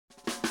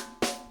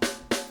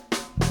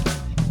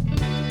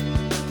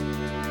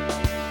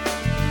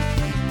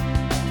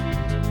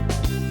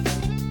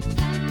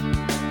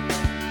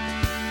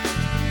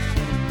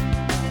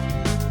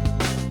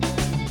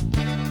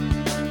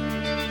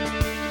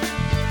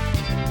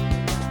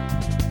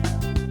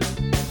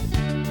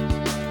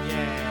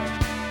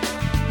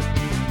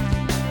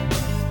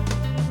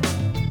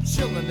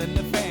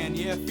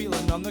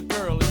on the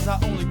girl is our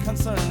only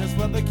concern is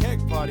where the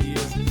keg party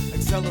is.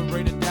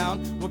 Accelerated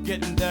down, we're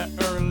getting there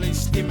early.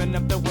 Steaming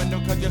up the window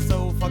cause you're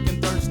so fucking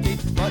thirsty.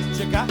 What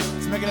you got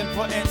is making an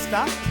important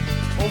stop.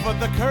 Over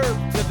the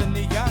curb to the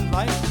neon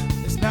light.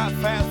 It's not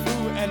fast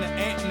food and it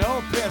ain't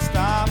no pit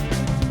stop.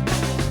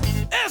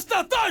 It's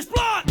the Thirst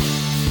Block!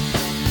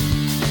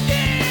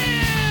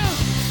 Yeah!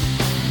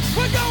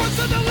 We're going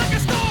to the liquor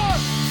store!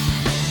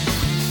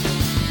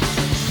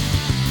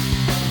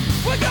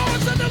 We're going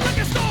to the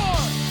liquor store!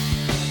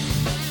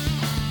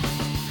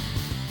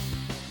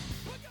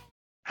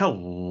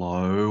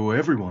 Hello,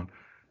 everyone,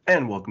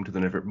 and welcome to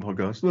the Never Open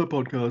Podcast, the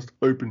podcast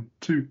open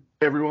to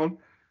everyone,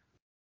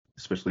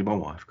 especially my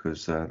wife,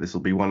 because this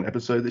will be one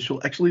episode that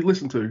she'll actually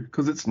listen to,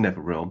 because it's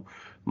Never Realm.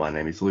 My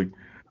name is Luke.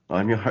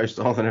 I'm your host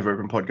on the Never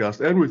Open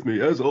Podcast, and with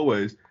me, as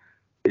always,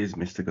 is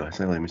Mr. Guy.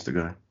 Say hello, Mr.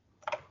 Guy.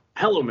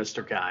 Hello,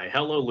 Mr. Guy.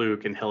 Hello,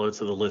 Luke, and hello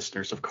to the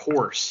listeners. Of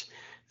course,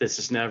 this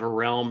is Never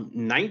Realm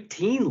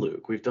 19,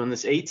 Luke. We've done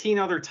this 18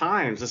 other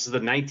times. This is the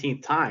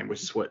 19th time,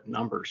 which is what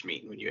numbers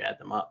mean when you add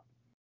them up.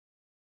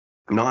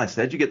 Nice.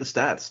 How'd you get the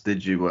stats?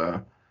 Did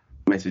you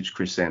message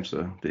Chris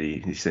Samsa?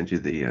 Did he send you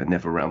the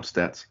Never Realm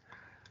stats?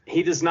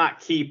 He does not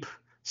keep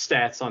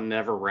stats on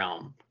Never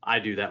Realm. I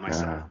do that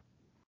myself.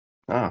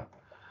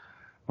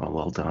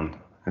 Well done.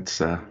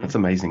 That's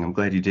amazing. I'm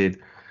glad you did.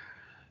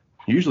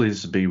 Usually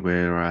this would be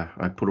where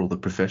I put all the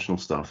professional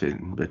stuff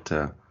in, but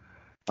I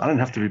don't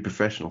have to be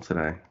professional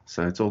today,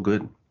 so it's all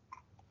good.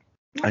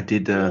 I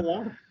did. I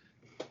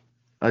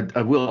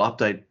will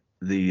update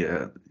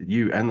the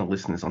you and the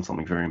listeners on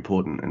something very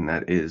important, and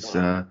that is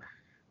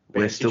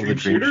we're still the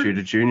Dream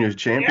Shooter Junior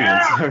champions.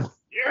 Yeah! So.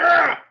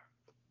 Yeah!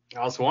 I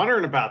was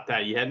wondering about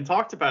that. You hadn't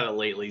talked about it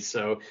lately,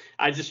 so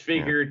I just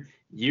figured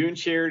you and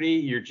Charity,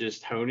 you're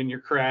just honing your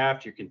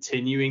craft. You're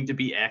continuing to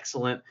be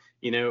excellent,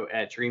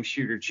 at Dream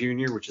Shooter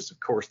Junior, which is, of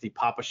course, the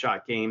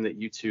Pop-A-Shot game that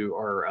you two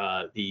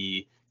are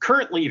the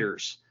current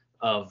leaders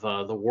of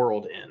the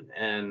world in.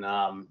 And,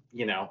 I'm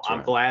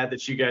glad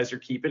that you guys are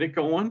keeping it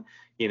going.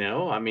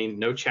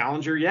 No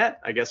challenger yet.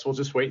 I guess we'll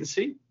just wait and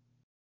see.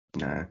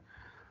 No,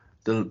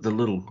 the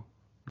little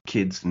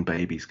kids and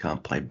babies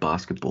can't play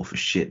basketball for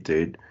shit,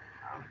 dude.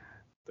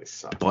 They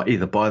suck.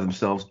 Either by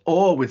themselves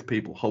or with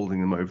people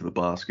holding them over the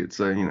basket.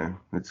 So,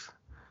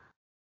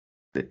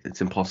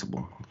 it's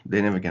impossible.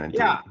 They're never going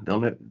to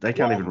do it. They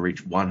can't even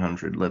reach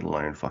 100, let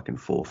alone fucking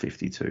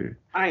 452.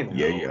 I know.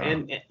 Yeah.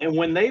 And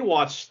when they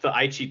watch the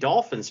Aichi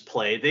Dolphins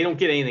play, they don't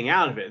get anything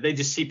out of it. They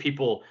just see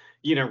people,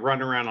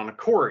 running around on a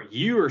court.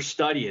 You are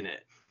studying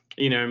it.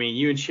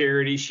 You and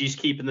Charity, she's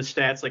keeping the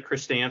stats like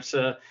Chris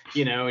Stamsa,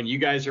 and you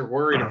guys are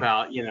worried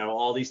about,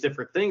 all these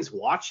different things,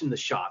 watching the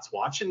shots,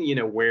 watching,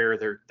 where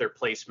their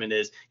placement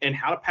is and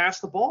how to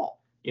pass the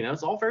ball.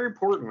 It's all very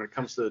important when it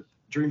comes to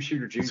Dream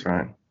Shooter Junior. That's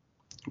right.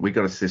 We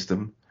got a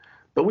system,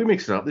 but we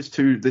mix it up. There's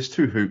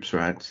two hoops,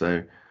 right?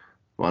 So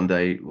one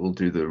day we'll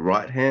do the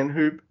right hand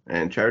hoop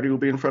and Charity will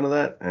be in front of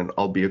that and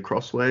I'll be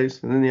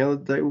acrossways, and then the other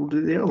day we'll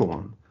do the other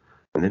one.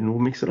 And then we'll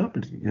mix it up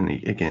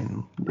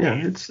again. Yeah,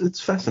 it's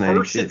fascinating.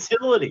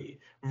 Versatility.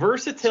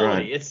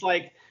 Right. It's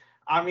like,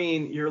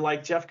 you're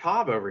like Jeff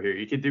Cobb over here.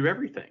 You could do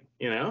everything,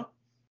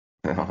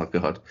 Oh,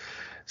 God.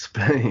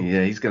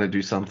 Yeah, he's going to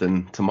do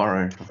something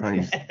tomorrow.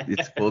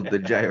 It's called the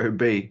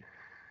JOB.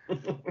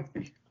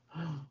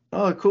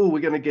 Oh, cool. We're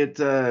going to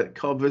get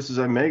Cobb versus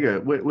Omega.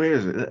 Where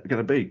is it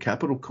going to be?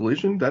 Capital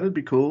Collision? That'd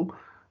be cool.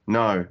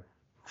 No.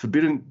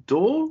 Forbidden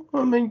Door?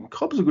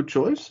 Cobb's a good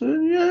choice.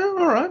 Yeah,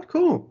 all right,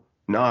 cool.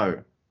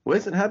 No.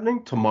 Where's it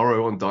happening?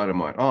 Tomorrow on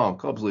Dynamite. Oh,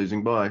 Cobb's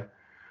losing. Bye.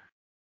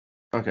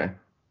 Okay.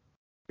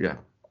 Yeah.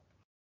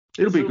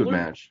 It'll be a good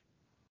match.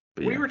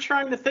 But we were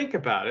trying to think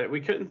about it. We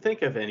couldn't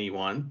think of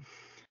anyone.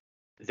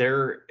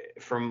 There,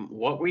 from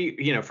what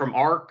we, from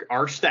our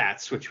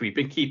stats, which we've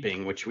been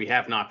keeping, which we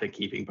have not been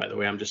keeping, by the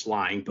way, I'm just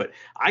lying, but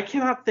I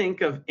cannot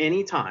think of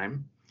any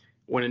time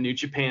when a New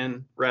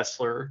Japan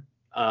wrestler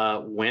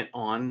went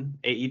on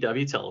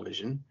AEW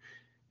television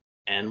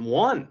and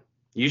won.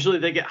 Usually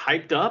they get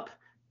hyped up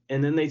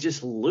and then they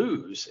just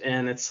lose.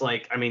 And it's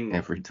like,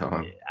 every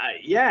time.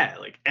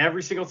 Like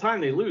every single time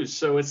they lose.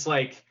 So it's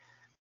like,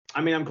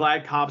 I'm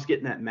glad Cobb's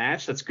getting that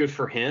match. That's good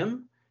for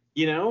him,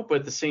 but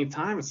at the same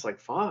time, it's like,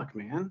 fuck,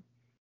 man.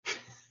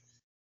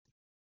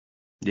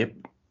 Yep.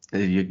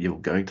 You're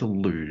going to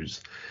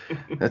lose.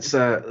 That's,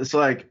 it's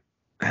like,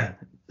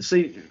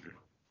 see,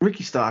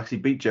 Ricky Starks, he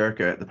beat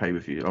Jericho at the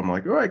pay-per-view. I'm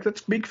like, all right,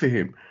 that's big for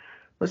him.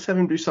 Let's have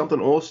him do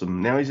something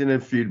awesome. Now he's in a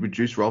feud with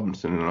Juice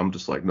Robinson, and I'm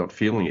just like not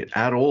feeling it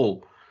at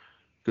all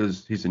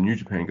because he's a New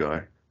Japan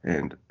guy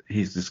and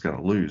he's just going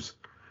to lose.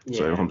 Yeah.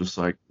 So I'm just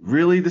like,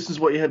 really? This is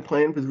what you had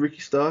planned with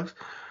Ricky Starks?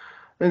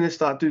 And they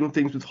start doing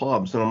things with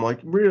Hobbs, and I'm like,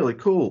 really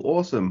cool,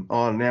 awesome.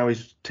 Oh, now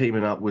he's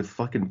teaming up with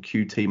fucking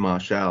QT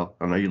Marshall.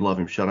 I know you love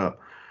him, shut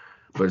up.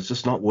 But it's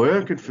just not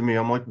working for me.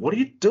 I'm like, what are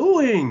you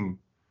doing?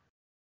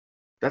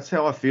 That's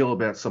how I feel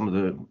about some of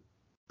the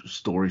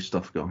story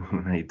stuff going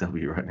on in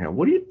AEW right now.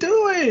 What are you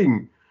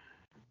doing?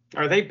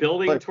 Are they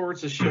building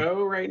towards a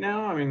show right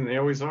now? They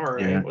always are.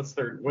 Right? Yeah.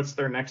 What's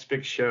their next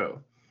big show?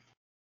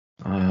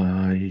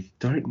 I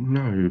don't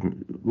know.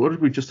 What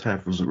did we just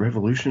have? Was it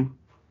Revolution?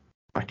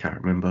 I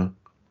can't remember.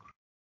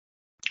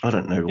 I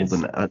don't know all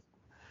the.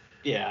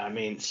 Yeah, I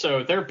mean,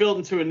 so they're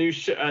building to a new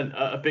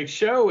a big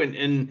show,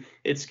 and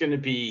it's going to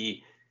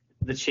be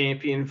the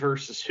champion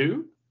versus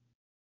who?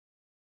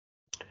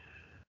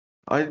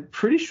 I'm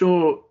pretty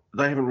sure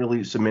they haven't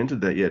really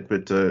cemented that yet,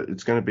 but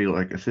it's going to be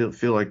like I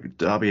feel like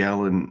Darby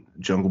Allin,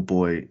 Jungle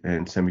Boy,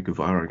 and Sammy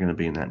Guevara are going to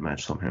be in that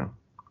match somehow.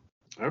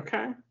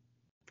 Okay,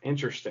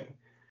 interesting.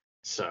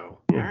 So,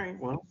 Yeah. all right,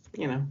 well,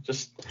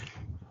 just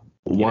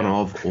one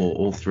of or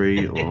all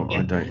three, or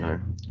I don't know.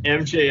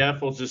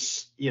 MJF will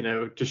just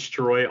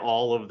destroy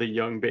all of the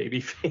young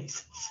baby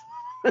faces.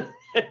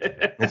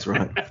 That's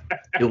right.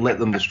 He'll let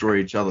them destroy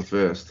each other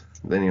first,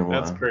 then he'll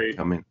That's great.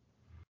 come in.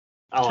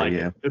 I like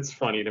it. It's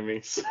funny to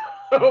me.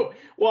 So,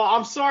 well,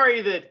 I'm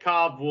sorry that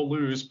Cobb will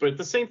lose, but at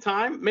the same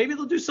time, maybe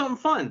they'll do something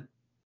fun.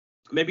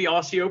 Maybe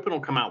Aussie Open will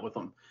come out with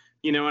them.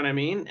 You know what I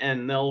mean?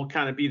 And they'll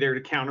kind of be there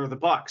to counter the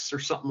Bucks or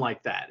something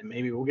like that. And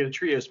maybe we'll get a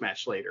trios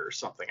match later or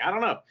something. I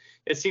don't know.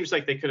 It seems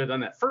like they could have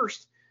done that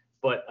first,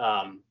 but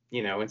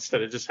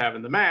instead of just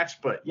having the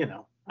match. But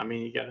I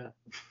mean, you gotta.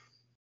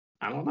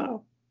 I don't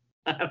know.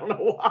 I don't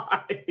know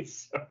why.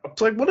 So.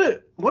 It's like, what do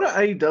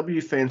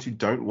AEW fans who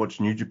don't watch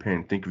New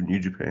Japan think of New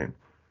Japan?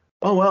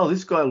 Oh, wow,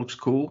 this guy looks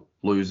cool.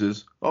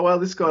 Losers. Oh, wow,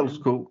 this guy looks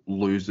cool.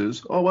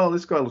 Losers. Oh, wow,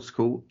 this guy looks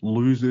cool.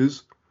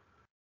 Losers.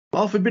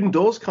 Oh, Forbidden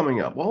Door's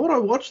coming up. Why would I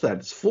watch that?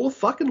 It's full of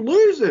fucking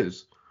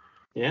losers.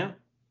 Yeah.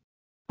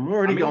 I'm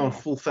already going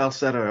full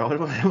falsetto.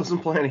 I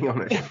wasn't planning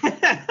on it.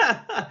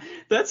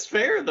 That's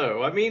fair,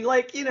 though. I mean,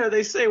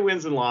 they say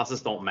wins and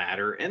losses don't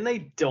matter, and they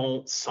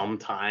don't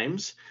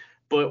sometimes.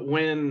 But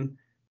when,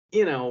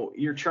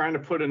 you're trying to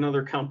put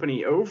another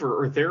company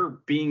over, or they're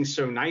being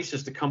so nice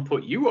as to come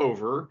put you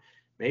over,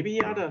 maybe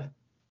you ought to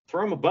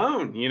throw them a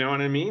bone. You know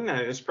what I mean?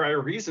 There's probably a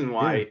reason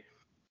why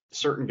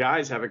certain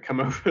guys haven't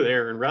come over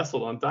there and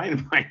wrestled on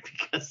Dynamite,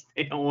 because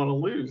they don't want to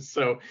lose.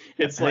 So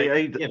it's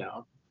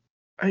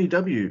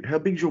AEW, how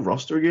big's your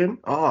roster again?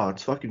 Oh,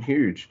 it's fucking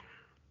huge.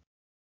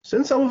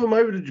 Send some of them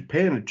over to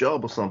Japan, a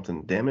job or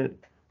something. Damn it.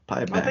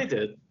 Pay it back. Oh,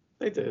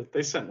 they did.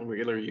 They sent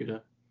Wheeler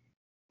Yuta.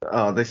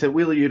 They said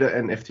Wheeler Yuta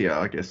and FTR,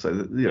 I guess. So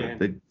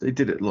they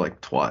did it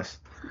like twice.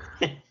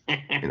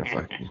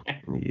 Fucking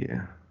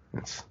yeah.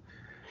 That's.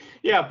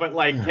 Yeah, but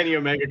Kenny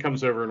Omega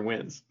comes over and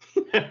wins.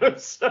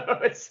 So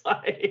it's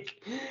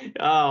like,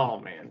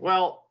 oh man.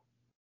 Well,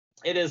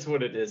 it is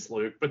what it is,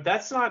 Luke. But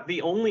that's not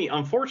the only,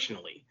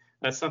 unfortunately,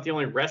 that's not the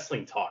only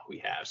wrestling talk we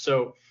have.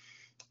 So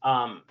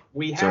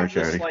we have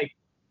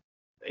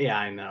yeah,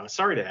 I know.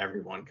 Sorry to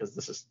everyone, because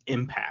this is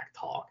Impact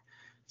talk.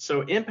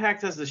 So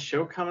Impact has this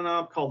show coming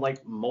up called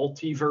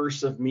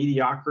Multiverse of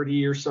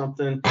Mediocrity or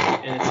something,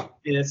 and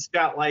it's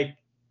got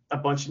a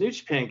bunch of New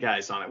Japan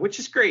guys on it, which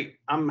is great.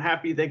 I'm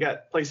happy they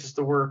got places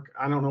to work.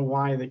 I don't know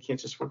why they can't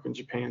just work in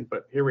Japan,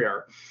 but here we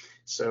are.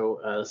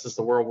 So this is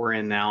the world we're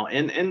in now,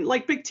 and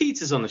Big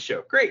Teats is on the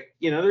show. Great,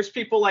 there's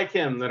people like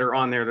him that are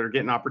on there that are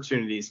getting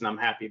opportunities, and I'm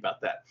happy about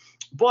that.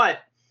 But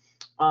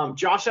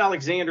Josh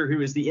Alexander,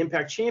 who is the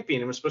Impact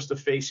champion and was supposed to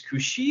face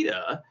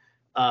Kushida.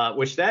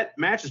 Which that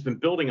match has been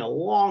building a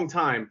long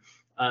time.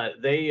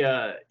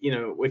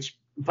 Which,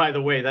 by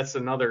the way, that's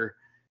another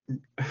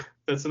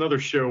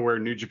show where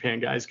New Japan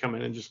guys come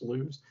in and just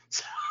lose.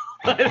 So,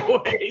 by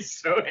the way,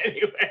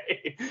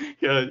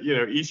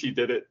 Ishii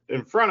did it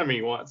in front of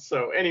me once.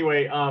 So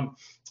anyway,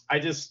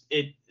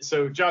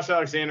 so Josh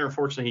Alexander,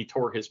 unfortunately, he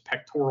tore his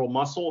pectoral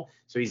muscle,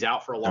 so he's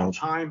out for a long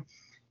time.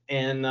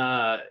 And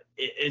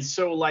it's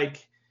so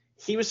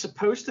he was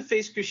supposed to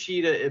face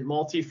Kushida at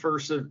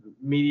Multiverse of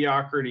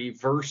Mediocrity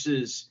for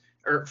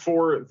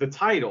the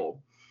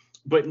title,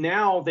 but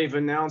now they've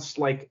announced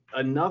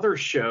another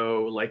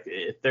show,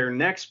 their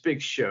next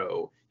big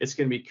show. It's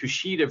going to be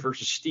Kushida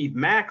versus Steve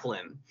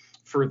Maclin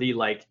for the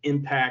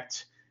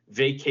Impact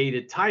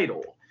vacated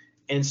title.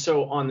 And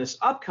so on this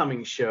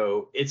upcoming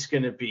show, it's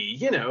going to be,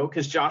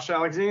 because Josh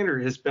Alexander,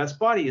 his best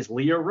buddy is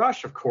Leo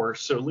Rush, of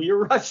course. So Leo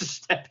Rush is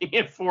stepping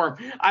in for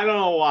him. I don't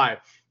know why.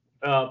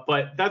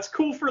 But that's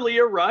cool for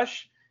Leo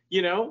Rush.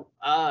 He's going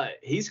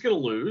to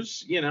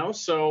lose,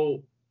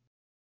 so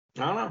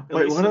I don't know.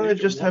 Wait, why don't they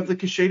just have the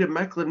Kushida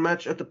Maclin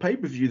match at the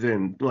pay-per-view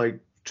then,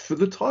 for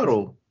the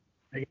title?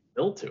 I can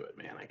build to it,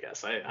 man, I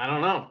guess. I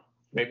don't know.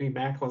 Maybe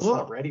Macklin's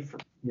not ready for,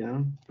 I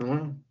don't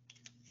know.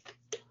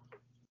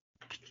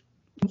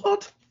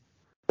 What?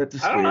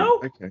 That's I don't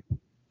know. Okay.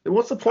 Then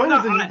what's the point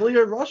of the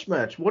Leo Rush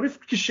match? What if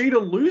Kushida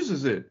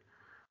loses it?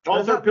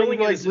 Oh, they're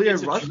building Leo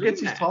Rush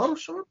gets his title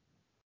shot?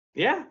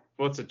 Yeah.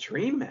 Well, it's a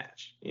dream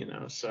match,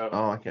 so.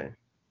 Oh, okay.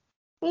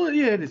 Well,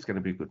 yeah, it is going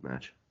to be a good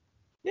match.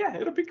 Yeah,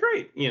 it'll be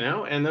great,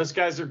 and those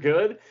guys are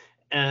good.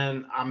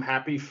 And I'm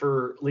happy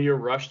for Leo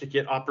Rush to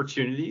get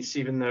opportunities,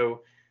 even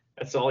though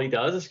that's all he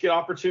does is get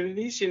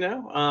opportunities,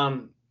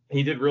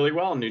 He did really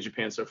well in New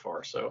Japan so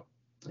far, so,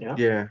 yeah.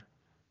 Yeah.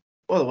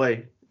 By the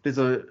way, there's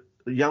a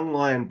Young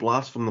Lion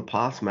Blast from the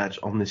Past match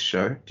on this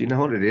show. Do you know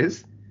what it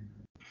is?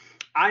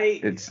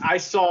 I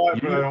saw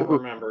it, but I don't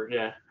remember,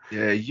 yeah.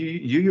 Yeah,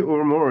 Yuya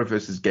Uemura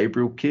versus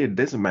Gabriel Kidd.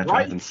 There's a match I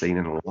Right. haven't seen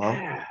in a while.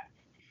 Yeah.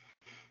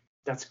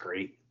 That's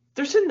great.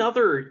 There's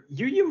another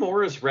Yuya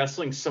Uemura's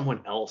wrestling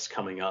someone else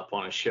coming up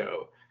on a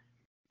show.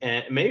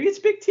 And maybe it's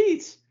Big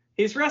Teats.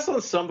 He's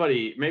wrestling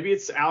somebody. Maybe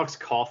it's Alex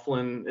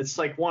Coughlin. It's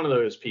like one of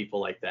those people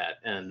like that.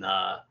 And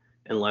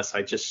unless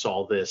I just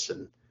saw this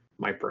and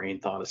my brain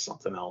thought of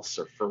something else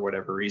or for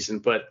whatever reason.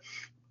 But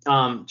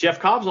Jeff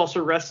Cobb's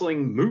also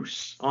wrestling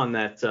Moose on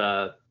that.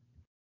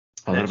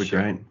 That'd be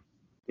great.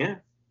 Yeah.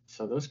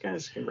 So those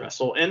guys can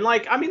wrestle. And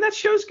that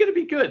show's going to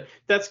be good.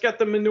 That's got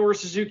the Minoru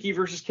Suzuki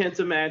versus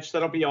Kenta match.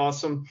 That'll be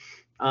awesome.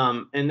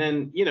 And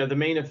then, the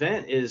main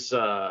event is,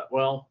 I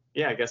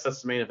guess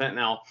that's the main event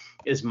now,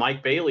 is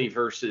Mike Bailey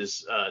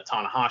versus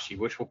Tanahashi,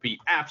 which will be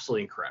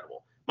absolutely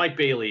incredible. Mike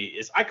Bailey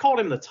I called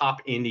him the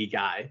top indie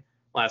guy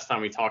last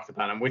time we talked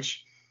about him,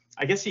 which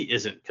I guess he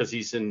isn't because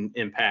he's in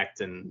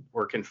Impact and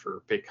working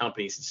for big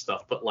companies and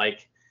stuff. But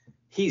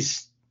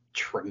he's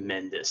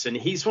tremendous. And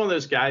he's one of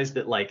those guys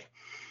that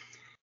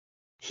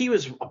he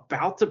was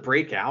about to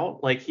break out.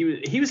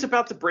 He was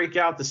about to break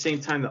out the same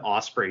time that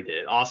Ospreay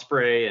did.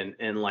 Ospreay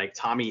and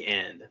Tommy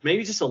End,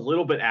 maybe just a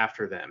little bit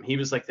after them. He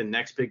was the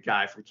next big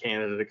guy from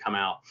Canada to come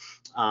out.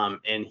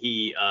 And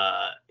he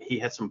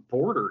had some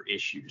border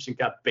issues and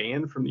got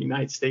banned from the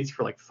United States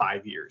for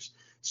 5 years.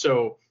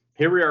 So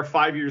here we are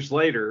 5 years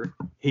later.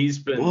 He's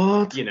been,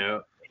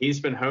 he's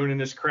been honing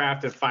his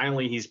craft, and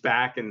finally he's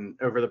back. And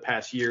over the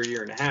past year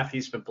and a half,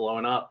 he's been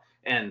blowing up.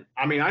 And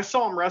I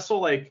saw him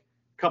wrestle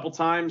couple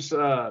times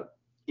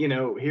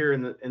here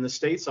in the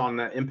States on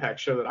that Impact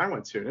show that I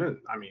went to.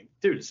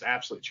 Dude is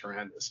absolutely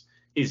tremendous.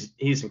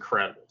 He's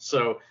incredible.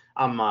 So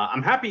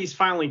I'm happy he's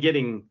finally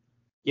getting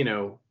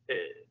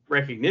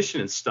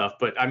recognition and stuff.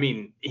 But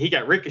he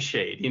got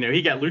ricocheted.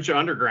 He got Lucha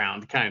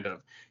Underground kind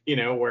of,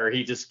 where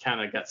he just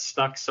kind of got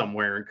stuck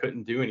somewhere and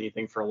couldn't do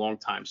anything for a long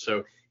time.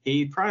 So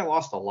he probably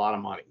lost a lot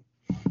of money.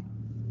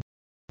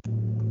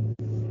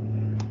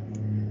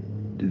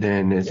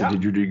 Then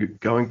did you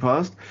going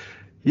past?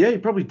 Yeah, you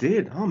probably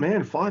did. Oh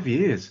man, 5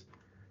 years.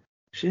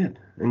 Shit.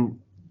 And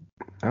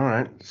all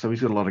right, so he's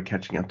got a lot of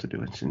catching up to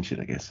do and shit,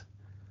 I guess.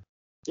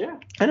 Yeah.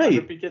 I know. He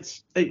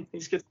gets to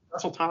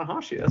wrestle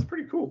Tanahashi. That's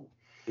pretty cool.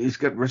 He's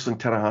got wrestling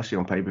Tanahashi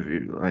on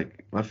pay-per-view.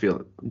 I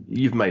feel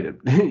you've made it.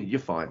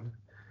 You're fine.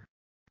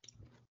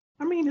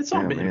 It's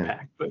on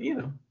Impact, but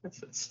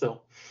it's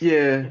still.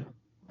 Yeah,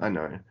 I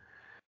know.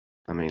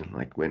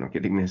 We're not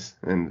getting this,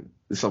 and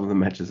some of the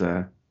matches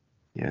are.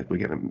 Yeah, we're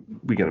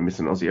gonna miss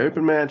an Aussie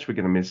Open match. We're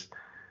gonna miss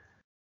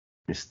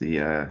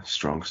the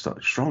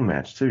strong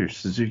match too.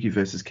 Suzuki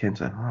versus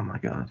Kenta. Oh my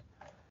god.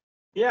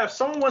 Yeah, if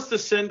someone wants to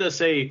send us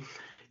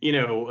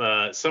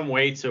some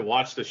way to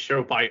watch the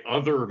show by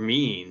other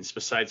means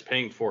besides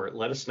paying for it,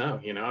 let us know.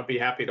 I'd be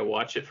happy to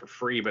watch it for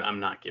free, but I'm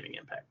not giving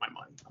Impact my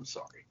money. I'm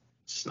sorry,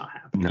 it's just not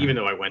happening. No. Even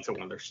though I went to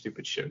one of their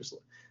stupid shows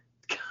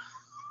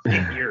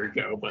a year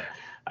ago, but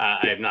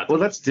I have not. Well,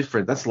 that's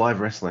different. That's live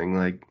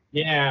wrestling.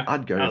 Yeah,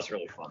 I'd go. That was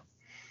really fun.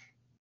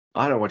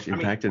 I don't watch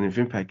Impact, and if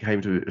Impact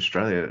came to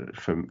Australia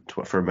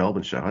for a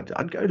Melbourne show,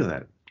 I'd go to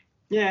that.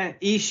 Yeah,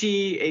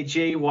 Ishii,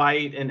 AJ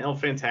White, and El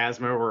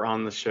Phantasmo were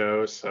on the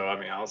show, so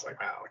I was like,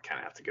 wow, I kind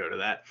of have to go to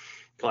that.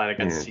 Glad I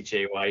got to see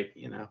Jay White.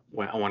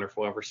 I wonder if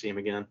we'll ever see him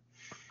again.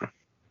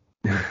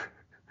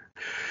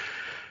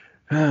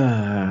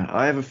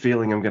 I have a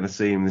feeling I'm going to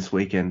see him this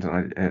weekend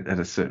at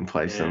a certain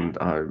place, and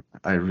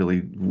I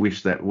really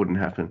wish that wouldn't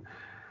happen.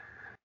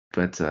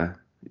 But the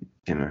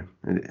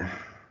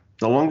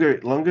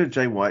longer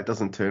Jay White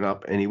doesn't turn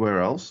up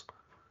anywhere else,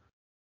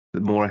 the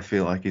more I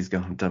feel like he's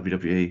going to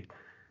WWE.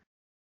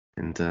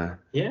 And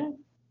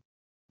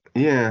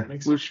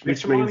which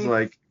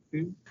means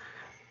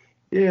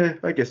yeah,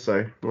 I guess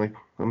so.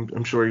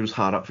 I'm sure he was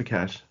hard up for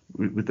cash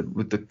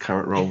with the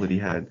current role that he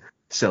had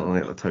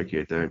selling out the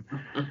Tokyo Dome.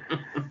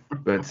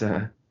 But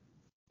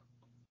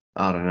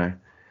I don't know.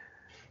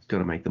 He's got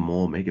to make the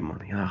more mega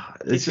money.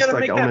 It's just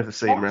I'll never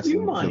see him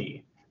wrestle.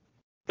 Money.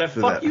 That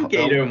fuck you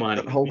Gato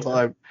money. That whole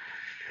time.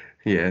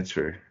 Yeah,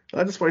 true.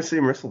 I just want to see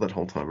him wrestle that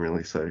whole time,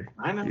 really. So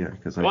I know. Yeah,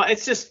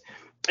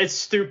 it's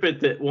stupid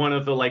that one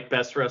of the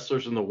best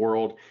wrestlers in the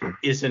world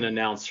isn't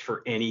announced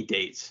for any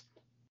dates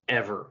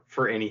ever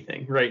for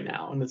anything right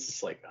now, and it's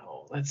just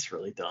that's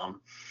really dumb.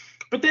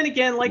 But then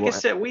again, I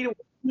said, we don't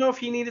know if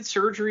he needed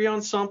surgery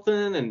on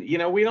something, and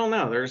we don't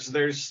know.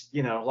 There's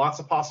lots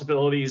of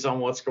possibilities on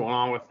what's going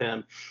on with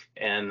him,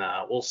 and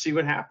we'll see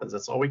what happens.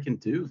 That's all we can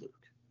do, Luke.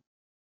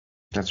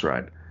 That's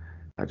right.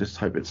 I just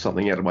hope it's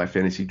something out of my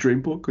fantasy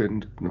dream book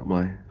and not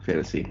my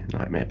fantasy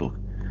nightmare book.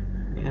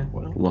 Yeah,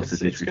 well,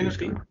 it's going to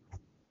be.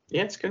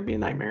 Yeah, it's going to be a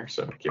nightmare,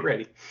 so get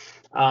ready.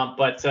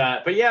 But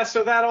yeah,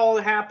 so that all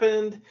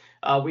happened.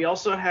 We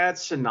also had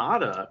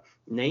Sonata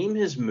name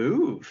his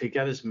move. He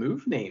got his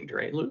move named,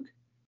 right, Luke?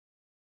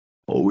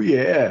 Oh,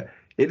 yeah.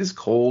 It is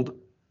called,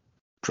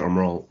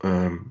 drumroll,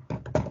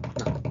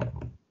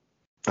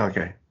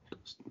 okay,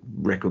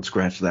 record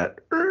scratch that.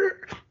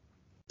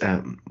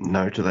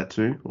 No to that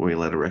too. Or we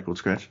let a record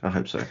scratch? I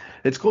hope so.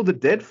 It's called the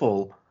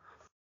Deadfall.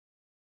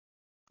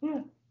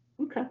 Yeah,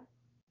 okay.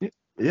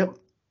 Yep.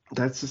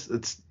 that's just,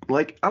 it's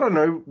like, I don't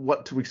know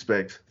what to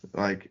expect.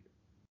 Like,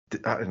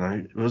 I don't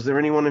know. Was there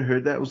anyone who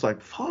heard that was like,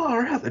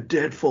 far out the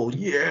Deadfall?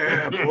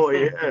 Yeah,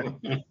 boy,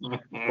 yeah.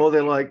 Or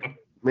they're like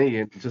me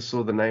and just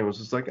saw the name, was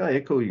just like, oh yeah,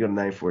 cool, you got a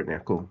name for it now,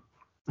 cool.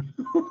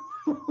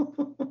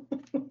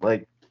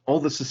 Like,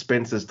 all the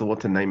suspense as to what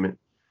to name it.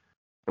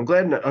 I'm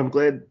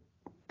glad.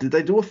 Did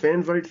they do a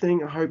fan vote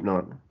thing? I hope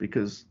not,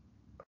 because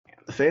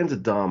the fans are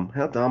dumb.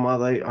 How dumb are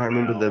they? I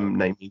remember them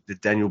naming the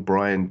Daniel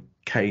Bryan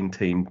Kane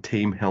team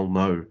Team Hell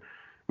No,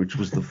 which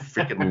was the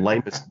freaking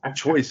lamest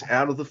choice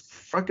out of the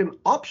fucking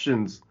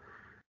options.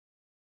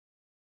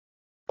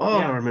 Oh,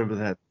 yeah. I remember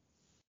that.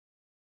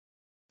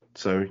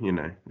 So, you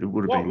know, it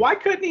would have been. Why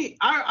couldn't he?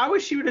 I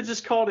wish he would have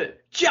just called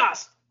it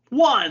Just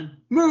One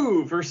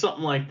Move or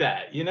something like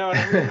that. You know what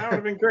I mean? That would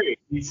have been great.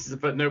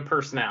 But no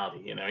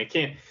personality. You know, he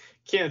can't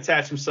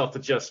attach himself to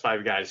Just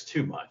Five Guys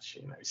too much.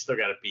 You know, he's still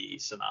got to be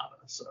Sonata.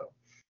 So.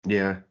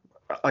 Yeah.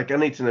 Like, I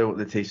need to know what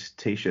the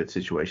t-shirt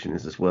situation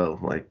is as well.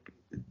 Like,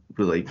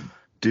 will they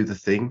do the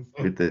thing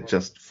with the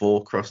just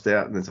 4 crossed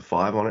out and there's a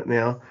 5 on it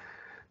now?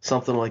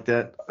 Something like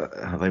that.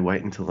 Are they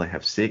waiting until they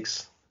have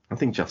 6? I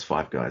think Just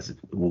 5 Guys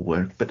will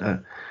work, but I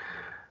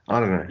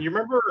don't know. You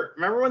remember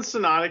when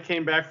Sonata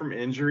came back from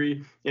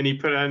injury and he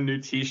put out a new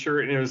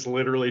T-shirt and it was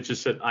literally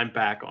just said "I'm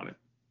back" on it.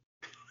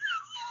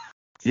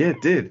 Yeah,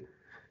 it did,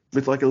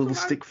 with like a little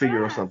stick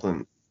figure or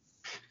something.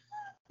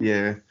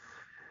 Yeah,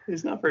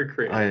 he's not very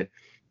creative.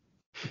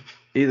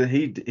 Either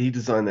he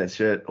designed that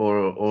shirt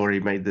or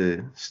he made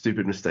the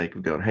stupid mistake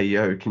of going, hey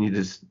yo, can you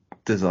just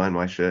design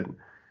my shirt?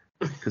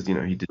 Because, you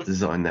know, he did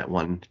design that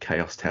one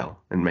Chaos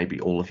towel and maybe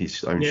all of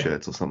his own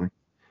shirts or something.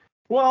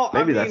 Well,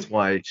 maybe that's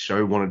why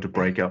Show wanted to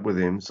break up with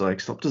him. It's like,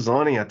 stop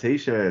designing our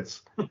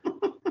T-shirts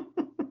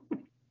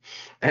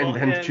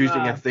and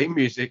choosing our theme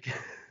music.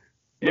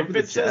 If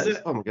it says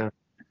oh my god.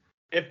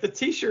 If the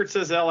T-shirt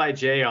says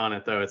LIJ on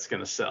it, though, it's going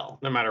to sell,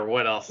 no matter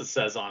what else it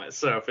says on it.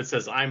 So if it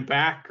says I'm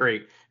back,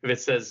 great. If it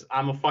says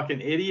I'm a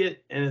fucking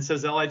idiot and it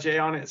says LIJ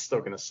on it, it's still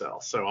going to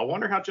sell. So I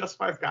wonder how Just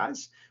 5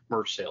 Guys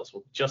merch sales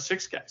will. Just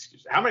 6 guys.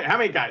 How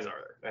many guys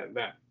are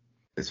there?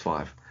 It's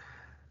 5.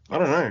 I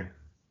don't know.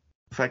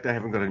 The fact I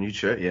haven't got a new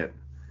shirt yet.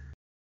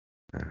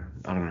 I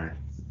don't know.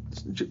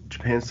 New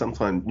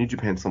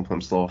Japan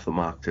sometimes slow off the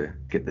mark to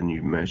get the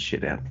new merch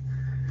shit out.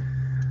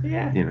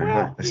 Yeah. You know,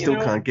 well, I still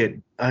can't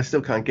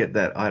get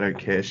that I don't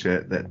care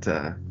shirt that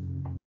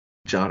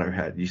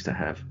Jado used to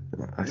have.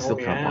 I still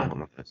can't buy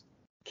one of those.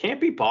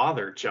 Can't be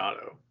bothered,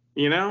 Jado.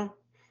 You know?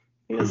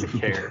 He doesn't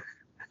care.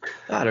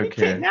 I don't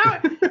care. Now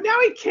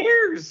he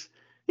cares.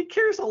 He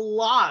cares a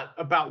lot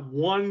about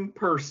one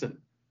person.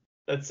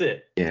 That's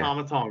it. Yeah.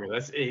 Tama Tonga.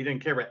 That's it. He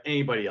didn't care about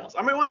anybody else.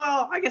 I mean,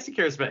 well, I guess he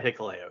cares about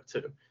Hikuleo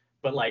too.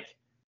 But like,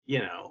 you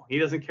know, he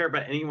doesn't care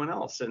about anyone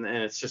else. And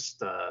it's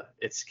just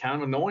it's kind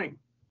of annoying.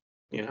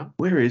 You know?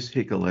 Where is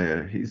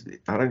Hikuleo?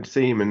 I don't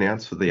see him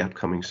announced for the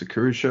upcoming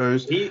Sakura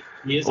shows. He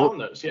is on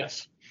those,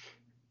 yes.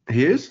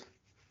 He is?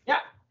 Yeah.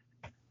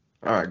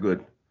 All right,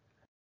 good.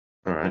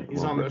 All right.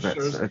 He's on those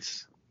shows.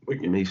 That's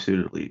me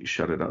suitably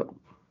shut it up.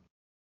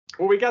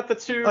 Well, we got the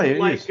two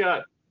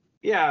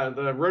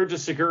the Road to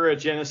Segura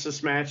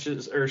Genesis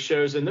matches or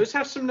shows, and those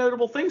have some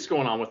notable things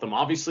going on with them.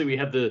 Obviously, we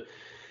have the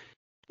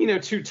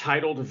 2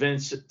 title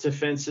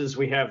defenses.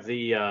 We have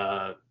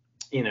the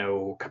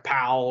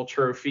Kapow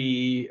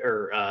trophy,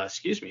 or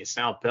it's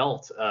now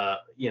belt.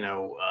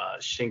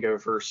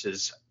 Shingo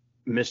versus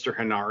Mr.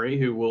 Hanari,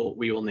 who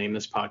we will name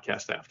this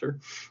podcast after.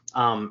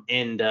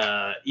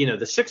 The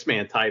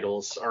 6-man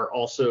titles are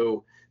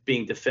also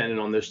being defended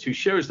on those 2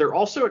 shows. They're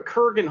also at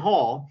Kurgan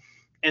Hall,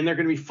 and they're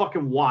going to be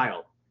fucking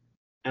wild.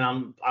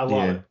 And I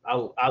love it.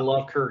 I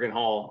love Kurgan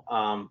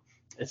Hall.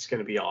 It's going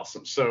to be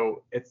awesome.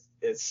 So it's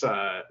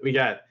we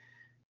got.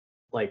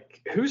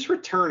 Like, who's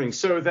returning?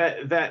 So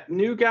that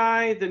new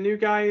guy, the new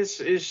guy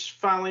is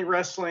finally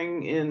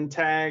wrestling in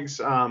tags.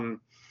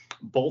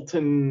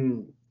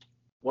 Bolton,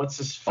 what's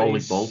his face?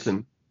 Ollie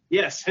Bolton.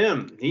 Yes,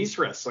 him. He's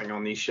wrestling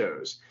on these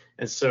shows,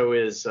 and so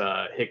is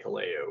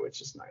Hikuleo,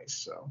 which is nice.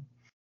 So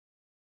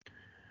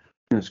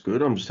that's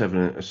good. I'm just having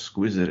a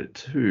squiz at it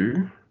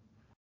too.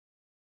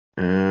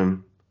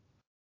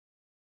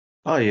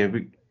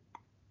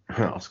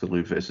 Oscar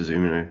Lou versus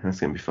Umino. That's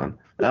gonna be fun.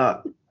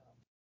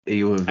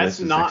 Ewa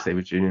versus Zack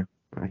Sabre Jr.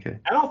 Okay.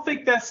 I don't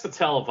think that's the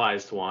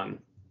televised one.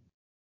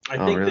 I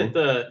think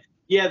that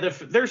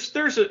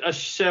there's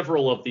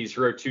several of these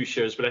Road 2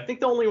 shows, but I think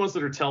the only ones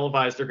that are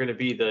televised are going to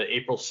be the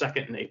April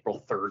 2nd and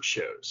April 3rd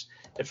shows.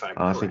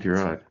 I think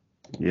you're right.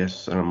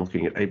 Yes, and I'm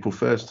looking at April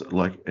 1st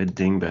like a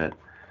dingbat.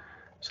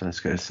 So let's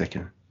go to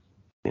 2nd.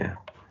 Yeah,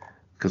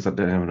 because I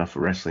don't have enough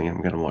wrestling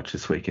I'm going to watch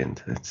this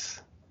weekend.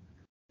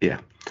 Yeah,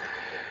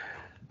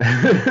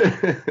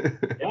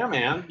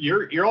 man,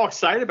 you're all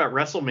excited about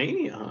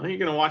WrestleMania, huh? You're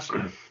gonna watch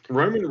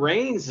Roman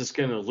Reigns is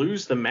gonna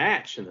lose the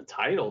match and the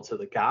title to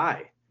the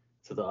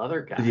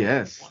other guy.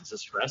 Yes, who wants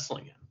this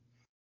wrestling him.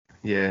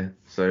 Yeah.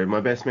 So my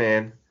best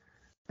man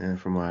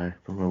from my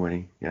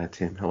wedding,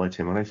 Tim. Hello,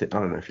 Tim. I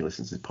don't know if you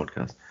listen to this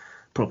podcast.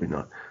 Probably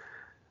not.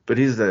 But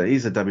he's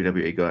a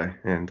WWE guy,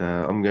 and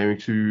I'm going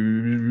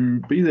to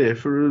be there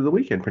for the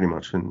weekend pretty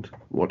much and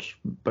watch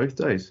both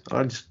days.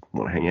 I just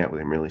want to hang out with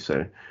him really,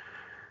 so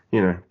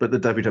But the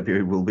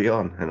WWE will be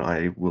on, and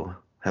I will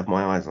have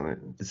my eyes on it.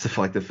 It's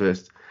like the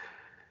first.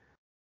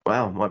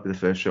 Wow, might be the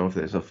first show of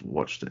theirs I've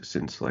watched it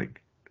since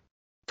like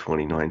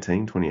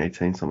 2019,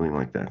 2018, something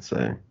like that.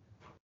 So.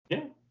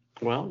 Yeah.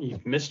 Well,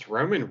 you've missed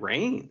Roman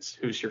Reigns,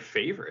 who's your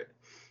favorite.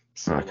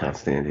 So, I can't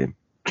stand him.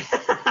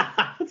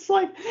 It's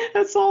like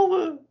that's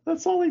all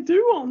they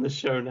do on the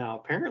show now,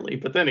 apparently.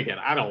 But then again,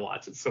 I don't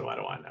watch it, so what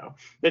do I know?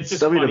 It's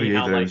just WWE funny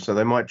how, though, so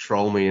they might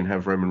troll me and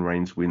have Roman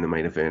Reigns win the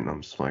main event. And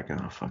I'm just like,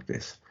 oh fuck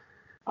this.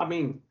 I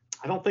mean,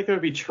 I don't think they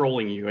would be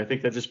trolling you. I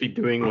think they'd just be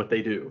doing what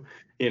they do,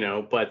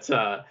 But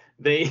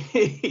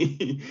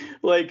they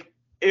like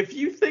if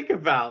you think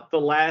about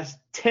the last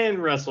 10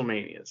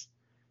 WrestleManias,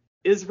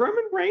 is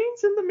Roman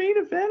Reigns in the main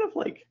event of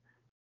like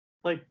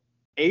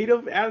 8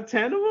 out of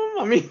 10 of them?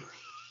 I mean.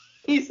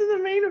 He's in the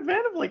main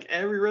event of like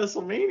every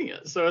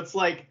WrestleMania. So it's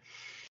like,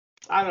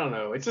 I don't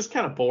know. It's just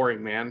kind of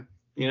boring, man.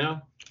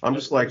 I'm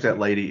just like that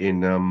lady in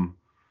that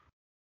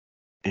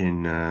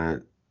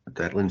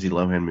Lindsay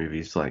Lohan movie.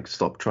 It's like,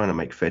 stop trying to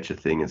make fetch a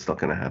thing. It's not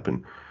going to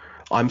happen.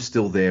 I'm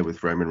still there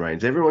with Roman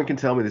Reigns. Everyone can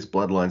tell me this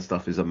bloodline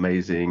stuff is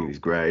amazing. He's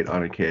great. I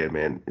don't care,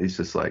 man. It's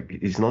just like,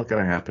 it's not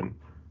going to happen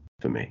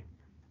for me.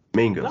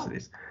 Mean Girls it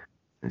is.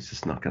 It's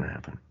just not going to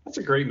happen. That's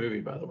a great movie,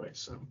 by the way.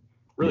 So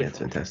really, it's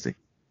fantastic.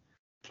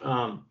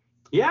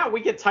 Yeah,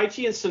 we get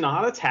Taichi and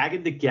Sonata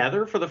tagging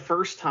together for the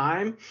first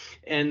time,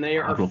 and they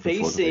are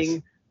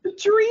facing the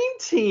Dream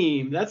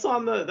Team. That's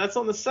on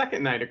the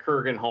second night of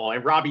Kurgan Hall.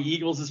 And Robbie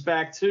Eagles is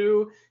back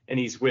too, and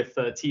he's with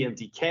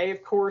TMDK,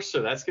 of course.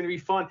 So that's going to be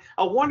fun.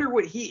 I wonder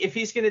if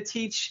he's going to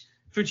teach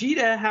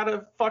Fujita how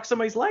to fuck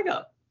somebody's leg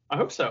up. I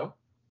hope so.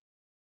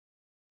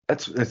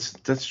 That's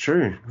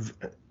true.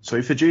 So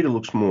Fujita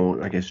looks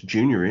more, I guess,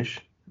 juniorish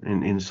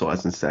in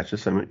size and stature.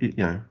 So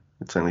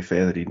it's only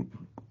fair that he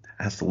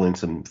has to learn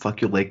some fuck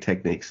your leg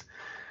techniques.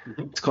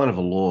 Mm-hmm. It's kind of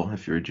a law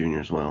if you're a junior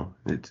as well.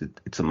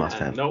 It's a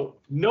must-have. No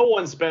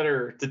one's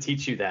better to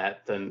teach you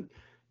that than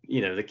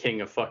the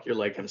king of fuck your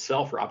leg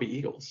himself, Robbie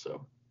Eagles.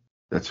 So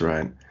that's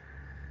right.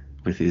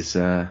 With his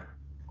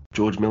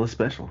George Miller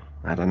special.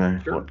 I don't know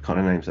what kind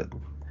of names that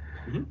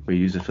we're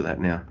using for that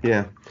now.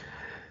 Yeah.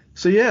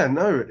 So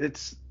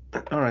it's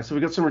all right. So we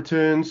got some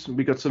returns.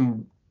 We got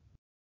some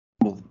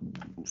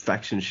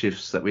faction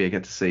shifts that we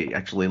get to see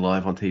actually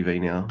live on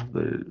TV now.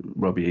 The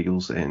Robbie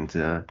Eagles and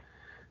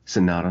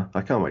Sonata.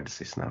 I can't wait to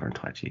see Sonata and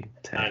Taichi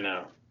tag. I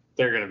know.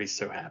 They're going to be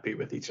so happy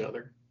with each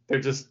other.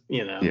 They're just,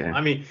 Yeah. I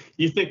mean,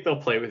 you think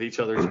they'll play with each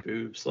other's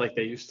boobs like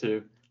they used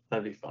to.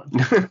 That'd be fun.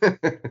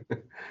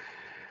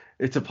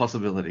 It's a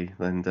possibility.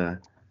 And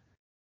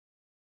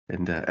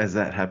as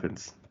that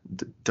happens,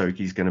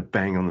 Doki's going to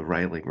bang on the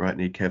railing right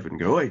near Kevin and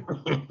go, "Oi,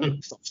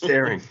 stop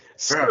staring."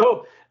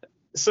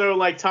 So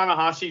like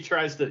Tanahashi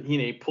tries to,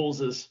 he pulls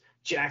his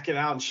jacket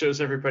out and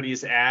shows everybody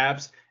his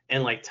abs,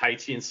 and like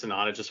Taichi and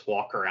Sonata just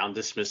walk around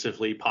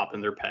dismissively,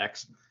 popping their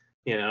pecs,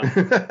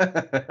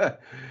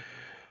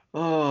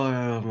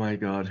 Oh my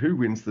God, who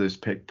wins those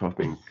pec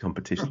popping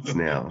competitions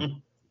now?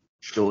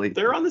 Surely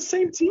they're on the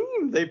same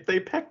team. They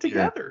peck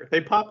together. Yeah.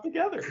 They pop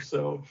together.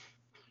 So.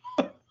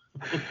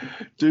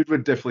 Dude, we're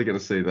definitely going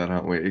to see that,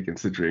 aren't we,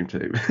 against the Dream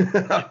Team?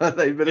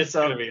 It's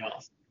going to be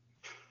awesome.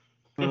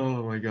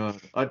 Oh my God,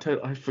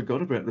 I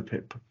forgot about the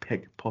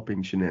pec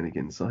popping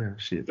shenanigans. Oh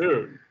shit,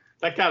 dude,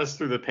 that got us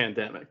through the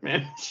pandemic,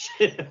 man.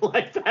 Shit,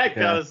 like that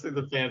got us through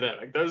the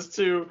pandemic. Those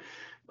two,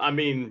 I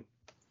mean.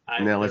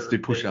 Now let's do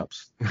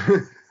push-ups.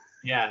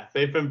 Yeah,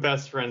 they've been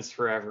best friends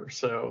forever.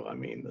 So I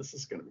mean, this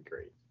is going to be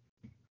great.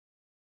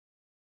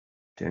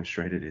 Damn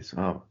straight it is.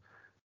 Oh,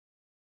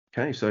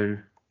 okay. So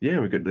yeah,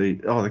 we got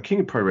the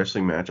King of Pro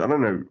Wrestling match. I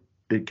don't know.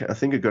 I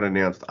think it got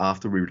announced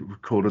after we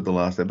recorded the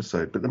last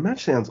episode, but the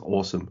match sounds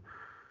awesome.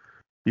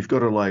 You've got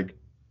to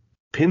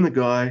pin the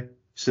guy,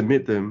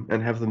 submit them,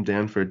 and have them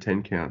down for a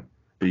 10 count.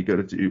 But you got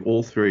to do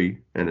all three,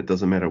 and it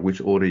doesn't matter which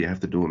order you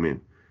have to do them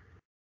in.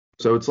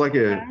 So it's like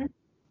you've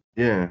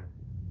got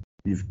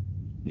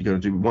to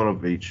do one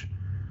of each,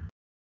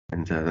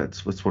 and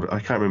that's what I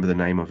can't remember the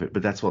name of it,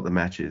 but that's what the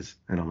match is.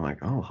 And I'm like,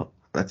 oh,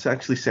 that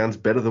actually sounds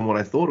better than what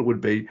I thought it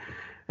would be.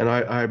 And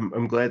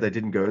I'm glad they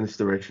didn't go in this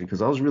direction,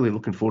 because I was really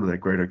looking forward to that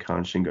Great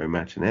Khan Shingo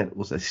match, and that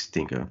was a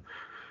stinker.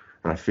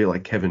 And I feel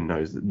like Kevin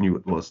knew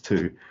it was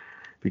too,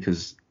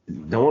 because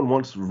no one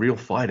wants real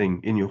fighting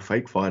in your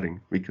fake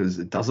fighting, because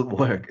it doesn't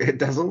work. It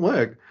doesn't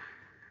work.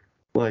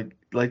 Like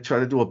try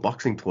to do a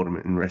boxing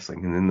tournament in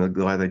wrestling, and then the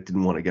guy they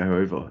didn't want to go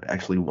over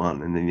actually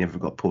won, and then he never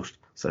got pushed.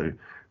 So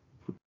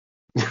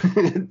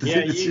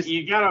yeah,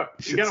 you gotta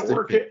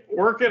work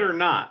it or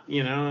not.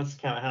 That's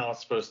kind of how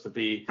it's supposed to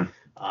be.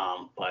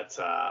 But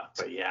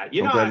yeah,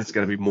 I'm glad it's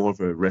going to be more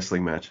of a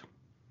wrestling match.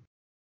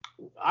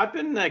 I've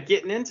been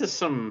getting into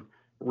some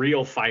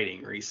real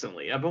fighting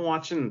recently. I've been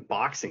watching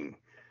boxing,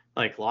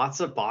 like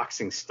lots of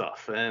boxing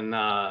stuff, and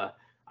I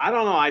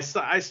don't know.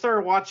 I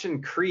started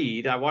watching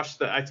Creed.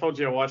 I told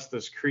you I watched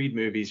those Creed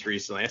movies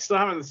recently. I still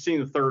haven't seen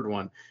the third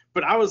one,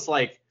 but I was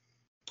like,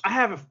 I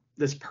have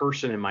this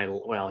person in my,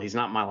 well, he's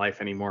not in my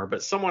life anymore,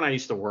 but someone I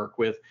used to work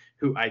with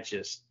who I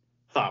just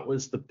thought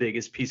was the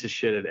biggest piece of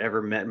shit I'd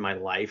ever met in my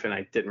life, and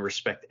I didn't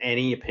respect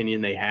any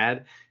opinion they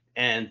had.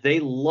 And they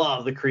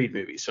love the Creed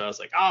movies, so I was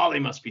like, oh, they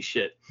must be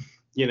shit,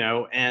 you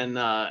know. And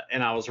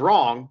I was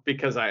wrong,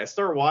 because I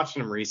started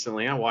watching them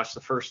recently. I watched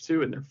the first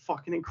two, and they're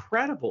fucking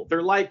incredible.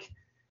 They're like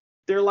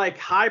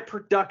high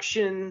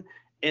production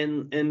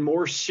and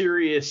more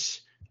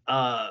serious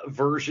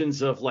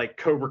versions of like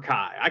Cobra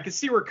Kai. I could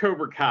see where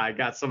Cobra Kai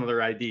got some of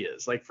their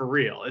ideas, like for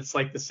real. It's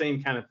like the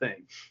same kind of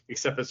thing,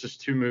 except it's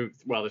just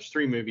there's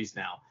 3 movies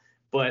now.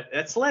 But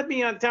it's led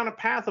me down a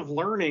path of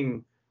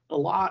learning a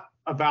lot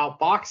about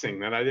boxing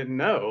that I didn't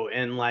know.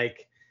 And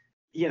like,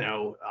 you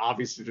know,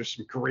 obviously there's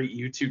some great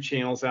YouTube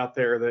channels out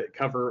there that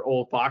cover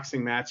old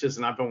boxing matches,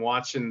 and I've been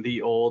watching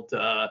the old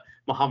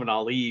Muhammad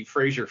Ali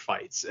Frazier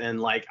fights,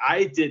 and like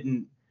I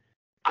didn't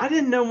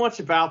know much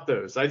about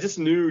those. I just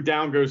knew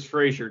down goes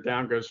Frazier,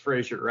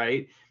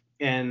 right?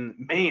 And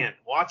man,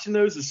 watching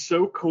those is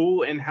so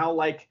cool, and how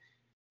like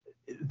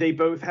they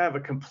both have a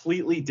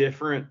completely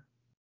different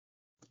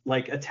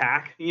like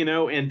attack, you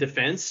know, and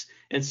defense.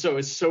 And so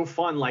it's so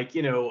fun. Like,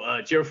 you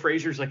know, Joe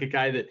Frazier's like a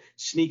guy that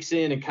sneaks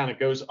in and kind of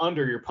goes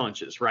under your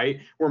punches, right?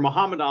 Where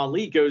Muhammad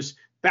Ali goes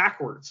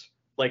backwards,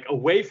 like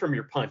away from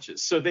your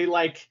punches. So they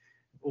like,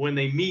 when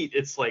they meet,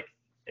 it's like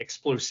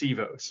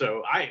explosivo.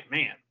 So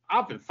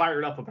I've been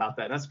fired up about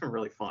that. That's been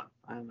really fun.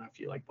 I don't know if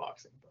you like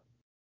boxing, but.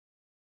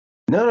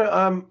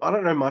 No, I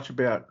don't know much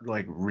about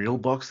like real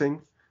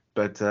boxing,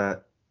 but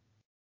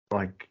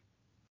like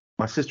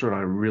my sister and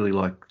I really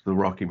like the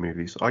Rocky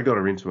movies. I got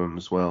her into them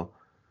as well,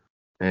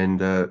 and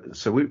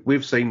so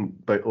we've seen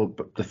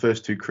the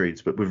first 2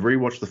 Creeds, but we've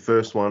rewatched the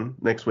first one.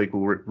 Next week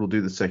we'll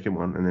do the second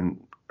one, and then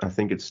I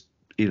think it's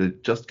either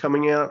just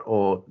coming out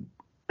or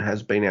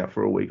has been out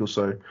for a week or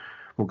so.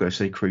 We'll go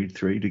see Creed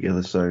 3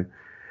 together. So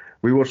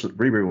we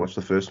rewatched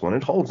the first one.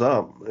 It holds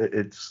up.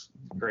 It's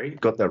great.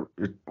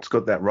 It's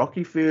got that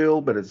Rocky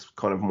feel, but it's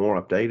kind of more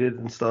updated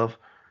and stuff.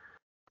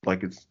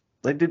 Like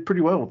they did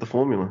pretty well with the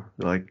formula.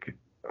 Like,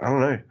 I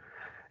don't know,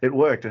 it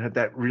worked. It had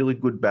that really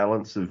good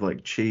balance of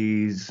like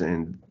cheese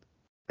and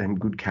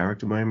good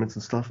character moments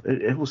and stuff.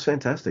 It was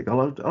fantastic. I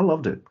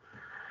loved it.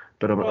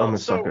 But I'm a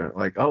sucker.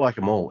 Like, I like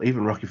them all,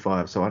 even Rocky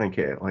 5. So I don't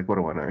care. Like, what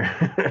do I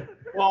know?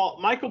 Well,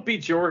 Michael B.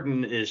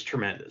 Jordan is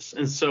tremendous,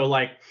 and so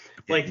like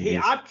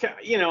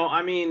you know,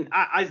 I mean,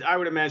 I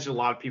would imagine a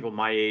lot of people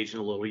my age and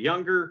a little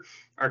younger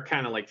are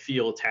kind of like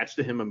feel attached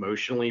to him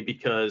emotionally,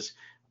 because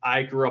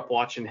I grew up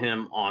watching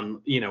him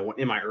on, you know,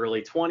 in my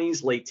early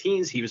 20s, late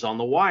teens. He was on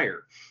The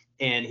Wire,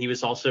 and he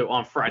was also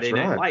on Friday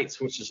Night Lights,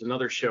 which is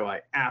another show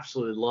I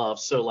absolutely love.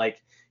 So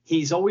like,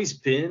 he's always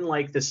been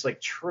like this like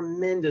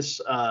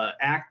tremendous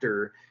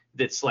actor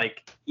that's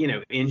like, you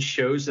know, in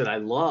shows that I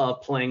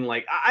love playing.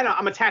 Like,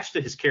 I'm attached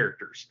to his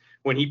characters.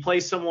 When he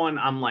plays someone,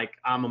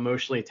 I'm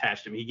emotionally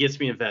attached to him. He gets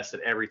me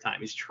invested every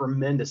time. He's a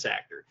tremendous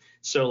actor.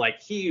 So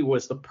like, he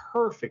was the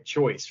perfect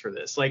choice for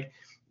this. Like,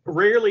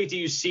 rarely do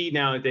you see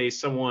nowadays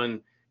someone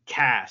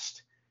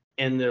cast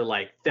and they're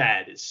like,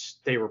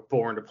 they were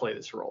born to play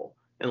this role.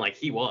 And like,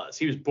 he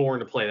was born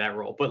to play that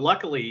role. But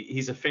luckily,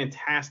 he's a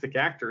fantastic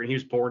actor, and he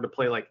was born to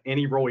play like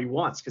any role he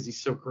wants, because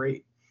he's so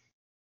great.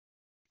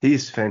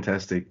 He's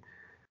fantastic.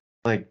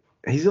 Like,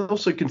 he's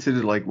also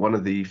considered like one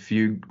of the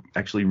few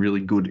actually really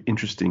good,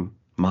 interesting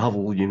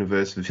Marvel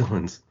Universe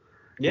villains.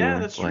 Yeah,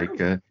 that's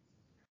true.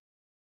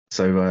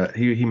 So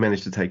he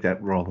managed to take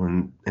that role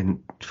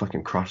and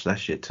fucking crush that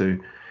shit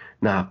too.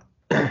 Nah,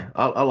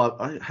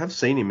 I have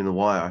seen him in The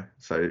Wire,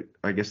 so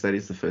I guess that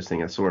is the first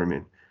thing I saw him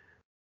in.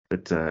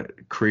 But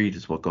Creed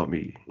is what got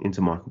me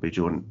into Michael B.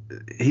 Jordan.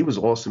 He was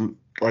awesome.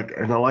 Like,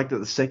 and I like that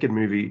the second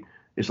movie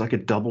is like a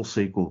double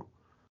sequel,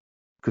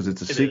 because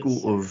it's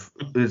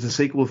a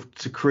sequel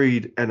to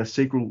Creed and a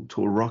sequel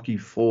to a Rocky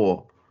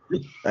 4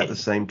 at the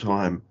same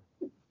time,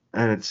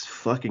 and it's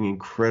fucking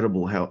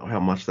incredible how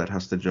much that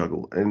has to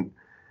juggle, and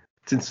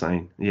it's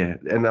insane. Yeah,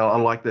 and I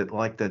like that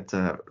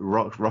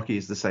Rocky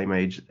is the same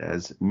age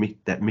as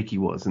Mickey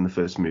was in the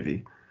first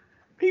movie.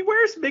 He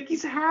wears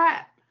Mickey's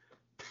hat.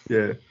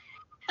 Yeah,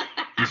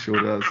 he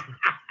sure does.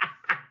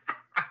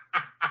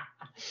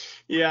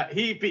 Yeah,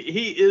 he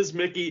is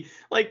Mickey.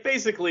 Like,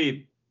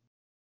 basically,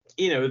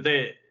 you know,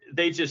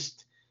 they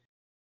just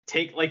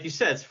take, like you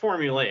said, it's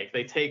formulaic.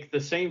 They take the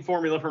same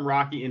formula from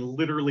Rocky and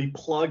literally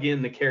plug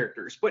in the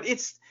characters. But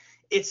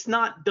it's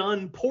not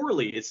done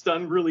poorly. It's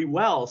done really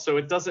well. So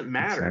it doesn't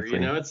matter. Exactly. You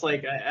know, it's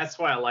like, that's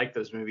why I like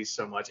those movies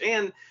so much.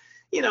 And,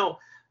 you know,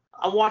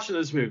 I'm watching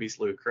those movies,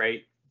 Luke,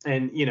 right?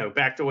 And, you know,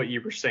 back to what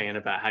you were saying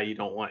about how you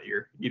don't want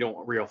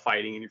real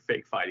fighting and you're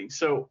fake fighting.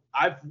 So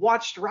I've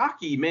watched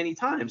Rocky many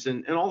times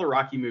and all the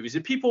Rocky movies,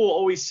 and people will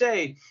always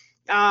say,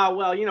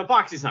 well, you know,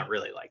 boxing's not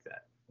really like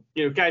that.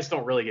 You know, guys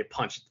don't really get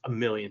punched a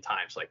million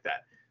times like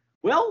that.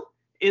 Well,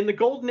 in the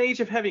golden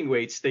age of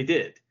heavyweights, they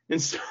did. And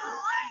so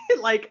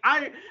like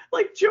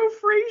Joe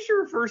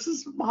Frazier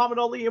versus Muhammad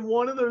Ali in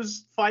one of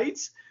those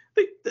fights,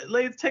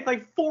 they take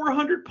like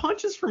 400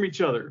 punches from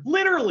each other,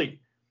 literally.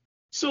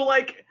 So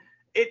like,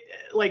 it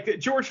like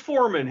George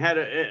Foreman had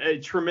a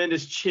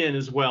tremendous chin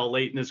as well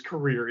late in his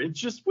career, and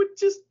just would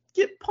just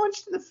get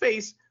punched in the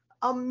face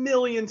a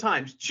million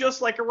times,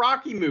 just like a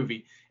Rocky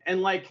movie.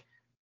 And like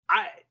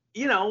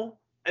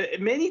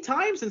many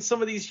times in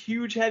some of these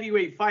huge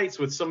heavyweight fights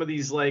with some of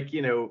these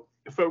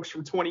folks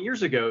from 20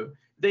 years ago,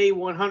 they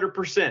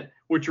 100%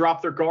 would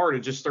drop their guard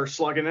and just start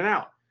slugging it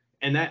out.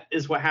 And that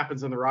is what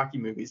happens in the Rocky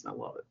movies, and I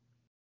love it.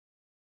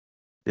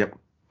 Yep.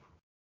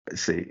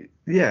 See,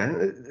 yeah,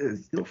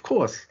 of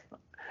course.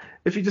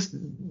 If he just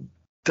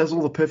does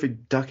all the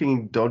perfect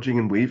ducking, dodging,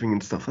 and weaving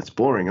and stuff, that's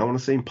boring. I want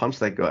to see him punch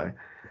that guy.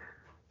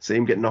 See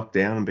him get knocked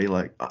down and be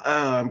like,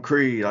 I'm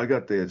Creed, I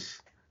got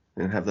this.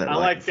 And have that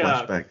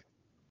flashback.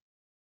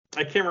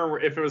 I can't remember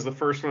if it was the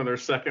first one or the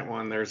second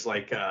one. There's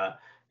I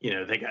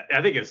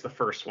think it's the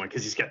first one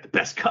because he's got the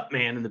best cut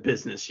man in the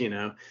business,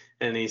 and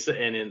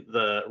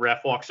the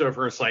ref walks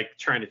over and is like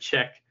trying to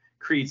check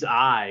Creed's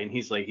eye, and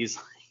he's like,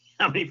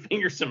 how many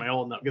fingers am I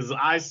holding up? Because his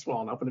eye's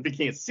swollen up, and if he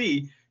can't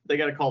see, they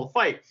got to call the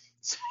fight.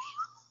 So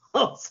he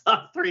holds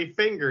up 3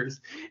 fingers,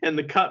 and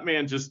the cut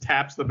man just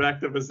taps the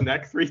back of his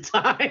neck 3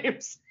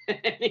 times,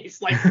 and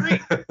he's like,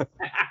 Creed.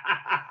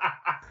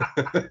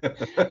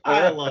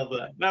 I love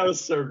that. That was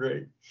so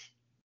great.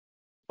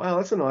 Wow,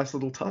 that's a nice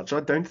little touch. I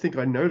don't think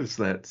I noticed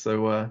that.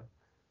 So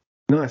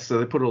nice. So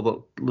they put all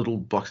the little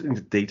boxing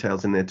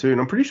details in there too.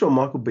 And I'm pretty sure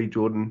Michael B.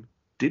 Jordan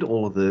did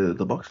all of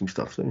the boxing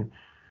stuff too.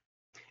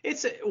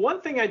 It's one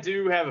thing I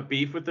do have a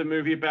beef with the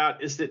movie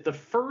about is that the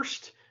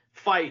first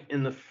fight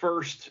in the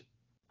first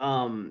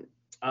the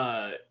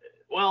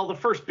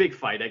first big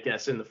fight, I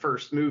guess, in the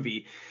first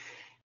movie,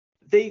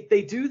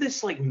 they do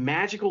this like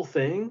magical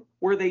thing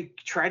where they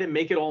try to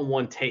make it all in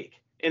one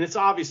take. And it's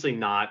obviously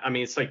not. I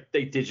mean, it's like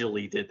they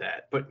digitally did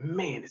that. But,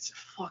 man, it's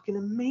fucking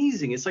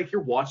amazing. It's like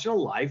you're watching a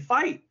live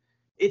fight.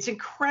 It's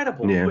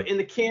incredible. Yeah. And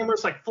the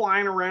camera's like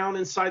flying around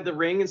inside the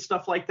ring and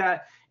stuff like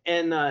that.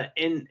 And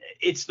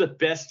it's the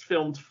best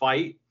filmed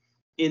fight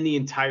in the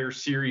entire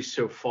series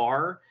so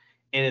far.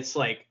 And it's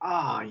like,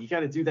 you got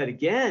to do that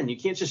again. You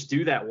can't just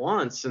do that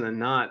once and then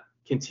not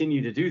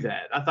continue to do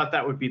that. I thought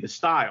that would be the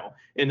style.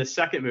 In the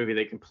second movie,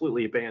 they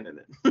completely abandoned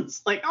it.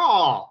 It's like,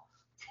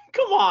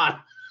 come on.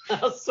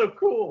 That was so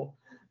cool.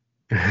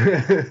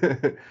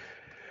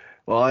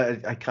 Well,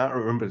 I can't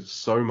remember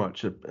so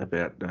much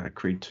about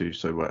Creed 2,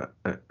 so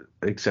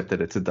except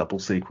that it's a double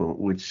sequel,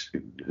 which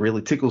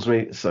really tickles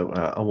me. So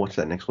I'll watch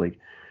that next week.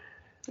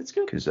 That's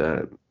good.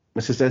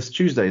 Because there's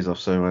Tuesdays off,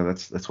 so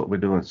that's what we're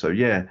doing. So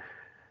yeah,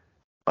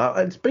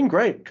 it's been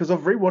great because I've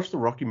rewatched the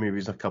Rocky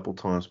movies a couple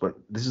times, but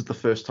this is the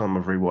first time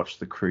I've rewatched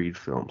the Creed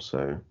film.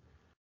 So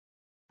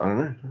I don't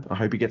know. I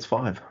hope he gets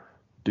 5.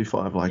 Do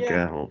 5 I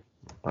know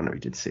he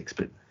did 6,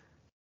 but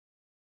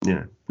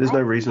there's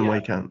no reason why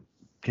he can't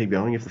keep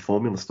going if the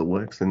formula still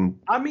works. And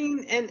I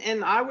mean,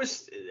 and I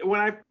was, when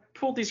I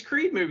pulled these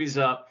Creed movies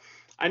up,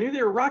 I knew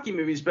they were Rocky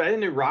movies, but I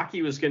didn't know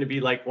Rocky was going to be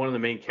like one of the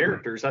main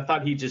characters. I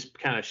thought he'd just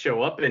kind of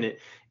show up in it.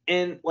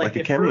 And like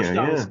a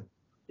cameo,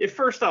 at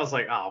first I was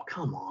like, oh,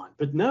 come on.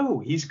 But no,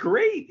 he's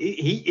great.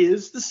 He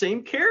is the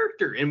same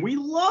character, and we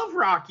love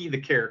Rocky the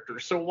character.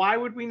 So why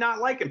would we not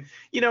like him?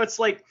 It's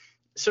like,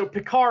 so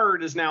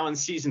Picard is now in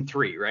season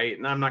 3, right?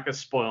 And I'm not going to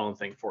spoil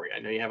anything for you. I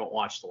know you haven't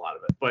watched a lot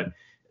of it, but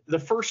the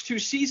first 2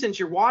 seasons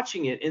you're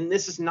watching it, and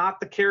this is not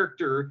the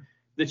character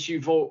that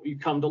you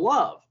come to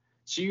love.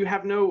 So you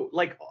have no,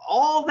 like,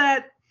 all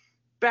that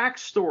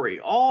backstory,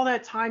 all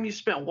that time you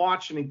spent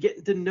watching and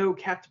getting to know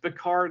Captain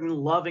Picard and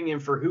loving him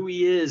for who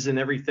he is and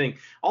everything,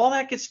 all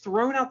that gets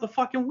thrown out the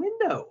fucking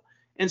window.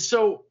 And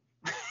so,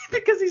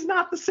 because he's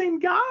not the same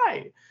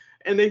guy.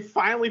 And they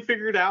finally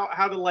figured out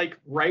how to like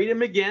write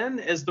him again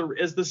as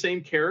the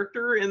same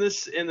character in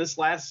this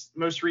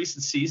most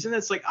recent season.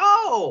 It's like,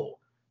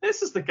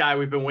 this is the guy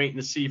we've been waiting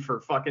to see for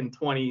fucking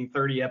 20,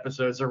 30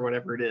 episodes or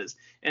whatever it is.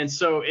 And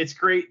so it's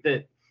great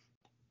that,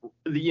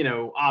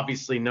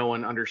 obviously no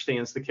one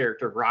understands the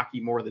character of Rocky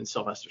more than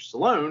Sylvester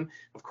Stallone,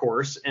 of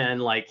course.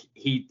 And like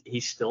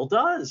he still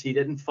does. He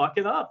didn't fuck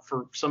it up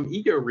for some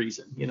ego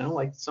reason,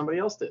 like somebody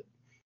else did.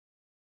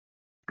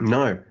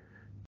 No.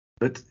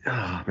 But,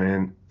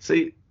 man,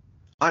 see,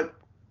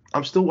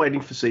 I'm still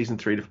waiting for season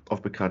 3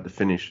 of Picard to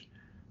finish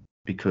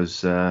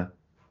because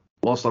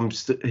whilst I'm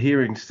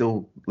hearing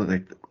still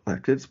like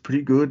it's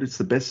pretty good, it's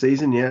the best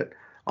season yet,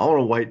 I want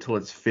to wait till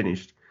it's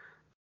finished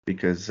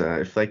because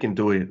if they can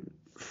do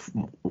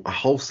a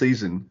whole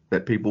season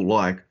that people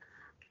like,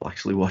 I'll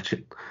actually watch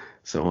it.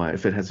 So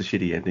if it has a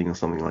shitty ending or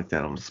something like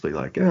that, I'll just be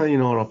like, you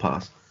know what, I'll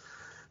pass.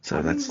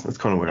 So that's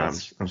kind of where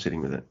I'm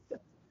sitting with it.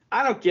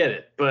 I don't get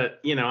it,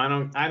 but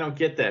I don't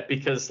get that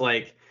because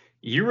like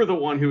you were the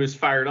one who was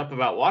fired up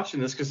about watching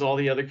this because all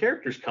the other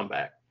characters come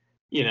back,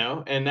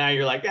 and now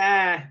you're like,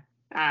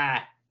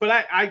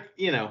 but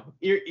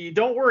you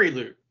don't worry,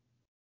 Luke.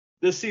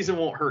 This season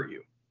won't hurt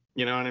you.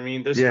 You know what I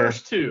mean? Those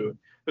first two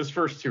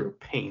are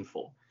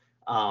painful.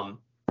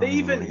 They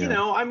even,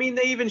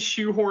 they even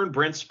shoehorned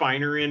Brent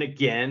Spiner in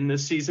again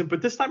this season,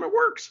 but this time it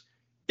works.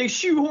 They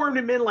shoehorned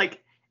him in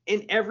like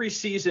in every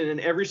season, in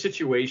every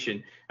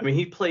situation. I mean,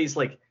 he plays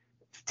like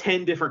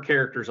 10 different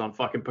characters on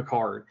fucking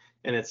Picard,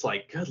 and it's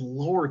like, good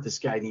lord, this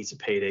guy needs a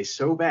payday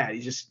so bad.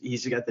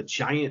 He's got the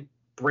giant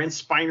Brent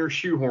Spiner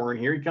shoehorn.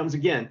 Here he comes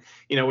again,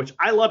 which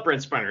I love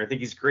Brent Spiner. I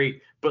think he's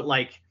great, but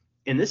like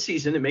in this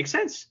season, it makes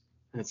sense,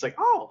 and it's like,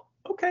 oh,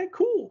 okay,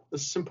 cool,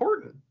 this is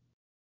important.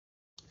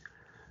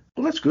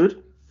 Well, that's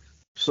good.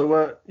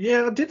 So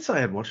yeah, I did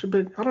say I'd watch it,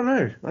 but I don't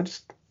know.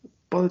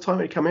 By the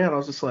time it came out, I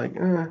was just like,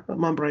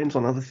 my brain's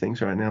on other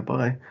things right now.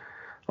 Bye.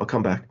 I'll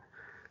come back.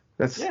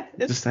 That's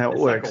just how it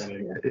works.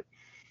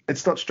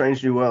 It's not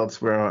Strange New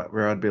Worlds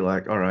where I'd be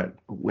like, all right,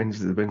 when's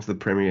the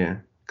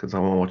premiere? Because I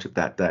want to watch it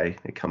that day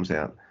it comes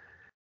out.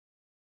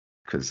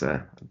 Because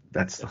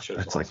that's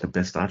awesome. Like the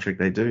best Star Trek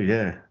they do,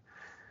 yeah.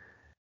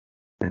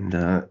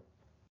 And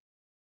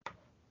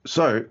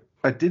so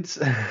I did.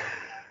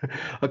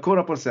 I caught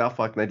up on South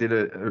Park and they did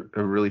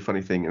a really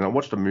funny thing, and I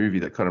watched a movie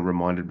that kind of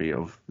reminded me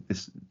of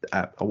this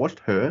app. I watched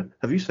Her.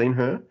 Have you seen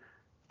Her?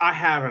 I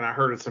haven't. I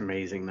heard it's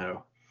amazing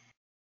though.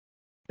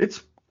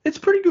 It's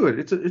pretty good.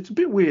 It's a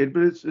bit weird,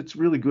 but it's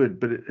really good.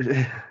 But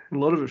a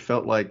lot of it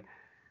felt like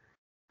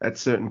at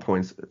certain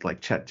points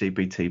like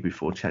ChatGPT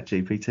before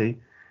ChatGPT.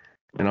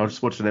 And I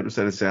just watched an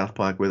episode of South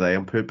Park where they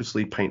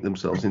purposely paint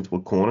themselves into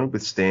a corner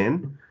with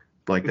Stan.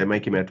 Like they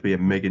make him out to be a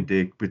mega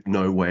dick with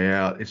no way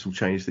out. This will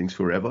change things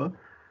forever.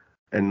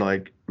 And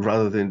like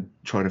rather than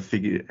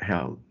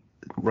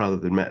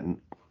Matt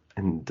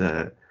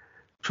and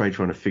Trey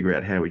trying to figure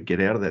out how we'd get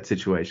out of that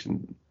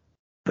situation,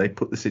 they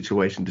put the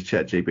situation to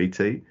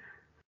ChatGPT,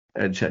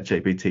 and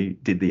ChatGPT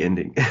did the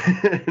ending.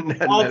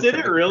 Did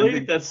it really?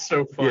 That's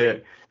so funny. Yeah.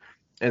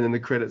 And then the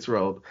credits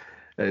rolled,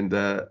 and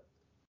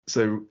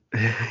so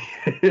yeah,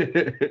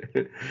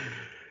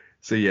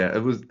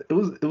 it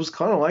was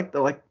kind of like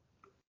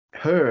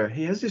Her.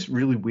 He has this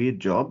really weird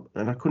job,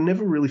 and I could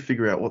never really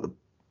figure out what the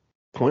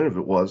point of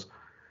it was.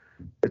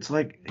 It's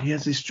like he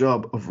has this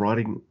job of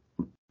writing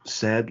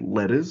sad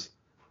letters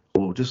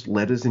or just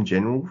letters in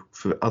general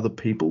for other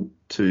people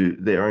to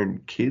their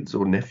own kids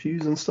or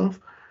nephews and stuff,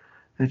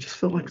 and it just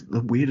felt like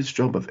the weirdest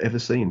job I've ever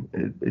seen.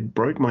 It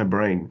broke my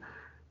brain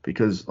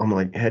because I'm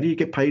like, how do you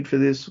get paid for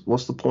this?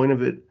 What's the point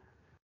of it?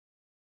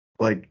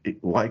 Like,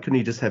 why couldn't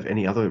he just have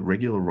any other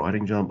regular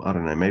writing job? I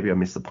don't know, maybe I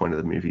missed the point of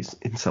the movies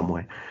in some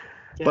way.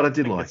 Yeah, but I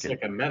did like it.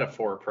 It's like a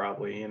metaphor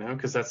probably,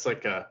 because that's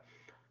like a,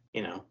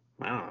 I don't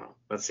know.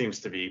 That seems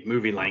to be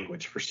movie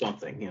language for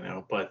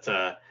something, But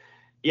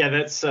yeah,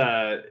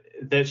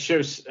 that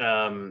shows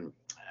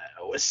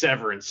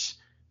Severance.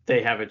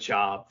 They have a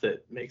job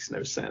that makes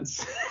no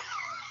sense.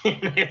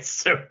 It's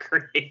so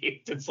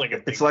great. It's like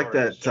it's like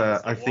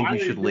that. I think you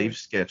should leave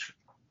sketch.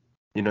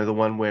 The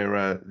one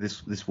where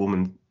this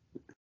woman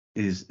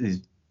is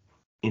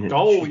in a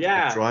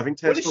driving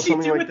test or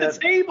something like that. What does she do with the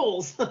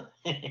tables?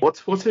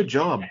 What's her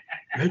job?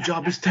 Her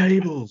job is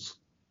tables.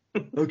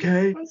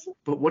 Okay,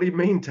 but what do you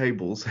mean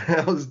tables?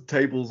 How's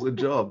tables a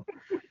job?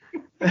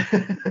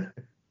 Then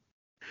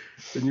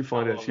you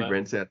find out she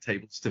rents out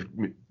tables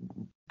to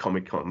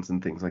Comic Cons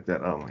and things like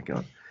that. Oh my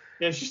god.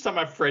 Yeah, she's talking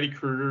about Freddy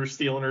Krueger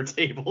stealing her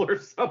table or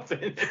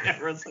something. And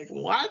everyone's like,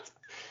 what?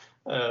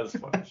 That's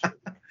funny.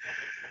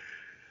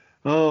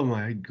 Oh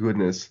my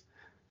goodness.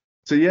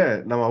 So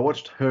yeah, no, I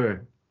watched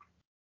Her,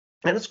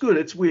 and it's good.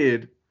 It's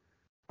weird.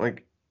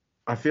 Like,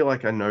 I feel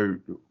like I know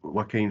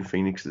Joaquin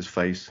Phoenix's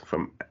face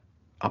from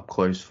up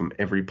close from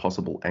every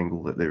possible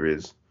angle that there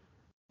is,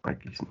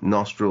 like his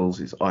nostrils,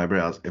 his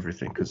eyebrows,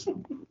 everything, because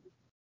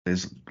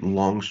there's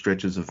long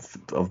stretches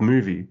of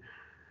movie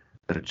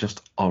that are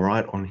just all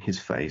right on his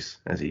face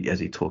as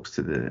he talks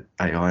to the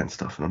AI and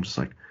stuff, and I'm just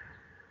like,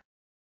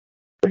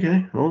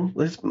 okay, well,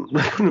 that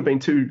couldn't have been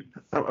too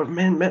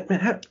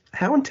man,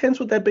 how intense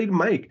would that be to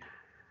make?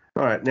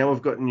 All right, now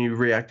we've gotten you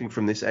reacting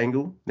from this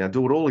angle. Now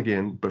do it all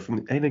again, but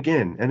and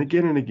again and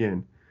again and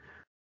again,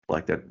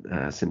 like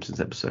that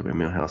Simpsons episode where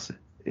Milhouse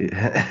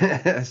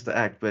has to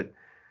act. But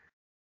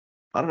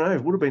I don't know,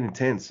 it would have been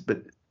intense,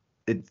 but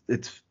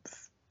it's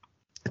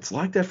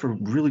like that for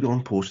really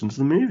long portions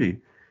of the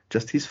movie.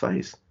 Just his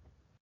face.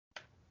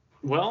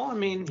 Well, I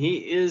mean,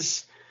 he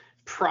is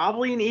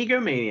probably an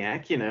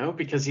egomaniac,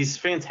 because he's a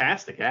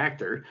fantastic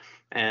actor,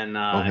 and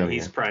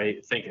he's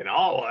probably thinking,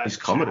 oh, that's he's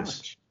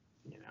Commodus.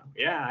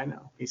 Yeah, I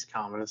know. He's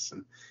Commodus.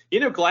 And,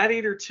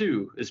 Gladiator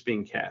 2 is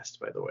being cast,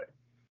 by the way.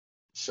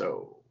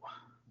 So,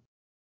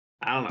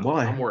 I don't know.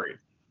 Why? I'm worried.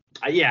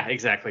 Yeah,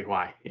 exactly.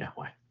 Why? Yeah,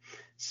 why?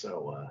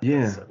 So,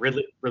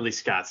 Ridley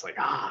Scott's like,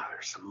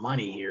 there's some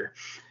money here.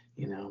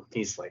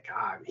 He's like,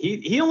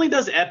 he only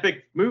does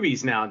epic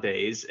movies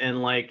nowadays,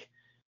 and like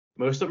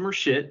most of them are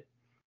shit,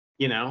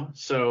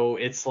 so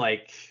it's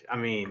like, I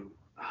mean,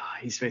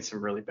 he's made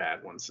some really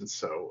bad ones, and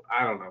so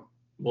I don't know.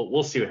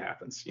 We'll see what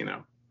happens,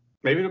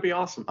 maybe it'll be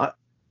awesome.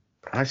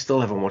 I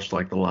still haven't watched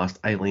like the last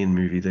Alien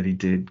movie that he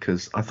did,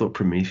 because I thought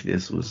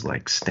Prometheus was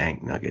like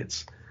stank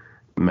nuggets,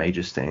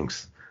 major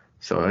stanks,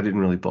 so I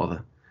didn't really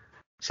bother.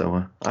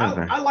 So I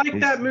don't know. I like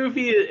that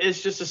movie.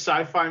 It's just a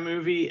sci-fi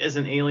movie. As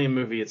an Alien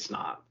movie, it's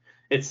not.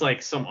 It's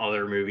like some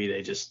other movie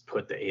they just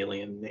put the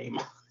Alien name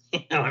on.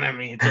 You know what I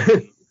mean?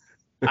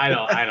 I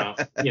don't,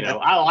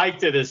 I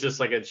liked it as just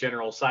like a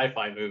general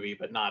sci-fi movie,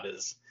 but not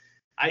as,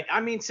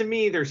 I mean, to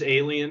me, there's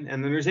Alien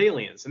and then there's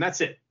Aliens, and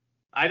that's it.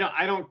 I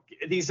don't,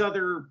 these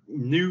other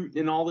Newt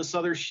and all this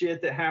other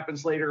shit that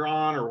happens later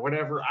on or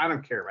whatever. I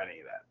don't care about any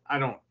of that. I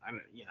don't,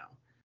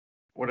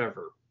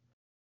 whatever.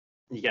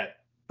 You got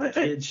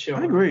kids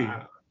showing. I agree.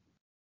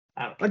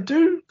 I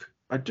don't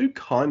I do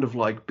kind of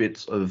like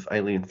bits of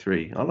Alien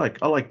 3. I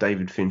like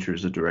David Fincher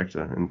as a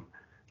director, and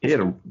he had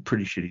a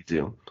pretty shitty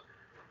deal.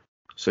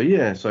 So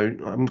yeah,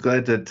 I'm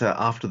glad that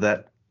after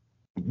that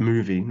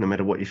movie, no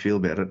matter what you feel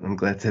about it, I'm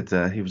glad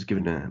that he was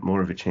given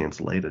more of a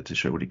chance later to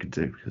show what he could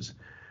do, because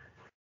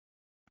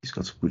he's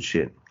got some good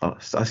shit.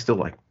 I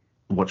still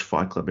watch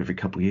Fight Club every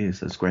couple of years.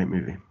 That's a great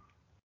movie.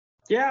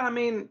 Yeah, I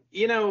mean,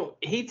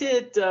 he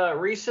did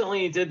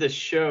recently did this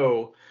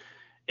show.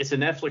 It's a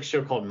Netflix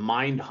show called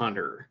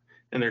Mindhunter,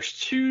 and there's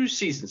 2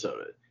 seasons of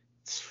it.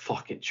 It's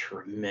fucking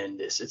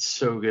tremendous. It's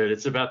so good.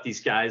 It's about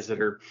these guys that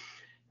are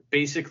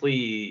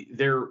basically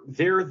they're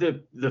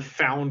the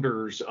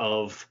founders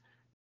of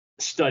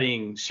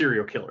studying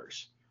serial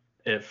killers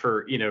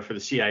for the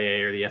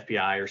CIA or the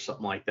FBI or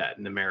something like that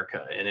in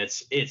America, and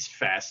it's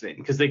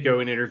fascinating because they go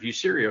and interview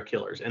serial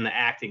killers, and the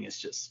acting is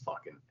just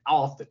fucking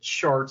off the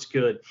charts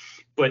good.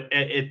 But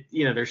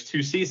there's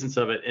 2 seasons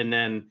of it, and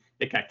then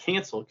it got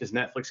canceled because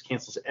Netflix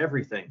cancels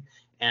everything.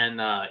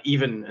 And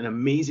even an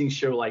amazing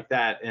show like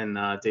that, and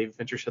David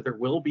Fincher said there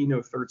will be no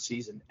 3rd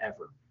season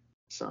ever.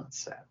 So it's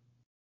sad.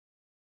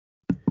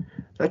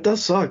 That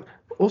does suck.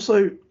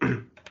 Also,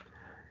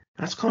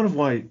 that's kind of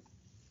why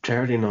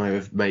Charity and I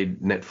have made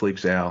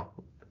Netflix our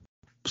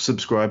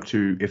subscribe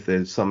to if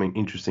there's something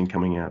interesting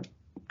coming out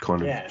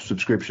kind of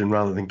subscription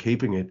rather than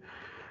keeping it.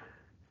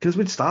 Because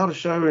we'd start a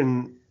show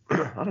and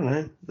I don't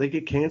know, they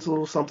get cancelled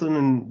or something,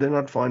 and then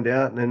I'd find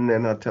out, and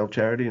then I'd tell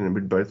Charity, and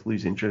we'd both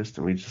lose interest,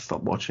 and we'd just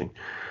stop watching.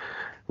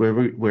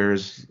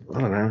 Whereas,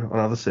 I don't know, on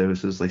other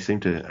services, they seem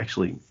to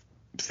actually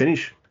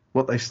finish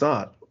what they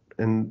start,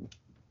 and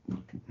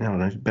I don't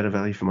know, better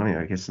value for money,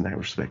 I guess, in that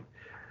respect.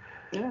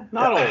 Yeah,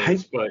 not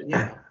always, but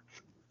yeah.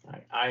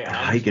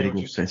 I hate getting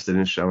invested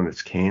in a show and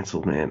it's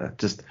cancelled, man.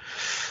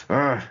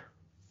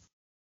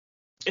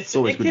 It's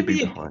always good to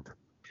be behind.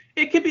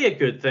 It could be a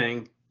good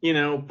thing,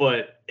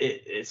 but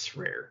it's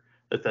rare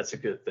that that's a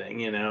good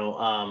thing,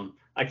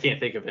 I can't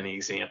think of any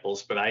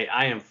examples, but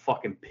I am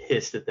fucking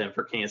pissed at them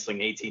for canceling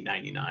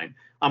 1899.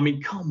 I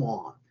mean, come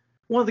on.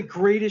 One of the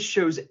greatest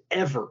shows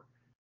ever.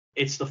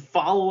 It's the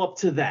follow-up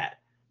to that,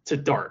 to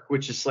Dark,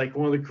 which is like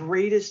one of the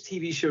greatest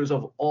TV shows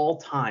of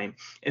all time.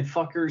 And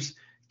fuckers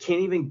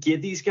can't even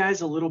give these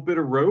guys a little bit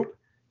of rope.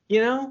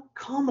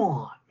 Come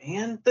on,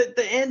 man.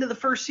 The end of the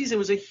 1st season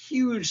was a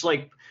huge,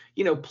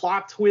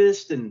 plot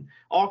twist and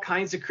all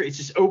kinds of it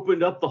just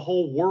opened up the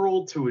whole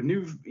world to a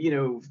new,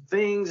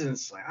 things. And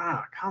it's like,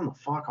 come the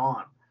fuck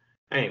on.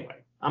 Anyway,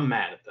 I'm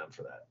mad at them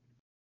for that.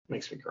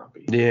 Makes me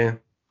grumpy. Yeah.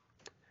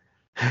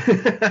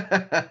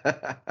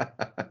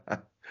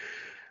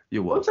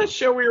 You're welcome. What's that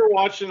show we were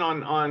watching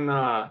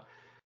on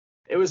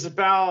it was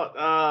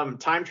about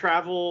time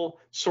travel,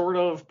 sort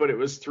of, but it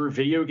was through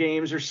video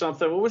games or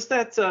something. What was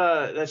that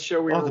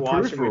show we were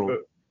watching? Peripheral.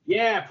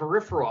 Yeah,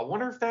 Peripheral. I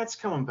wonder if that's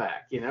coming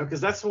back,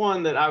 because that's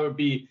one that I'd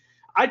be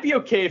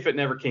okay if it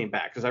never came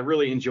back, because I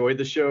really enjoyed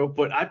the show,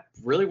 but I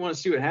really want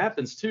to see what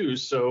happens too.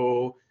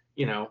 So,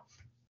 Yeah,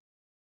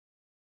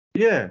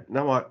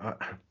 no,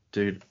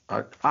 dude,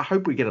 I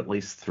hope we get at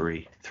least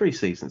three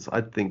seasons.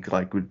 I think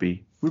would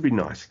be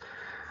nice.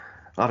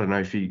 I don't know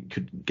if you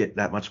could get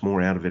that much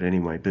more out of it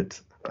anyway, but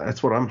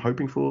that's what I'm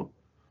hoping for,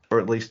 or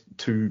at least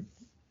 2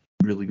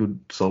 really good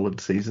solid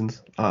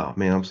seasons. Oh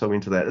man, I'm so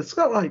into that. It's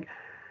got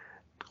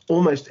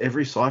almost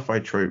every sci-fi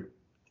trope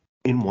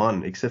in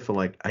one, except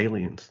for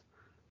Aliens.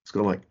 It's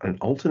got an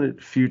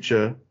alternate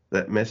future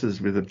that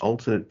messes with an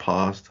alternate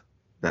past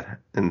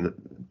and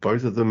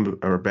both of them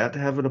are about to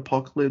have an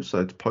apocalypse, so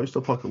it's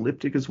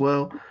post-apocalyptic as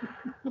well.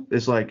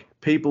 There's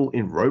people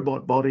in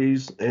robot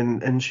bodies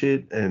and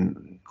shit,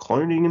 and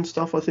cloning and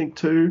stuff, I think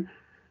too,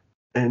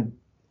 and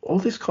all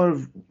this kind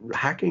of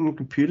hacking and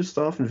computer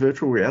stuff and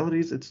virtual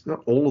realities. It's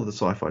got all of the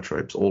sci-fi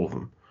tropes, all of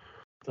them.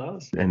 It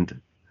does.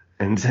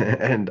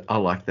 And I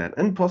like that,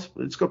 and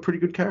possibly it's got pretty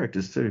good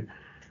characters too.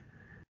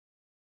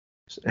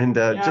 And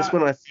just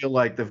when I feel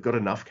like they've got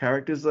enough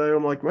characters, though,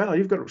 I'm like, wow,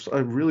 you've got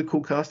a really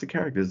cool cast of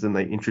characters. Then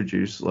they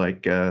introduce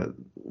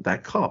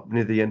that cop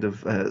near the end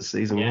of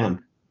season 1. And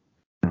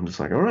I'm just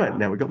like, all right,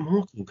 now we've got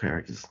more cool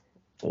characters.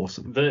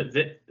 Awesome.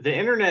 The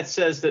internet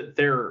says that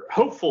they're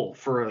hopeful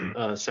for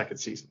a 2nd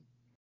season.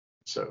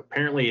 So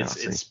apparently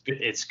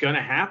it's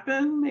gonna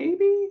happen.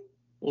 Maybe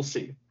we'll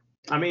see.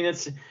 I mean,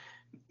 it's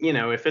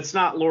if it's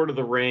not Lord of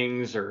the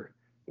Rings or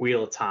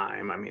Wheel of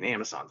Time, I mean,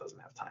 Amazon doesn't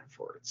have time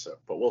for it. So,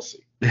 but we'll see.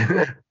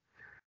 Yeah,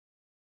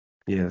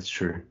 that's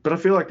true. But I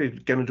feel like they're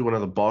going to do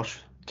another Bosch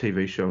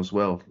TV show as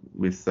well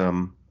with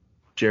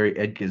Jerry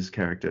Edgar's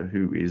character,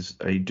 who is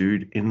a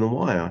dude in The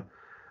Wire.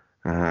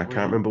 I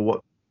can't remember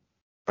what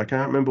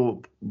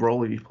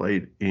role he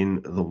played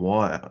in The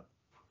Wire.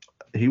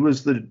 He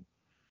was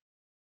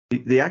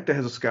the actor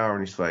has a scar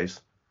on his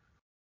face,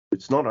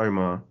 It's not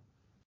Omar.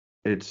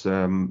 It's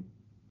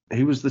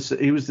he was the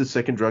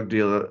second drug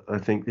dealer. I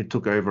think it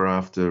took over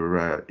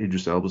after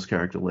Idris Elba's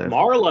character left.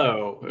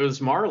 Marlowe. It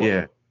was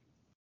Marlowe.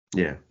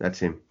 Yeah, that's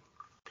him.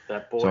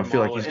 That boy. So I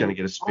feel Marlowe. like he's going to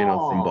get a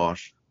spin-off from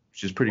Bosch,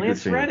 which is pretty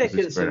Lance good for him. Reddick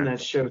is in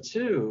that show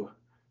too.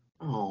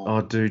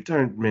 Oh, dude,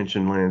 don't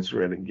mention Lance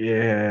Reddick.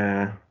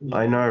 Yeah,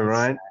 I know,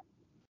 right?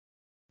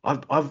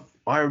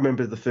 I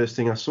remember the first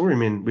thing I saw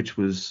him in, which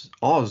was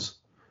Oz,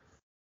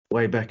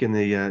 way back in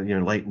the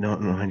late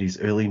 90s,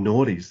 early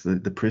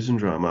noughties, the prison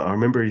drama. I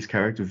remember his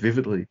character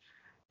vividly.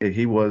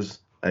 He was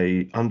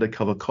a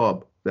undercover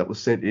cop that was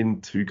sent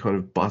in to kind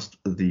of bust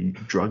the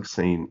drug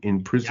scene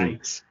in prison,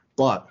 Yikes.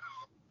 but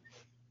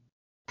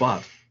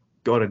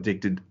got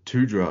addicted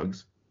to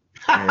drugs,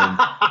 and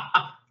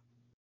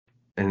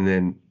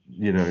then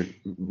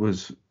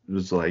was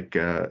like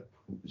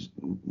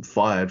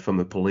fired from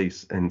the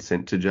police and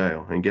sent to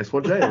jail. And guess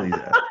what jail he's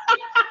at?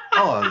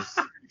 Oz.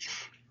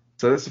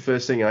 So that's the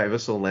first thing I ever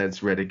saw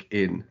Lance Reddick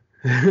in.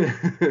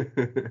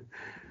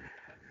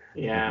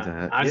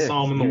 Yeah, I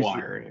saw him in The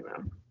Wire.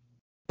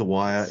 The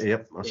Wire,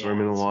 yep. I saw him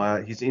in The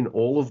Wire. He's in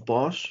all of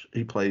Bosch.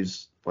 He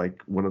plays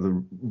like one of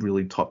the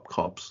really top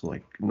cops,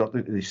 like not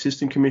the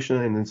assistant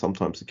commissioner and then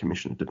sometimes the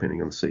commissioner,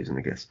 depending on the season,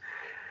 I guess.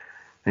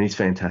 And he's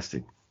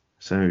fantastic.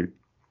 So,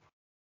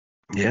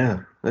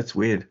 yeah, that's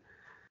weird.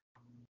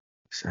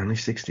 It's only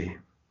 60.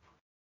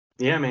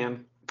 Yeah,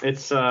 man.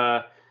 It's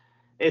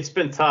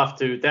been tough,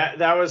 dude.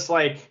 That was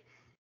like,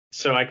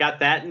 so I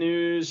got that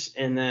news,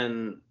 and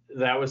then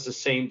that was the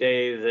same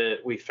day that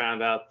we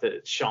found out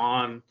that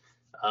Sean,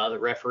 the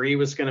referee,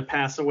 was going to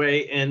pass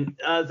away, and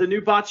the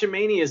new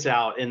Botchamania is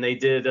out, and they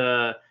did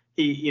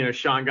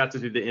Sean got to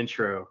do the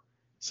intro,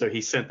 so he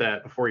sent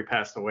that before he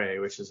passed away,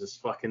 which is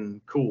just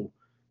fucking cool,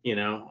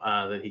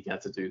 that he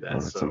got to do that. Oh,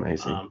 that's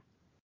amazing.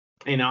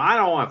 I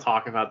don't want to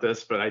talk about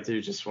this, but I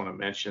do just want to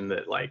mention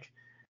that, like,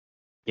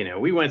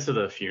 we went to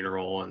the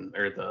funeral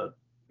or the,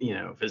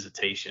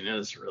 visitation. It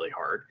was really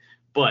hard,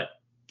 but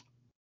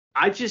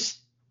I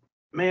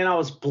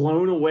was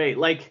blown away.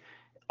 Like,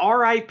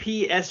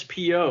 R.I.P.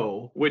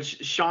 SPO,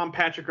 which Sean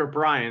Patrick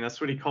O'Brien,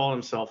 that's what he called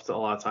himself a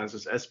lot of times,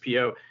 was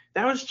SPO.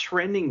 That was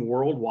trending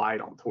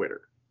worldwide on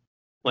Twitter.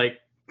 Like,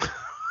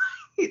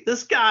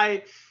 this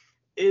guy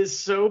is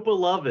so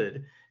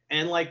beloved.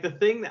 And like, the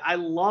thing that I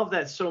love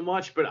that so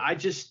much, but I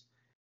just,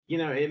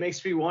 it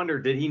makes me wonder,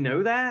 did he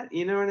know that?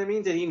 You know what I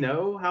mean? Did he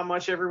know how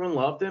much everyone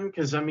loved him?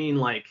 Because I mean,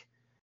 like,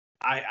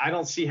 I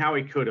don't see how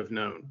he could have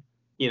known,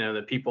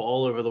 that people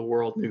all over the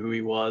world knew who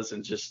he was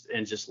and just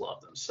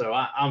loved him. So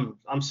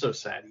I'm so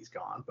sad he's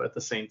gone. But at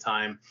the same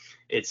time,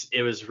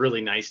 it was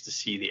really nice to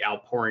see the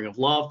outpouring of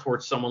love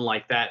towards someone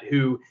like that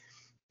who,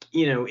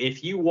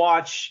 if you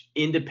watch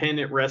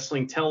independent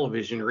wrestling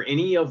television or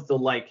any of the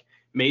like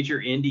major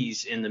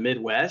indies in the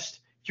Midwest,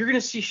 you're going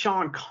to see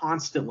Sean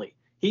constantly.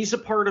 He's a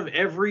part of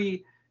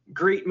every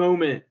great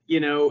moment,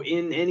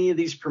 in any of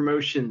these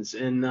promotions.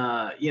 And,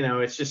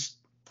 it's just,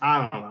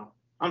 I don't know.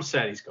 I'm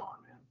sad he's gone,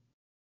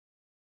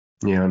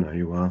 man. Yeah, I know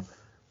you are.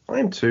 I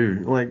am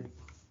too. Like,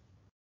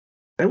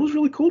 it was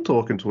really cool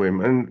talking to him.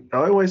 And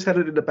I always had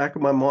it in the back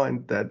of my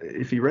mind that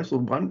if he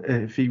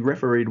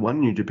refereed one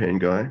New Japan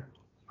guy,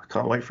 I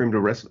can't wait for him to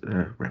ref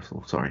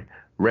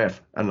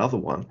another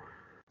one.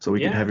 So we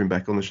can have him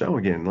back on the show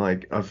again.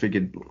 Like, I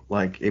figured,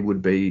 like, it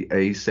would be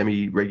a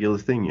semi-regular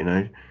thing,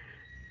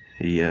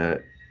 He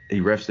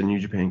refs the New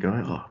Japan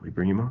guy. Oh, we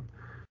bring him on.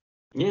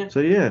 Yeah. So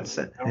yeah,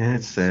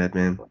 it's sad,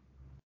 man.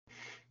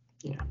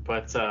 Yeah,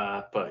 but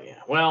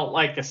yeah. Well,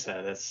 like I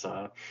said, it's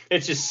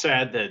just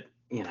sad that,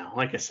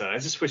 like I said, I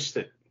just wish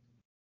that,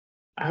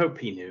 I hope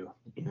he knew,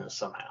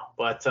 somehow.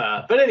 But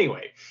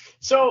anyway,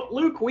 so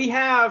Luke, we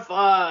have,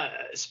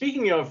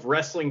 speaking of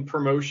wrestling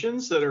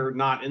promotions that are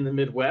not in the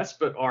Midwest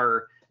but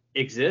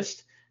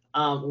exist,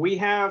 we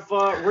have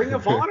Ring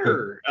of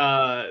Honor,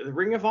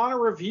 Ring of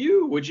Honor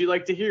review. Would you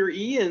like to hear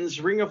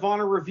Ian's Ring of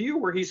Honor review,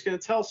 where he's going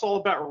to tell us all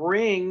about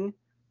Ring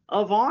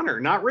of Honor,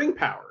 not ring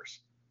powers,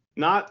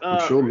 not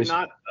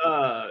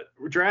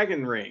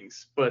dragon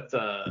rings, but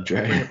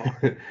Ring of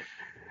Honor.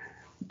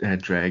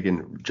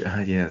 Dragon,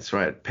 yeah, that's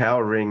right.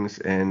 Power Rings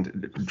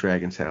and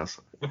Dragon's House.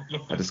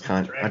 I just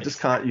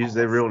can't use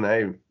their real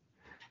name.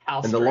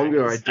 House and the Dragons,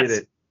 longer I did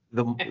it,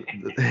 the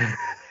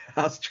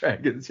House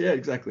Dragons. Yeah,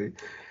 exactly.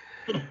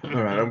 All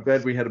right, I'm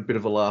glad we had a bit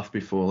of a laugh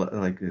before,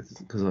 like,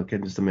 because I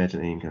can just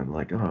imagine Ian going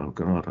like, "Oh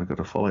God, I got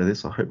to follow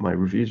this. I hope my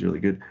review's really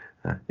good."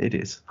 It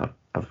is.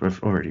 I've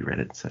already read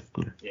it, so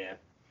yeah.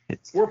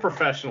 We're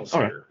professionals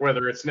here, right.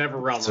 Whether it's Never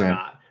Realm or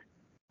not.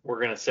 We're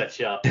going to set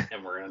you up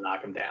and we're going to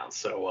knock them down.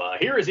 So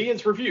here is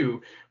Ian's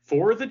review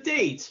for the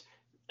date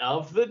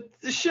of the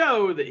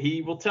show that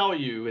he will tell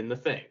you in the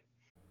thing.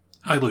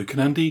 Hi, Luke and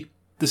Andy.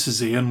 This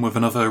is Ian with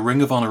another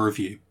Ring of Honor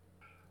review.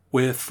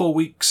 We're 4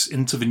 weeks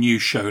into the new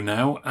show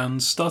now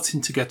and starting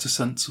to get a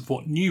sense of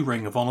what new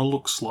Ring of Honor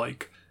looks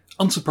like.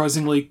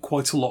 Unsurprisingly,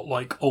 quite a lot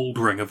like old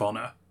Ring of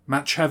Honor.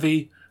 Match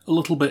heavy, a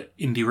little bit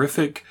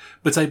indie-rific,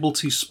 but able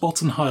to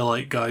spot and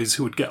highlight guys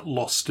who would get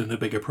lost in a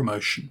bigger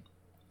promotion.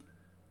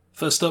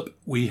 First up,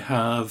 we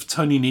have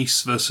Tony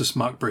Nese versus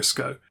Mark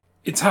Briscoe.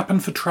 It's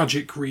happened for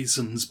tragic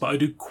reasons, but I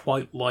do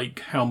quite like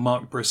how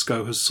Mark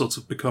Briscoe has sort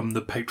of become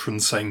the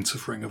patron saint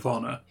of Ring of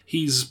Honor.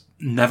 He's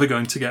never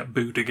going to get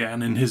booed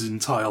again in his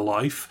entire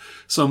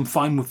life, so I'm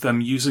fine with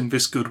them using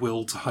this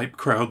goodwill to hype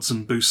crowds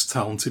and boost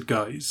talented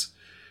guys.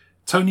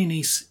 Tony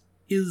Nese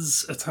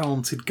is a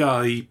talented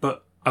guy,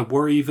 but I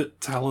worry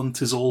that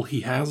talent is all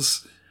he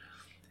has.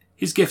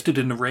 He's gifted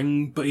in the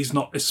ring, but he's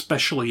not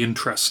especially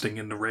interesting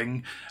in the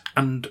ring,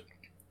 and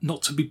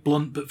not to be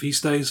blunt, but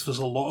these days there's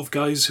a lot of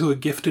guys who are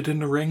gifted in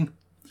the ring.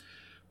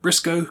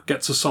 Briscoe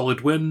gets a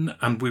solid win,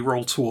 and we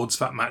roll towards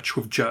that match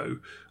with Joe,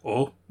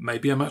 or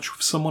maybe a match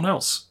with someone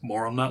else.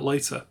 More on that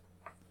later.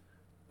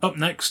 Up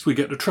next, we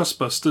get the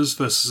Trustbusters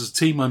versus a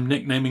team I'm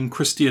nicknaming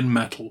Christian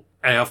Metal.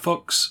 AR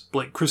Fox,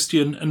 Blake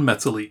Christian, and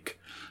Metalik.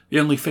 The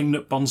only thing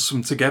that bonds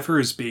them together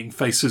is being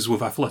faces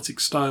with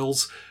athletic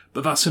styles,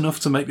 but that's enough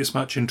to make this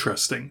match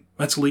interesting.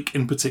 Metalik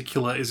in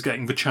particular is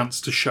getting the chance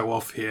to show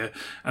off here,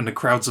 and the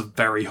crowds are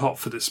very hot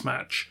for this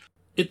match.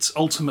 It's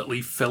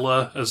ultimately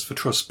filler, as the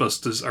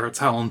Trustbusters are a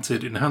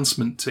talented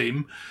enhancement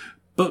team,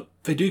 but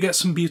they do get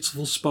some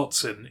beautiful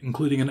spots in,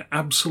 including an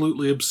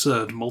absolutely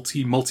absurd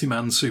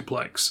multi-man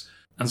suplex,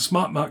 and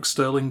smart Mark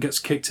Sterling gets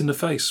kicked in the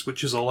face,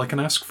 which is all I can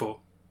ask for.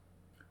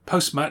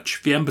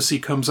 Post-match, the Embassy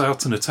comes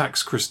out and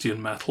attacks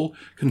Christian Metal,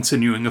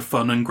 continuing a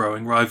fun and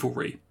growing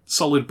rivalry.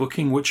 Solid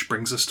booking, which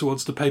brings us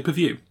towards the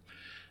pay-per-view.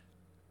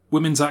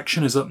 Women's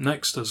action is up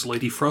next as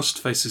Lady Frost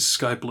faces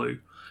Sky Blue.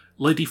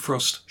 Lady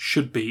Frost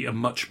should be a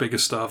much bigger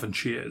star than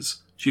she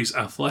is. She's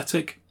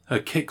athletic, her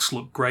kicks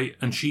look great,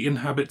 and she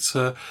inhabits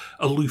her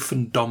aloof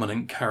and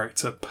dominant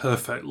character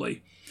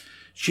perfectly.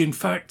 She in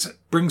fact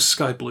brings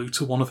Sky Blue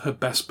to one of her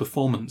best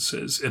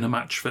performances in a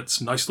match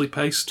that's nicely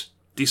paced,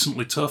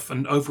 decently tough,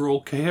 and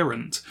overall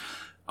coherent.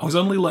 I was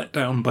only let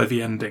down by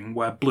the ending,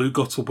 where Blue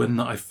got a win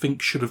that I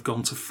think should have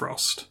gone to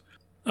Frost.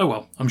 Oh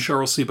well, I'm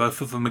sure I'll see both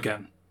of them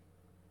again.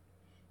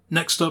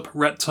 Next up,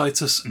 Rhett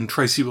Titus and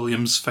Tracy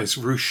Williams face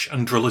Rush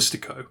and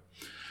Dralistico.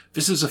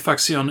 This is a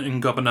Faction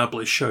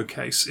Ingobernable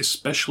showcase,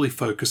 especially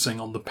focusing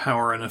on the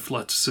power and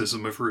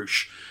athleticism of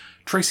Rush.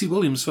 Tracy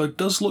Williams, though,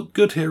 does look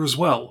good here as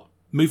well,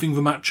 moving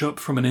the match up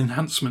from an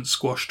enhancement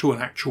squash to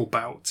an actual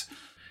bout.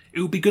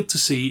 It would be good to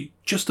see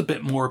just a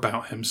bit more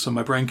about him so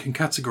my brain can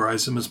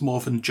categorise him as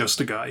more than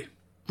just a guy.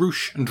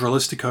 Rush and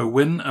Dralistico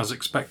win, as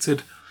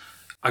expected.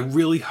 I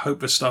really hope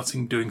they're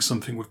starting doing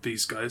something with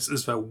these guys,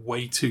 as they're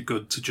way too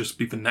good to just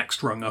be the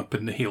next rung up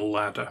in the heel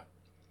ladder.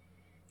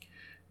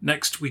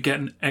 Next, we get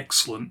an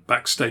excellent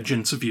backstage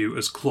interview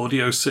as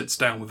Claudio sits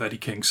down with Eddie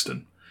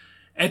Kingston.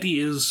 Eddie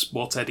is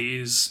what Eddie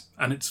is,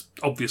 and it's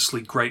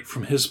obviously great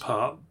from his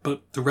part,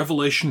 but the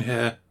revelation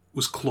here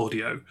was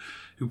Claudio,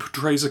 who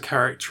portrays a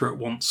character at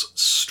once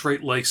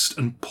straight-laced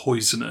and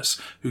poisonous,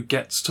 who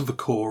gets to the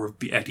core of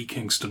the Eddie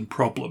Kingston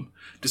problem.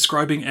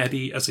 Describing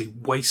Eddie as a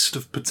waste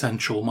of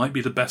potential might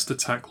be the best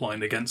attack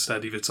line against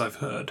Eddie that I've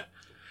heard.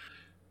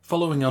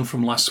 Following on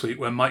from last week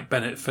where Mike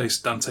Bennett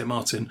faced Dante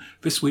Martin,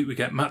 this week we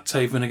get Matt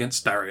Taven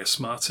against Darius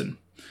Martin.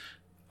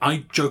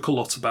 I joke a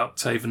lot about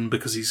Taven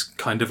because he's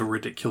kind of a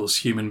ridiculous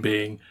human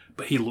being,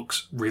 but he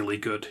looks really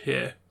good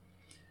here.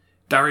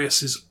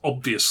 Darius is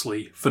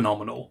obviously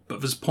phenomenal,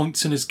 but there's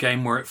points in his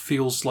game where it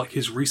feels like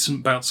his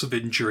recent bouts of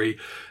injury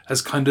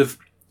has kind of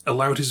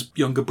allowed his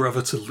younger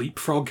brother to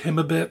leapfrog him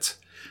a bit.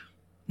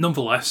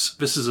 Nonetheless,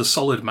 this is a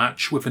solid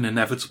match with an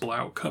inevitable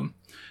outcome.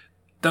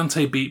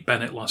 Dante beat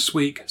Bennett last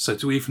week, so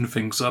to even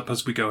things up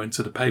as we go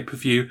into the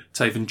pay-per-view,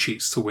 Taven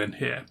cheats to win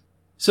here.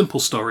 Simple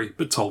story,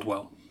 but told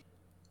well.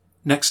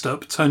 Next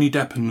up, Tony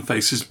Deppen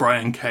faces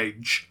Brian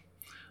Cage.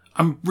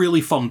 I'm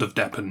really fond of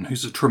Deppen,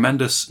 who's a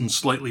tremendous and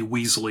slightly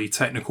weaselly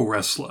technical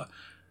wrestler.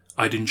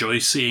 I'd enjoy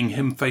seeing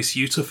him face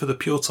Yuta for the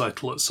Pure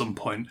title at some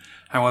point,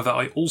 however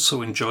I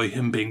also enjoy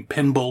him being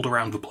pinballed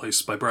around the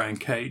place by Brian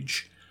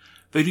Cage.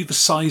 They do the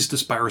size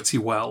disparity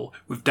well,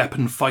 with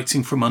Deppen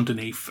fighting from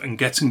underneath and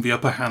getting the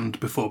upper hand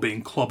before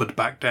being clobbered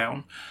back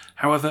down.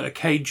 However, a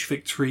Cage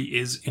victory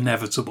is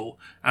inevitable,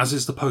 as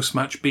is the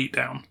post-match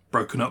beatdown,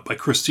 broken up by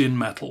Christian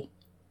Metal.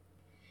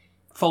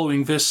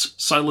 Following this,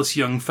 Silas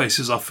Young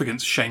faces off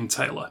against Shane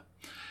Taylor.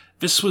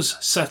 This was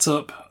set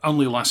up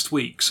only last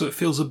week, so it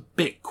feels a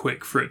bit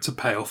quick for it to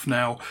pay off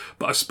now,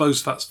 but I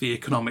suppose that's the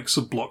economics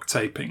of block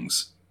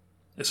tapings.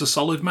 It's a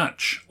solid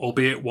match,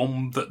 albeit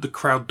one that the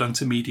crowd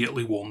don't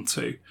immediately warm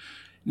to.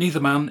 Neither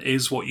man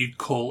is what you'd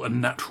call a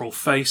natural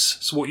face,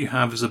 so what you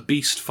have is a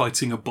beast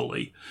fighting a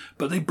bully,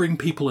 but they bring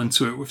people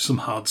into it with some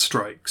hard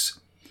strikes.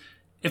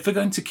 If they're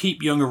going to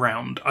keep Young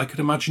around, I could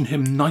imagine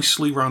him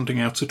nicely rounding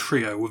out a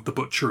trio with the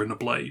Butcher and a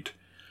Blade.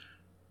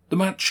 The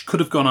match could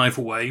have gone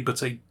either way,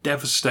 but a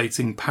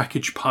devastating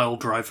package pile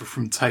driver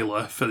from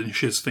Taylor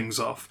finishes things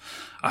off.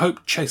 I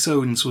hope Chase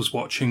Owens was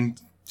watching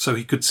so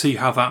he could see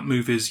how that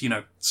move is,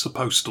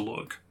 supposed to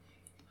look.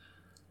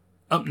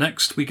 Up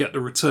next, we get the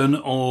return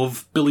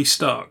of Billy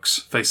Starks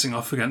facing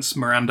off against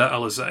Miranda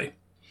Alizé.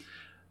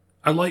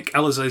 I like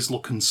Alizé's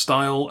look and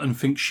style and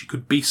think she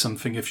could be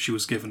something if she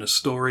was given a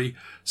story.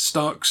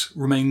 Starks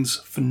remains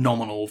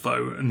phenomenal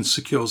though and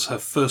secures her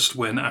first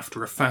win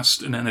after a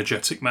fast and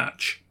energetic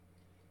match.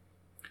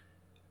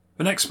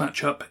 The next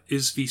matchup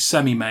is the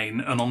semi-main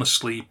and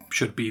honestly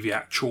should be the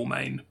actual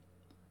main.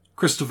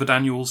 Christopher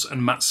Daniels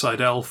and Matt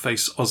Sydal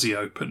face Aussie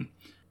Open.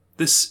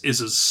 This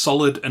is as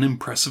solid and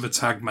impressive a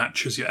tag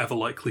match as you're ever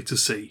likely to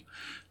see.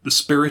 The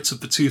spirit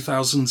of the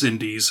 2000s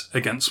indies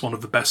against one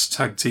of the best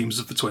tag teams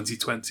of the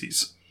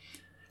 2020s.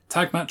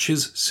 Tag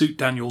matches suit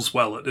Daniels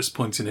well at this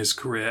point in his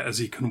career as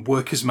he can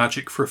work his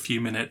magic for a few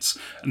minutes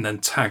and then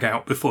tag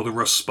out before the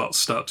rust spots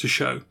start to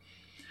show.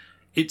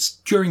 It's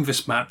during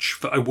this match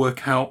that I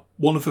work out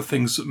one of the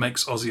things that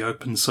makes Aussie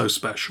Open so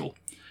special.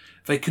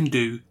 They can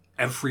do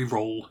every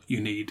role you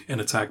need in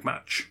a tag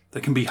match.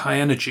 They can be high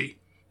energy,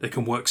 they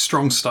can work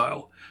strong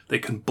style, they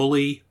can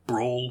bully,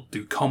 brawl,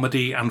 do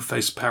comedy and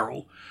face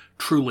peril.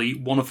 Truly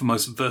one of the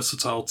most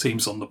versatile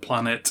teams on the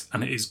planet,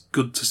 and it is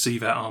good to see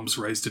their arms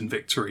raised in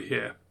victory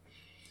here.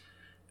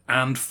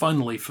 And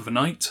finally for the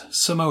night,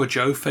 Samoa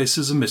Joe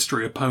faces a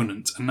mystery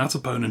opponent, and that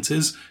opponent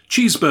is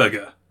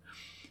Cheeseburger.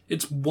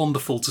 It's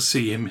wonderful to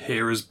see him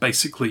here as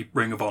basically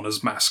Ring of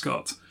Honor's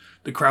mascot.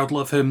 The crowd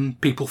love him,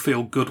 people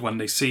feel good when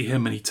they see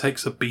him, and he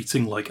takes a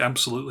beating like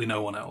absolutely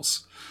no one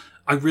else.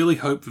 I really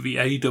hope that the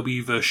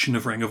AEW version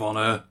of Ring of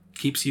Honor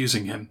keeps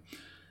using him.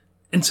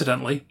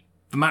 Incidentally,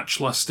 the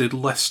match lasted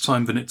less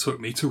time than it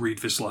took me to read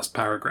this last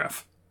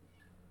paragraph.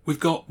 We've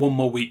got one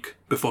more week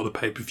before the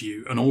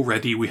pay-per-view, and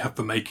already we have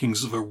the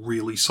makings of a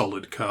really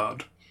solid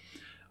card.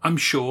 I'm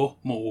sure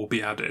more will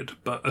be added,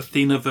 but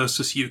Athena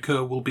versus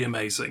Yuka will be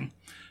amazing.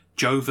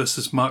 Joe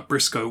versus Mark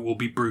Briscoe will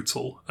be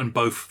brutal, and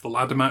both the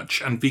ladder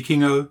match and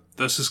Vikingo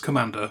versus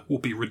Commander will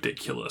be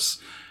ridiculous.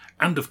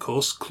 And of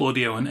course,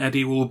 Claudio and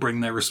Eddie will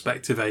bring their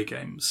respective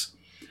A-games.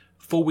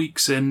 4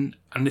 weeks in,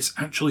 and this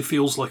actually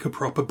feels like a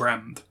proper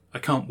brand. I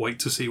can't wait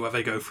to see where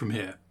they go from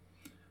here.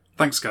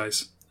 Thanks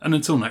guys, and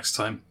until next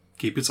time,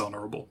 keep it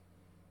honourable.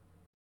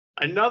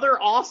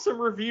 Another awesome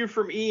review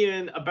from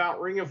Ian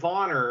about Ring of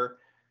Honor.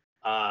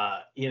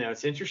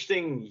 It's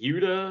interesting.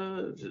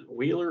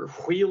 Wheeler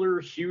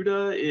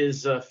Yuta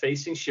is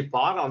facing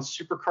Shibata on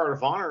Supercard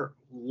of Honor.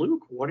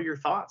 Luke, what are your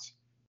thoughts?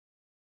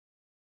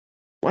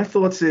 My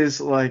thoughts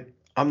is,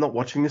 I'm not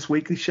watching this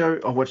weekly show.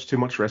 I watch too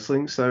much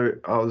wrestling, so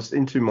I was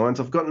in two minds.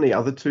 I've gotten the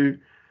other two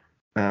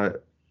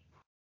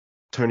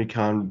Tony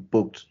Khan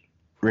booked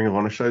Ring of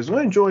Honor shows, and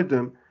I enjoyed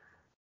them.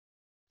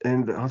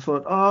 And I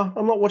thought,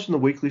 I'm not watching the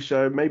weekly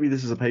show. Maybe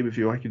this is a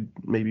pay-per-view I could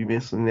maybe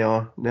miss. And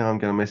now I'm going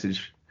to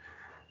message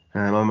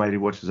my mate who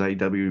watches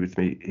AEW with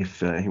me if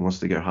he wants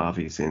to go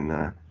Harvey's in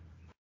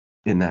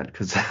that,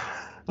 because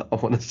I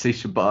want to see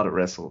Shibata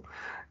wrestle.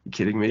 You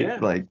kidding me?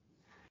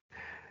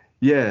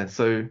 Yeah.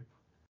 So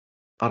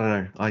I don't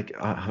know.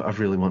 I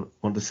really want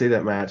to see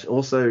that match.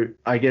 Also,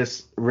 I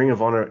guess Ring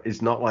of Honor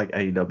is not like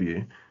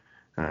AEW.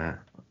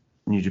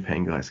 New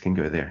Japan guys can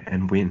go there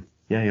and win.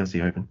 Yeah,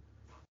 Aussie Open.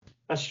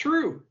 That's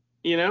true.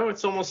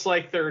 It's almost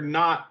like they're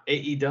not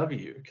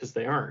AEW because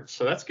they aren't.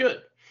 So that's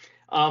good.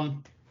 I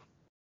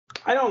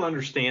don't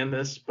understand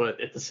this,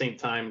 but at the same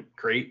time,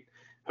 great.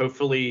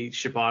 Hopefully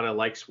Shibata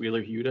likes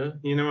Wheeler Yuta.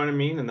 You know what I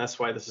mean? And that's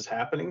why this is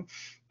happening.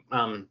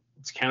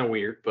 It's kind of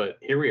weird, but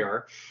here we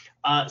are.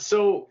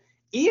 So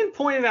Ian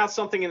pointed out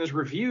something in his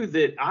review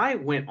that I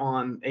went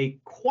on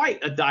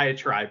quite a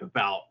diatribe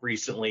about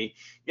recently.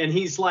 And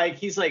he's like,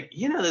 this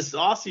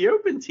Aussie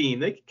Open team,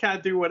 they can kind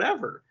of do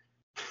whatever.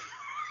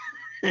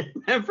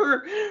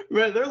 Remember,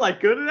 they're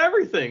good at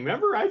everything.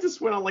 Remember, I just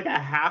went on a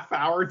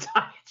half-hour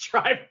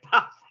diatribe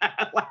about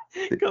that.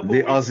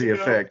 The Aussie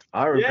effect.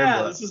 I remember.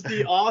 Yeah, this is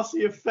the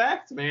Aussie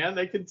effect, man.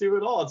 They can do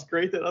it all. It's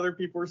great that other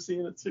people are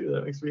seeing it too.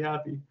 That makes me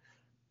happy.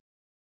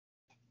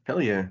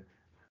 Hell yeah.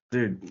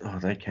 Dude,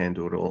 they can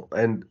do it all.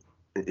 And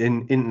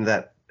in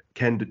that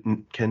can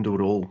do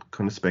it all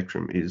kind of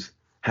spectrum is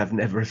have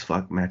never as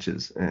fuck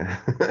matches,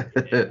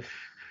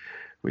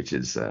 which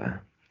is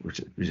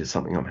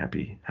something I'm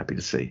happy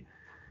to see.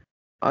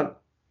 I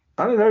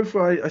don't know if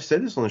I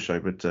said this on the show,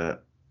 but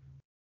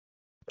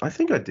I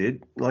think I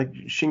did.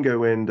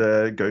 Shingo and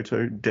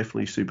Goto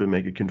definitely super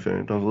mega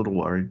confirmed. I was a little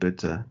worried,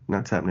 but now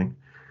it's happening,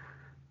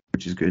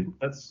 which is good.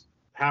 That's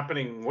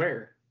happening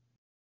where?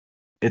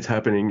 It's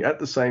happening at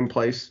the same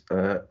place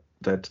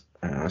that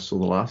I saw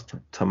the last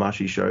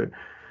Tamashi show.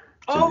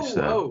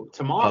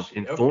 Tamashi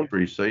in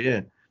Thornbury. So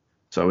yeah,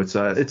 so it's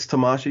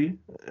Tamashi.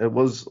 It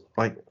was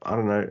I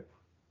don't know.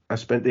 I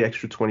spent the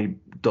extra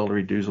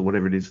 $20 dues or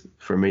whatever it is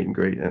for a meet and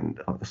greet,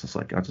 and I was just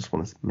I just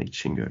want to meet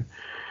Shingo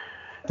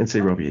and see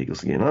Robbie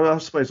Eagles again. I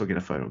suppose I'll get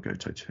a photo of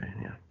Goto too.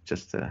 Yeah,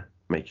 just to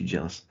make you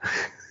jealous.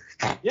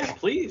 Yeah,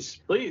 please,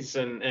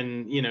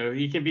 and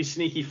you can be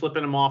sneaky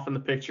flipping him off in the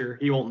picture.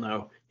 He won't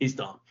know. He's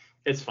dumb.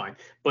 It's fine.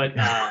 But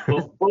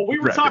we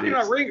were talking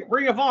about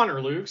Ring of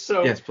Honor, Luke.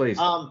 So yes, please.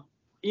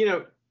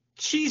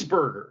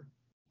 Cheeseburger.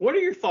 What are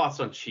your thoughts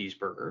on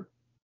Cheeseburger?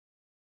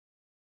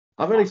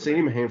 I've only seen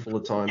him a handful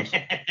of times.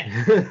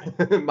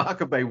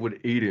 Makabe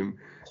would eat him.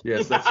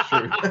 Yes, that's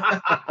true.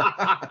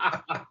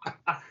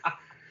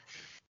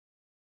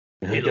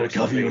 They're going to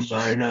cover you in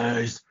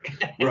mayonnaise.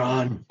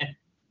 Run.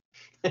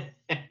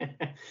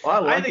 I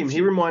like him.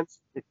 He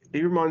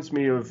reminds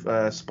me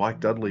of Spike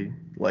Dudley,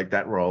 like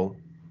that role.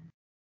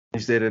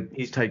 He's there to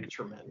take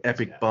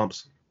epic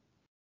bumps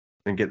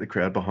and get the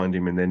crowd behind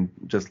him and then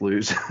just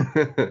lose.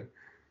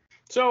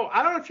 So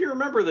I don't know if you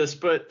remember this,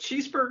 but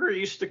Cheeseburger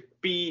used to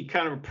be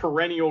kind of a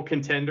perennial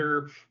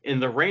contender in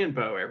the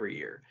Rambo every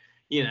year,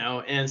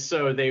 and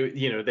so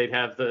they'd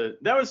have that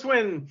was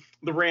when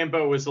the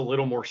Rambo was a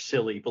little more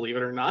silly, believe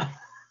it or not.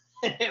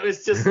 It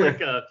was just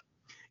like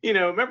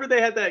remember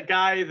they had that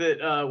guy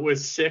that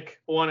was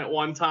sick at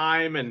one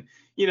time, and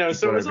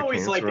so it was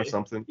always like or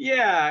something.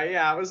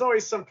 Yeah, it was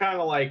always some kind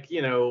of like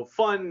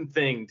fun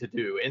thing to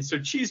do, and so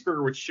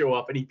Cheeseburger would show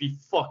up and he'd be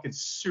fucking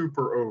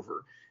super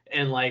over,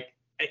 and like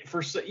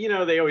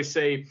they always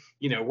say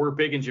we're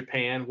big in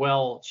Japan.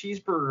 Well,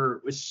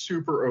 Cheeseburger was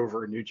super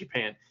over in New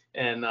Japan,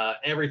 and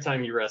every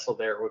time he wrestled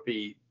there it would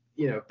be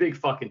big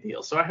fucking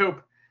deal. So I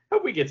hope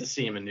we get to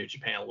see him in New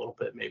Japan a little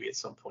bit, maybe at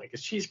some point,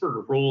 because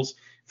Cheeseburger rules.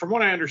 From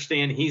what I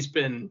understand, he's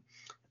been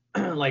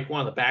like one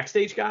of the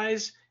backstage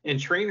guys and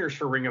trainers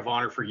for Ring of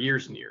Honor for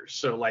years and years.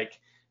 So like,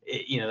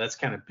 that's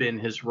kind of been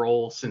his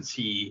role since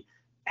he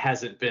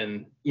hasn't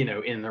been,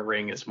 in the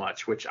ring as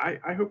much, which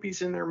I hope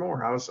he's in there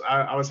more. I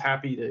was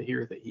happy to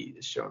hear that he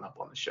is showing up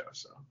on the show.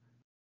 So.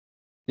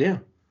 Yeah,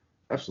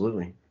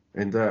 absolutely.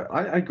 And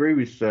I agree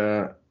with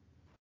Ian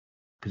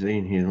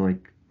here.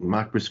 Like,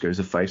 Mark Briscoe's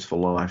a face for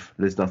life.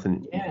 There's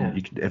nothing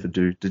you could ever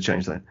do to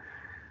change that.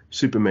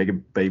 Super mega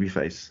baby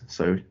face.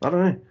 So I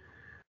don't know.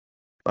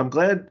 I'm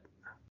glad.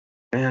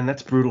 Man,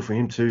 that's brutal for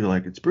him too.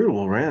 Like, it's brutal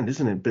all around,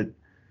 isn't it? But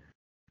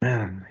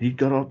man, he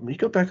got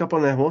back up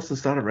on that horse and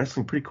started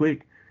wrestling pretty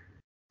quick.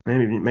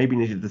 Maybe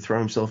needed to throw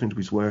himself into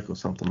his work or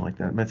something like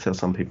that. That's how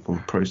some people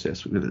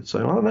process with it.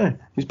 So I don't know.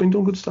 He's been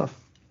doing good stuff.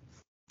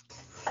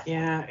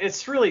 Yeah,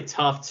 it's really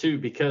tough too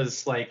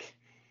because like,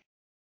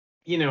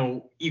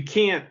 you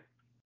can't.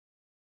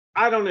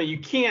 I don't know. You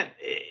can't,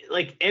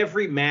 like,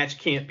 every match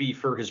can't be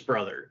for his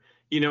brother.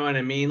 You know what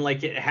I mean?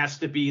 Like, it has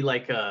to be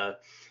like there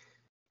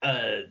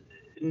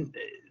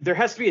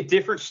has to be a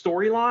different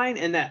storyline,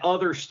 and that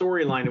other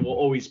storyline will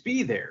always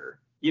be there.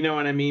 You know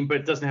what I mean? But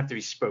it doesn't have to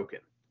be spoken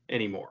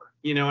anymore.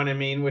 You know what I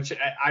mean? Which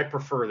I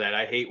prefer that.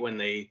 I hate when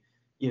they,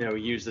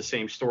 use the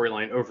same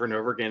storyline over and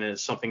over again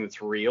as something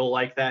that's real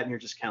like that. And you're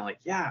just kind of like,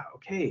 yeah,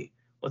 okay,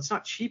 let's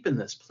not cheapen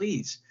this,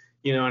 please.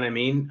 You know what I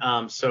mean?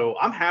 So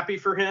I'm happy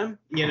for him,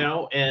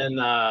 and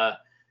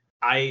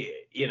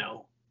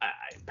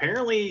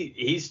apparently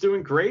he's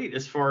doing great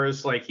as far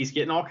as like he's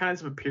getting all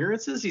kinds of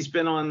appearances. He's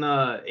been on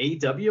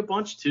AEW a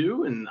bunch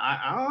too, and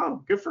I don't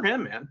know, good for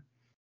him, man.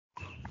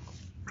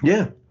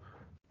 Yeah,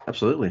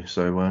 absolutely.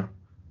 So,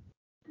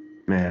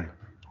 man,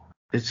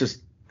 it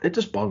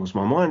just boggles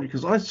my mind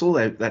because I saw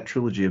that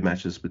trilogy of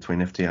matches between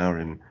FTR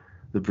and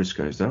the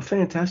Briscoes. They're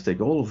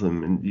fantastic, all of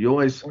them. And you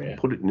always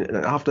put it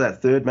after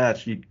that third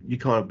match, you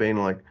kind of been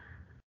like,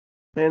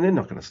 man, they're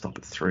not going to stop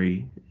at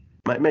 3,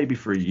 maybe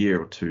for a year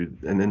or 2,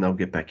 and then they'll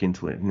get back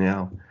into it.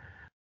 Now,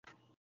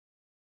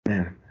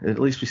 man, at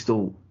least we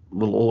still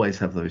will always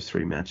have those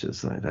 3 matches.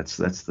 So that's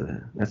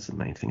the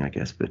main thing, I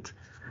guess. But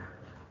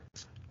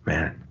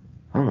man,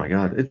 oh my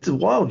God, it's a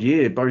wild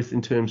year, both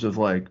in terms of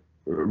like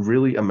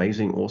really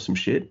amazing, awesome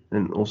shit,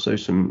 and also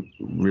some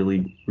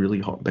really,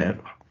 really hot, bad,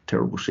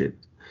 terrible shit.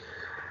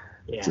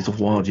 Yeah, it's a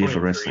wild year for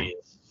wrestling.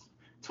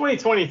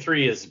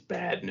 2023 is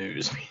bad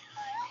news.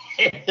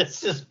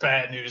 It's just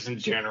bad news in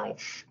general.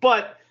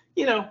 But,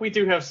 we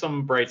do have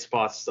some bright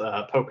spots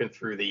poking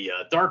through the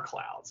dark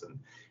clouds,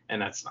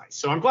 and that's nice.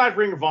 So I'm glad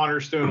Ring of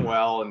Honor's doing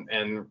well,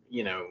 and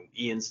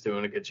Ian's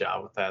doing a good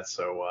job with that.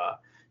 So,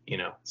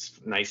 it's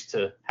nice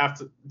to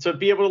have to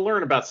be able to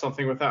learn about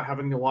something without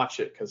having to watch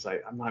it because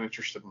I'm not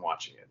interested in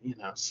watching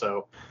it,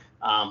 So.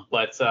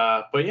 But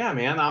yeah,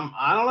 man,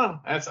 I don't know.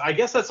 I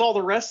guess that's all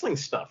the wrestling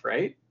stuff,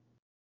 right?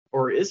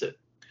 Or is it?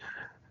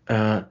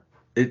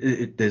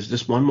 There's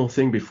just one more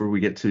thing before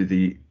we get to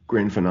the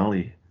grand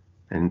finale,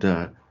 and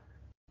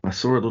I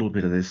saw a little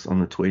bit of this on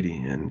the Tweety,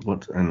 and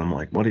I'm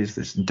like, what is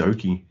this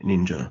Doki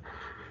Ninja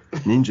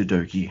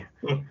Doki?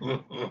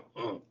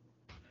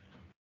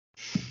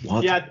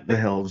 What the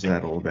hell is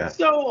that all about?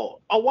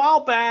 So a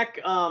while back,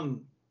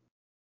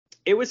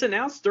 it was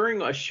announced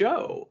during a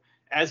show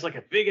as like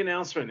a big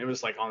announcement. It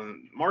was like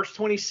on March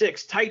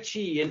 26th,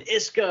 Taichi and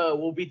Iizuka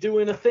will be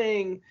doing a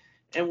thing,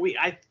 and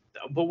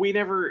but we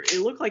never.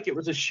 It looked like it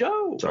was a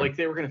show, like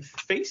they were gonna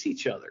face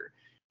each other.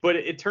 But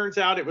it turns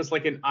out it was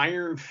like an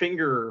Iron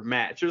Finger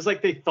match. It was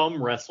like they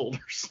thumb wrestled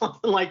or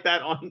something like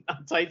that on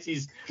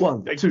Taichi's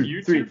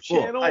YouTube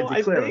channel.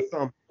 I think.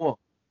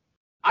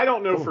 I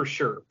don't know for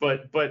sure,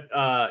 but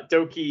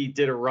Doki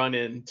did a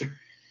run-in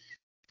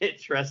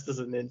dressed as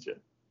a ninja.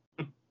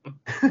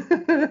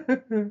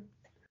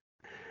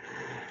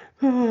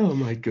 Oh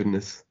my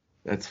goodness,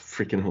 that's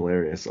freaking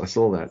hilarious! I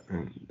saw that,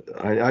 and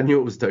I knew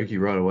it was Doki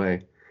right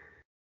away.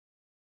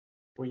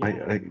 Well,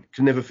 yeah. I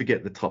can never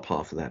forget the top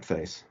half of that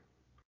face.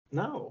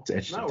 No,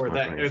 or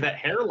that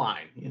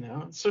hairline,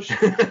 It's so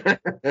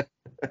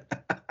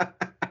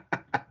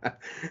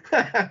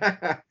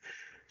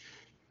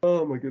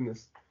Oh my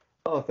goodness.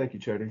 Oh, thank you,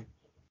 Chody.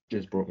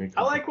 Just brought me.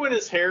 I like when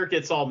his hair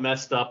gets all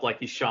messed up like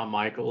he's Shawn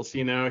Michaels.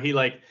 You know, he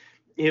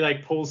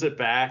pulls it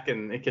back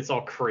and it gets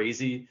all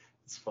crazy.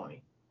 It's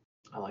funny.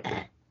 I like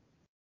it.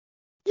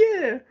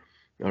 Yeah.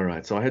 All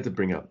right, so I had to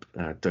bring up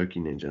Doki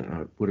Ninja.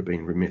 I would have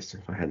been remiss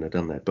if I hadn't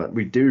done that. But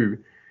we do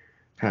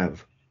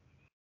have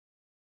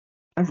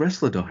a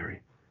wrestler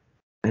diary,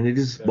 and it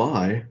is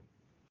by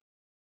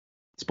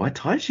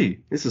Taichi.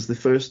 This is the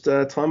first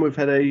time we've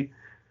had a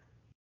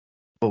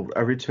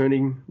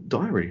returning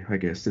diary. I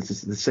guess this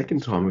is the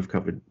second time we've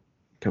covered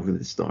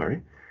this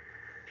diary.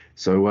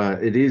 So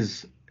it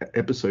is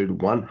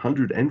episode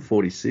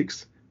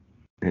 146,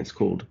 and it's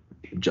called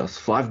Just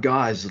Five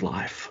Guys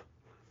Life.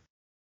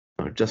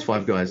 Just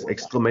Five Guys!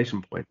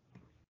 Exclamation point!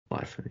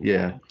 Life.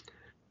 Yeah,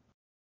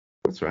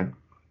 that's right.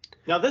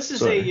 Now this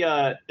is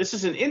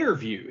an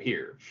interview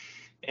here,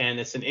 and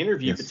it's an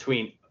interview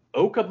between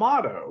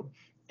Okamoto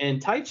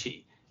and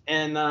Taichi.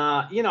 And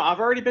I've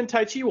already been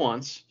Taichi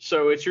once,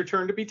 so it's your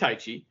turn to be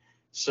Taichi.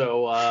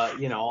 So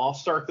I'll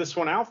start this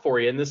one out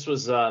for you. And this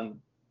was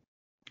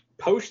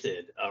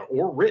posted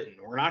or written,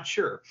 we're not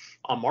sure,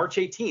 on March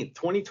 18th,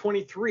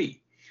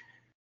 2023.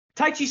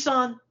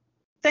 Taichi-san,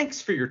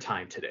 thanks for your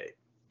time today.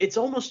 It's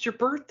almost your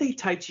birthday,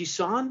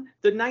 Taichi-san,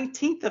 the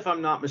 19th, if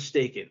I'm not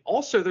mistaken.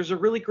 Also, there's a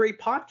really great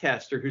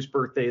podcaster whose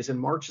birthday is in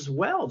March as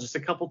well, just a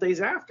couple days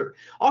after.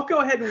 I'll go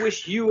ahead and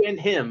wish you and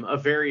him a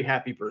very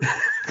happy birthday.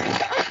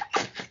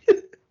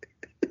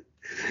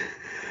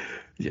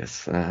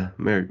 Yes,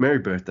 merry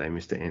birthday,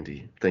 Mr.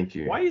 Andy. Thank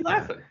you. Why are you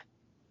laughing?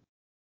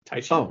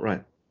 Taichi? Oh,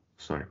 right.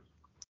 Sorry.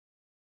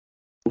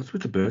 What's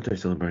with the birthday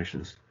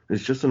celebrations?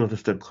 It's just another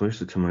step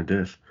closer to my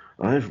death.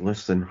 I have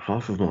less than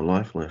half of my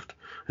life left.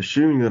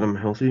 Assuming that I'm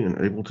healthy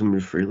and able to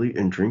move freely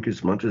and drink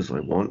as much as I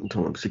want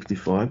until I'm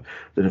 65,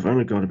 then I've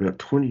only got about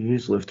 20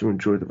 years left to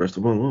enjoy the rest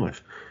of my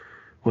life.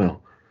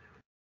 Well,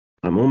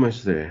 I'm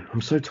almost there.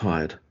 I'm so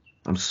tired.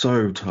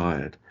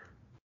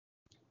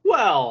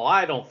 Well,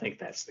 I don't think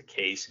that's the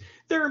case.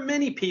 There are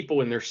many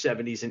people in their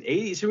 70s and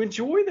 80s who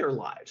enjoy their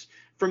lives.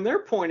 From their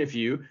point of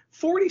view,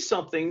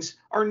 40-somethings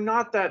are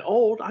not that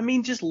old. I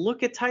mean, just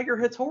look at Tiger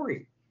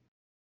Hattori.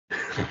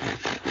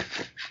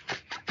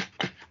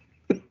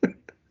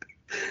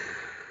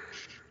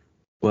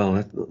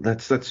 Well,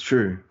 that's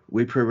true.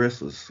 We pro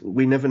wrestlers,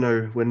 we never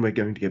know when we're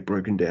going to get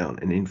broken down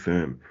and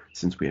infirm,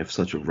 since we have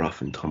such a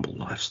rough and tumble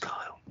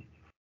lifestyle.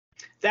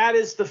 That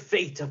is the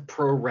fate of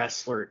pro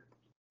wrestlers.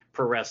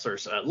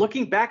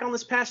 Looking back on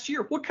this past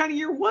year, what kind of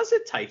year was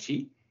it,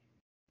 Taichi?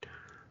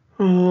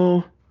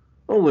 Oh,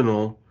 all in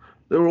all,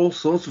 there were all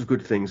sorts of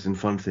good things and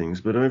fun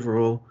things, but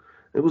overall,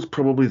 it was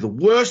probably the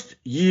worst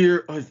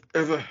year I've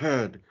ever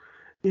had.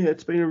 Yeah,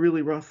 it's been a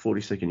really rough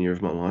 42nd year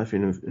of my life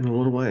in a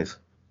lot of ways.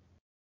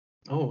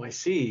 Oh, I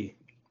see.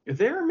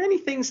 There are many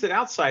things that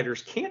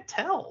outsiders can't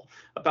tell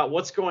about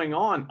what's going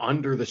on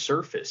under the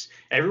surface.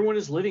 Everyone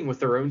is living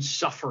with their own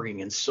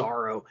suffering and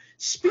sorrow.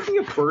 Speaking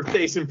of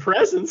birthdays and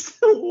presents,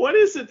 what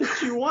is it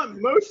that you want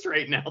most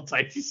right now,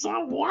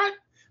 Taichi-san? What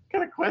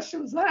kind of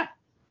question was that?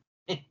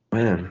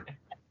 Man,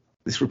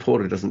 this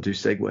reporter doesn't do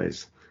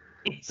segues.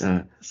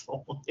 Yes.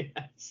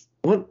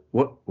 What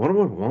do I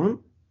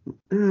want?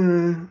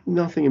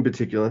 Nothing in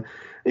particular.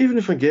 Even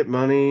if I get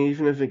money,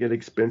 even if I get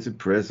expensive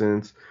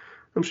presents,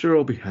 I'm sure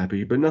I'll be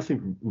happy, but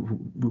nothing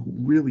will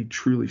really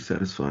truly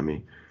satisfy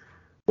me.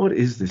 What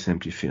is this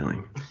empty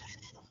feeling?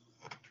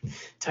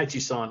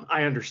 Taichi-san,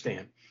 I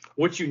understand.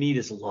 What you need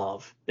is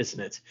love, isn't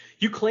it?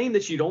 You claim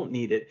that you don't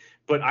need it,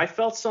 but I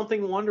felt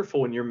something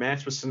wonderful in your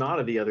match with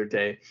Sonata the other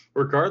day.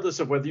 Regardless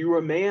of whether you were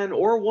a man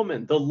or a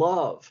woman, the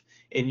love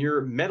in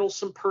your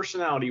meddlesome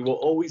personality will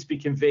always be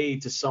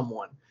conveyed to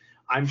someone.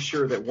 I'm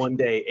sure that one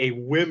day a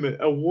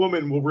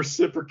woman will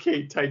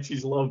reciprocate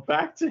Taichi's love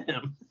back to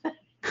him.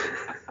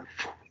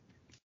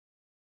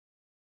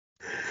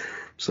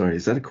 Sorry,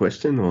 is that a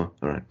question or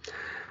all right?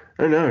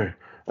 Oh no,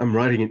 I'm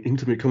writing an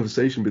intimate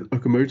conversation with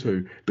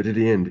Okamoto, but at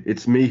the end,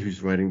 it's me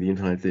who's writing the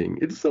entire thing.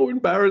 It's so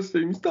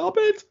embarrassing. Stop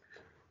it.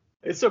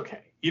 It's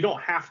okay. You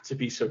don't have to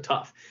be so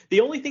tough.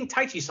 The only thing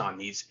Taichi-san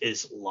needs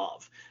is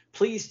love.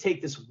 Please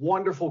take this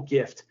wonderful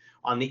gift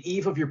on the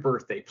eve of your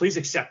birthday. Please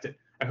accept it.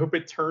 I hope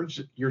it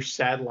turns your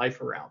sad life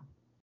around.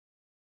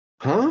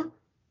 Huh?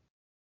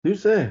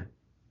 Who's there?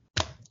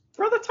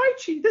 Brother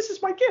Taichi, this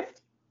is my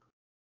gift.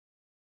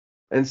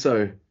 And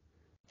so,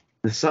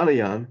 the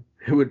Sanayan,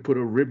 who had put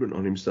a ribbon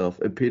on himself,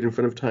 appeared in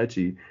front of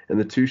Taichi, and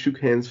the two shook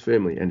hands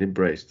firmly and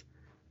embraced.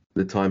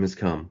 The time has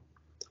come.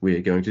 We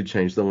are going to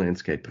change the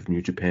landscape of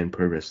New Japan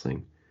Pro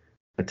Wrestling.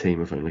 A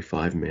team of only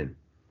 5 men.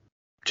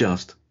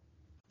 Just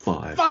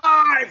 5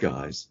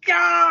 guys.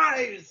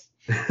 Wow.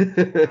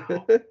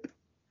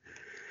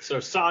 So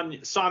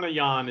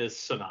Sanayan is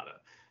Sonata.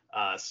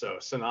 So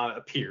Sonata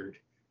appeared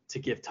to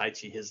give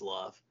Taichi his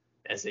love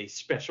as a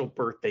special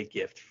birthday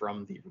gift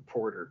from the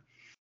reporter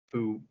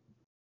who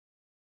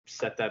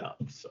set that up.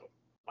 So,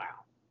 wow.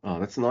 Oh,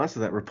 that's nice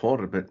of that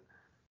reporter, but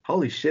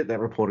holy shit, that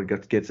reporter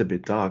gets a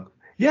bit dark.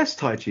 Yes,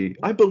 Taichi,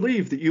 I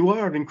believe that you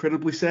are an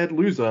incredibly sad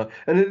loser,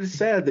 and it is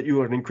sad that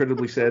you are an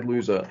incredibly sad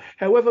loser.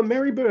 However,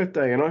 merry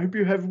birthday, and I hope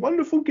you have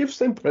wonderful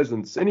gifts and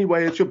presents.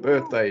 Anyway, it's your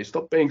birthday.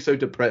 Stop being so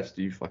depressed,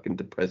 you fucking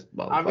depressed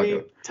motherfucker. I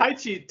mean,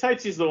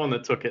 Taichi's the one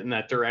that took it in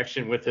that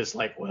direction with his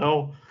like,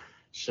 well,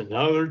 it's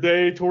another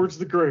day towards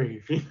the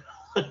grave.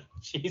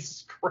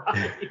 Jesus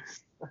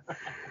Christ.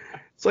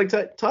 It's like,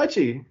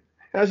 Taichi,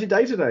 how's your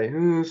day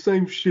today?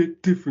 Same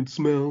shit, different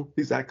smell.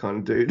 He's that kind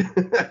of dude.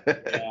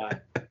 Yeah.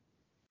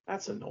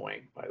 That's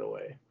annoying, by the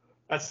way.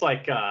 That's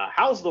like,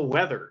 how's the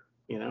weather?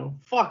 You know,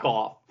 fuck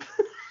off.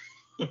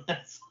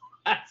 that's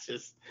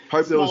just.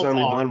 Hope there was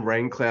only talk. one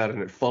rain cloud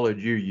and it followed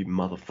you, you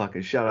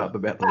motherfucker. Shut up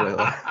about the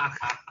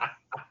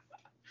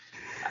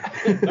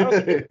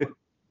weather.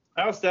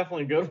 That was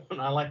definitely a good one.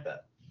 I like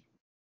that.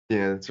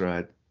 Yeah, that's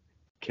right.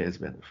 Cares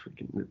about the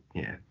freaking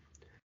yeah.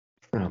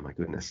 Oh my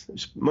goodness.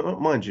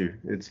 Mind you,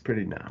 it's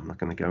pretty. No, I'm not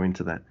going to go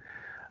into that.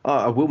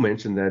 I will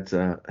mention that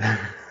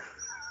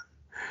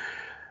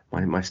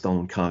my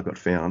stolen car got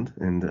found,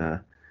 and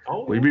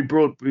we'd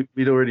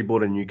already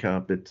bought a new car,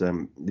 but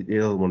the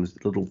other one was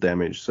a little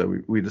damaged, so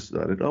we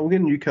decided, we'll get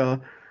a new car,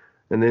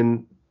 and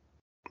then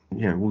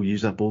we'll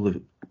use up all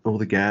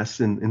the gas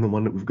in the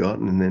one that we've got,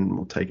 and then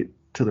we'll take it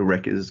to the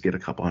wreckers, get a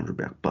couple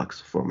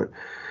 $100 from it,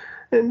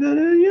 and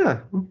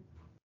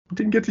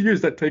didn't get to use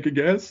that tank of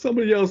gas.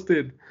 Somebody else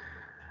did.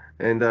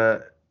 And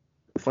the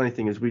funny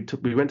thing is, we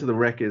went to the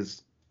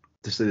wreckers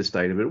to see the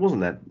state of it. It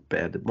wasn't that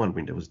bad. One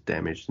window was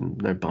damaged and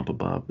no bumper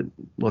bar, but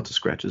lots of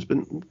scratches. But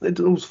it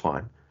was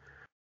fine.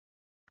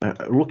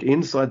 Look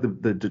inside the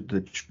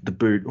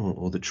boot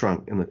or the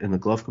trunk in the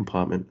glove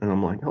compartment, and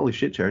I'm like, holy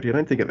shit, Charity! I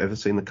don't think I've ever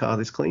seen the car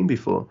this clean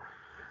before.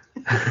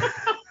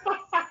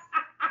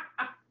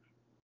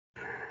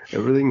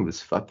 Everything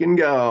was fucking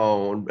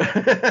gone.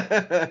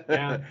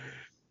 Yeah.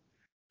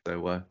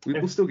 So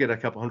we'll still get a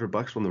couple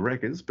 $100 from the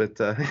wreckers, but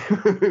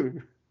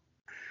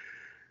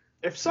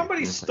if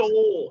somebody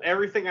stole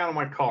everything out of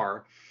my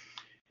car,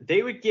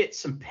 they would get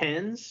some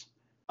pens,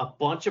 a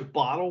bunch of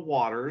bottled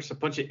waters, a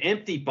bunch of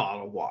empty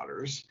bottled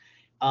waters,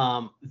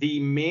 the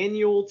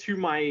manual to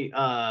my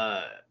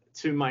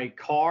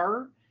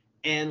car,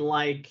 and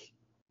like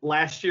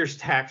last year's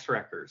tax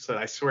records that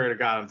I swear to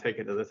God I'm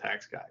taking to the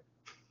tax guy.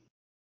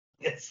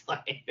 It's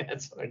like,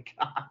 that's what I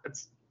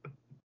got.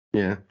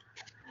 Yeah.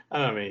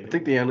 I mean, I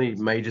think the only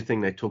major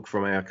thing they took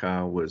from our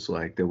car was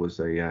like there was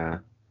a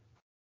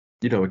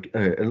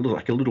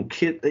little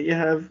kit that you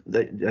have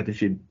that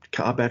if your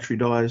car battery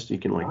dies, you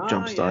can like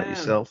jumpstart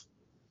yourself.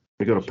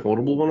 We got a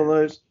portable one of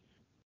those.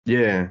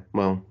 Yeah,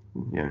 well,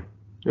 yeah,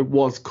 it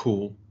was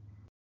cool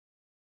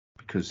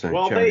because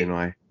Charlie and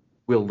I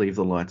will leave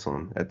the lights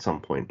on at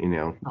some point in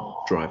our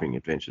driving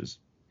adventures.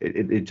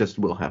 It just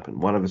will happen.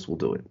 One of us will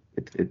do it.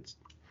 It's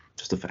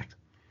just a fact.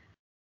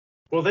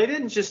 Well, they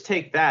didn't just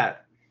take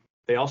that.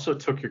 They also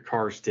took your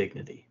car's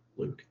dignity,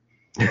 Luke.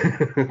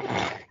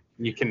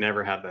 You can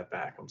never have that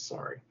back. I'm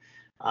sorry.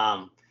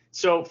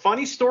 So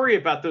funny story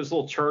about those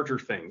little charger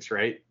things,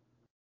 right?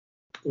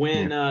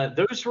 When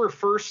those were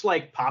first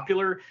like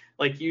popular,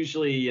 like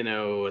usually,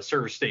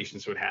 service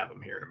stations would have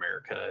them here in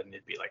America, and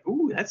it'd be like,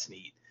 ooh, that's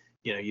neat.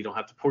 You don't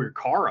have to pull your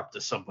car up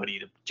to somebody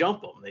to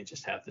jump them. They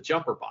just have the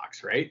jumper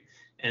box, right?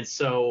 And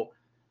so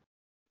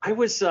I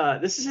was,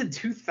 this is in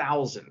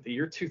 2000, the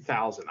year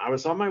 2000. I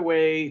was on my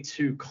way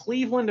to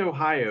Cleveland,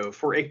 Ohio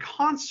for a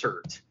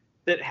concert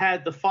that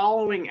had the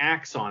following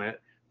acts on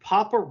it: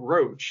 Papa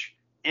Roach,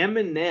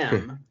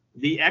 Eminem,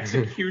 The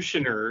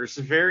Executioners.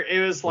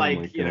 It was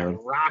like,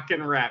 rock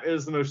and rap. It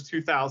was the most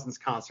 2000s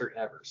concert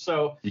ever.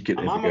 So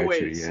I'm on my way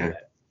to see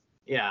it.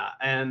 Yeah.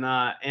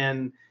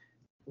 And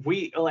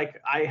we,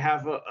 like, I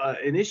have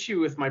an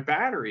issue with my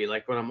battery,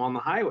 like when I'm on the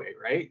highway,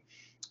 right?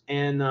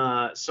 And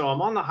so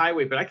I'm on the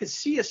highway, but I could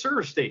see a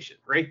service station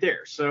right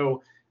there.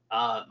 So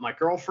my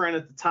girlfriend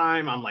at the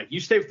time, I'm like, you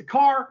stay with the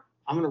car.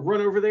 I'm going to run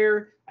over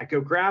there. I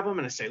go grab him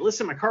and I say,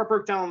 listen, my car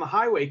broke down on the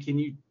highway. Can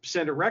you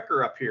send a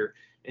wrecker up here?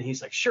 And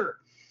he's like, sure.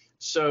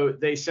 So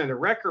they send a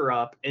wrecker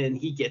up, and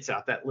he gets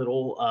out that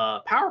little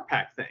power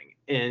pack thing,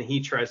 and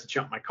he tries to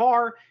jump my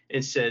car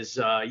and says,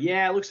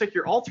 yeah, it looks like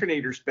your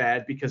alternator's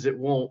bad because it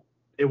won't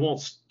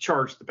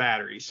charge the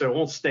battery. So it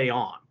won't stay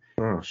on.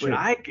 Oh, shit.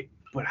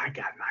 But I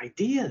got an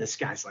idea. This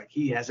guy's like,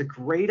 he has a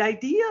great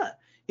idea.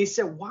 He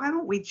said, why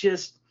don't we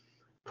just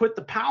put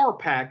the power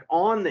pack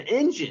on the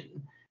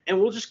engine, and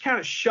we'll just kind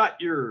of shut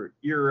your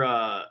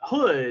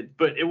hood,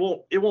 but it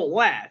won't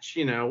latch.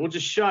 We'll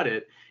just shut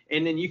it,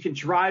 and then you can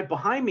drive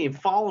behind me and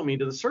follow me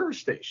to the service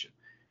station.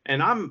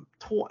 And I'm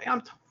 20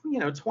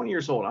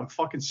 years old. I'm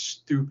fucking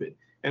stupid.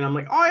 And I'm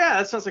like, oh yeah,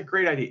 that sounds like a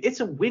great idea. It's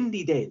a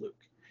windy day, Luke.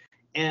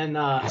 And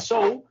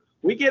so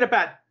we get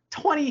about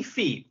 20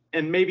 feet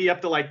and maybe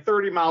up to like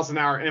 30 miles an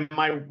hour, and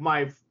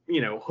my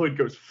hood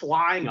goes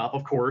flying up,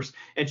 of course,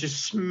 and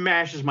just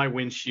smashes my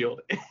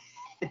windshield.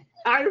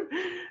 I've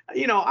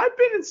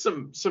been in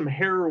some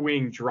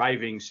harrowing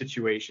driving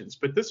situations,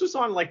 but this was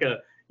on like a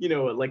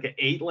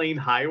 8-lane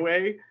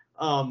highway.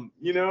 Oh,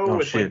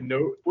 with shit.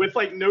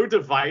 like no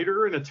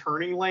divider and a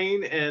turning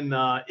lane, and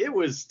it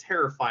was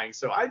terrifying.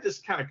 So I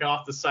just kind of got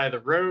off the side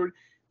of the road.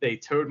 They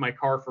towed my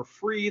car for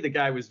free. The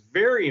guy was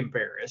very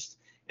embarrassed,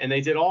 and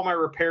they did all my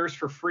repairs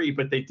for free,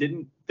 but they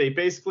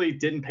basically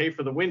didn't pay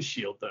for the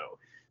windshield though.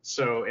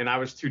 So, and I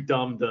was too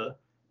dumb to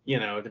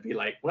to be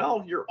like,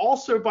 well, you're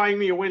also buying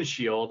me a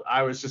windshield.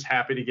 I was just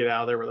happy to get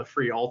out of there with a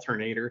free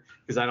alternator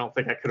because I don't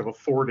think I could have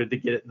afforded to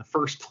get it in the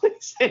first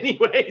place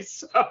anyway.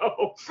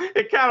 So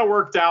it kind of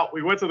worked out.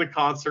 We went to the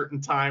concert in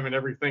time and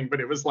everything,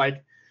 but it was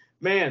like,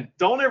 man,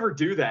 don't ever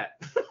do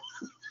that.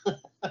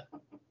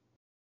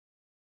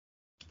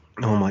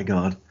 Oh my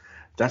God.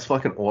 That's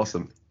fucking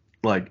awesome.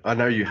 Like, I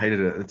know you hated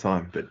it at the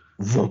time, but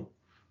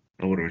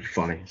it would have been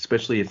funny.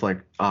 Especially if, like,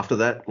 after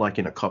that, like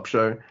in a cop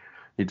show,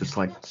 you just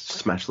like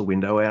smash the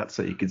window out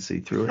so you could see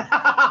through it.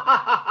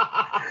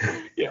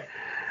 Yeah.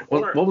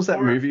 What was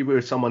that movie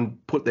where someone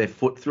put their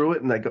foot through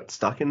it and they got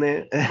stuck in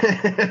there?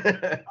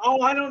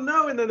 Oh, I don't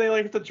know. And then they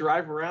like have to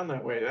drive around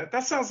that way.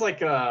 That sounds like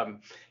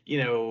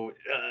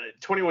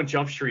 21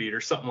 Jump Street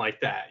or something like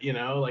that.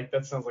 Like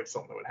that sounds like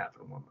something that would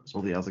happen in one of those.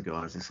 Or The Other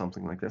Guys or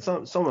something like that.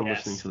 Someone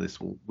Yes. listening to this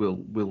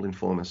will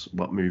inform us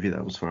what movie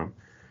that was from.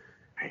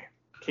 Man,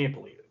 can't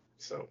believe it.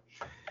 So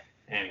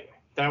anyway.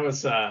 That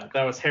was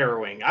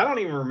harrowing. I don't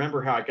even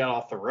remember how I got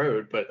off the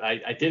road, but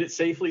I did it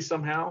safely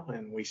somehow,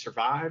 and we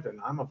survived.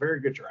 And I'm a very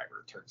good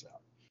driver, it turns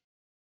out.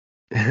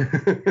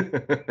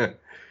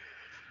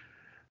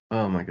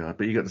 Oh my God!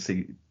 But you got to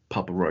see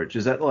Papa Roach.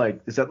 Is that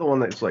the one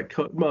that's like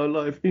cut my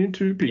life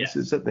into pieces? Yes.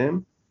 Is that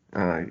them?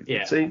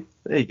 Yeah. See,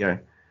 there you go.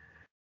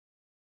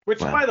 Which,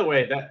 Wow. by the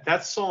way,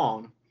 that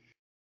song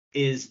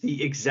is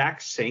the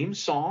exact same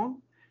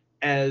song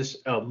as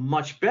a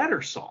much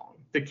better song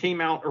that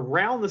came out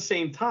around the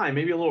same time,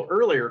 maybe a little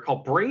earlier,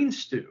 called Brain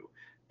Stew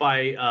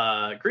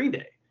by Green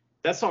Day.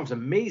 That song's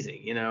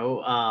amazing,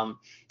 and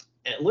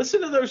listen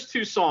to those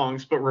two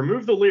songs, but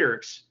remove the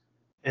lyrics,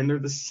 and they're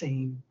the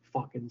same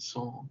fucking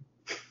song.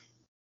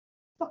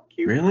 Fuck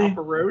you, Really?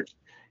 Papa Roach.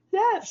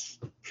 Yes.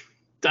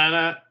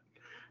 Dun-na,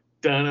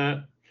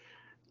 dun-na,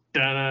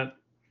 dun-na,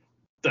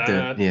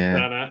 dun-na, Yeah.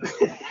 dun-na.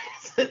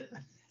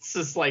 It's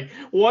just like,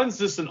 one's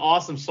just an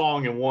awesome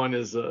song, and one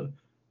is a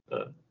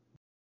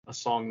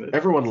song that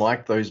Everyone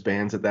liked those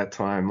bands at that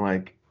time.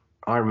 Like,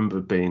 I remember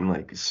being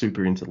like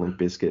super into Limp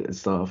Bizkit and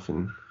stuff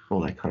and all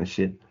that kind of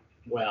shit.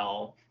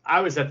 Well,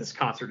 I was at this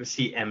concert to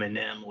see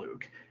Eminem,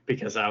 Luke,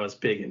 because I was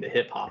big into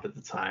hip hop at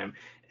the time.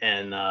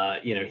 And,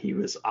 he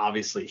was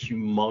obviously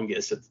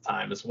humongous at the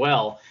time as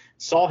well.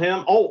 Saw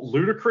him. Oh,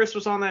 Ludacris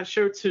was on that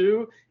show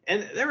too.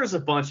 And there was a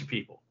bunch of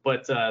people.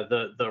 But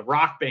the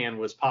rock band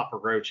was Papa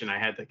Roach, and I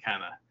had to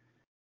kind of,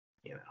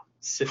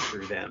 sit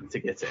through them to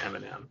get to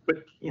Eminem. But,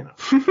 it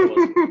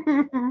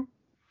wasn't.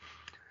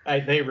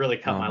 They really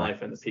cut my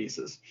life into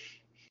pieces.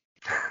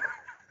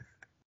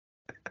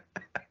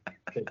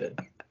 They did.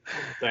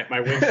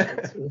 My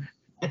windshield too.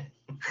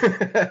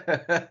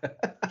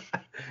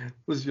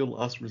 Was your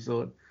last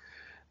resort?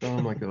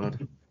 Oh my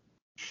God.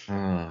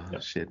 Oh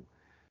Yep. shit.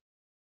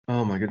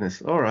 Oh my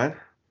goodness. All right.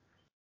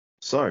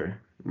 So,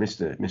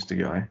 Mr.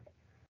 Guy,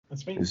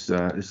 That's me. is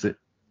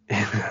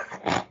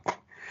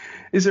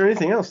there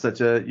anything else that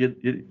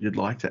you'd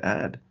like to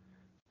add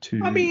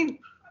to? I mean,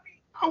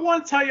 I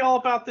want to tell you all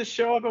about this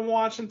show I've been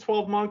watching,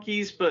 12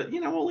 Monkeys, but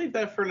we'll leave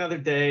that for another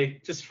day.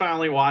 Just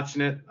finally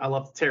watching it. I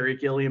love the Terry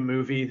Gilliam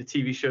movie. The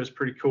TV show is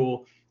pretty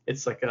cool.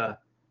 It's like a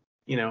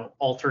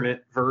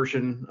alternate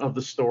version of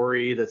the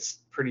story that's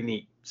pretty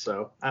neat.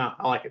 So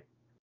I like it.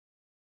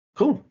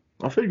 Cool.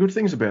 I've heard good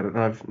things about it, and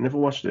I've never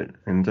watched it.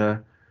 And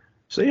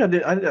so yeah,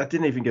 I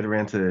didn't even get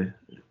around to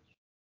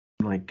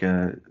like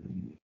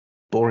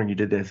boring you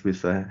to death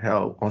with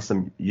how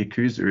awesome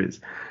Yakuza is.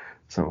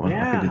 So I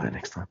can do that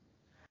next time.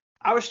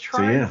 I was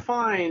trying to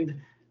find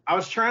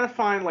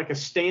like a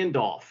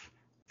standoff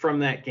from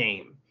that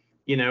game,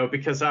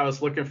 because I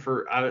was looking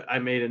for, I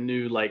made a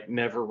new like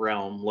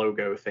NetherRealm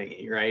logo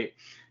thingy, right?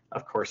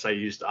 Of course, I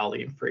used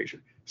Ali and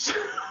Frazier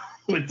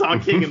with Don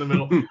King in the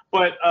middle.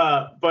 But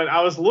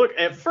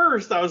at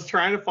first I was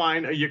trying to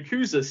find a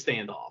Yakuza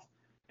standoff,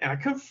 and I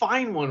couldn't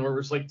find one where it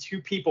was like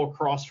two people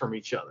across from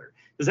each other.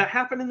 Does that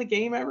happen in the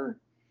game ever?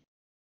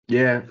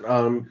 Yeah,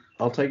 I'll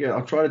try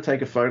to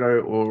take a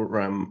photo, or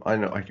I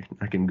know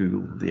I can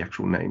Google the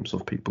actual names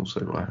of people,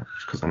 so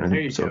because I know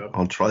them, so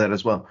I'll try that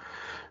as well.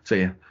 So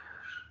yeah,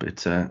 but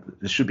there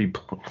should be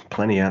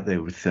plenty out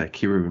there with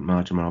Kiru and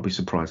Majima. I'll be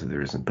surprised if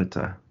there isn't, but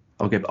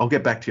I'll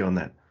get back to you on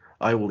that.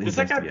 I will Does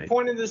that investigate. guy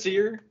point in his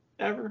ear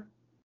ever?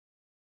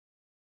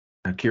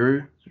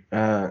 Kiru?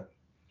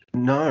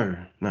 No,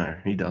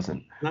 he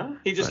doesn't. No,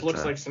 he just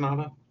looks like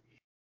Sonata.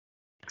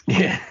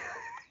 Yeah,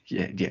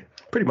 yeah,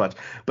 pretty much.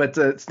 But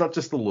it's not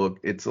just the look;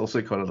 it's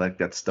also kind of like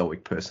that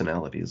stoic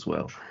personality as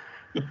well.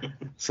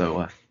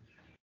 So,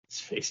 his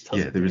face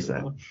doesn't. There is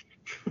that. Well.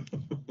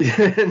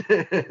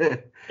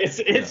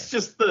 It's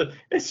just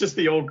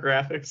the old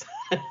graphics.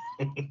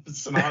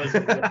 Sonata's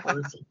a real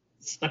person.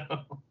 So.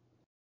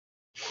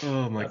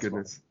 Oh my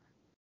goodness.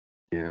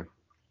 Fun. Yeah.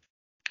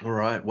 All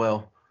right.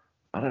 Well,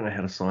 I don't know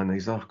how to sign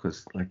these off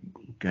because like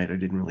Gato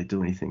didn't really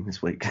do anything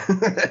this week.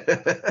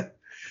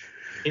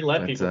 He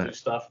let But, people do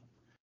stuff.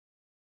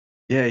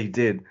 Yeah, he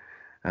did.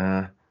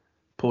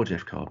 Poor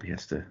Jeff Cobb. He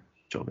has to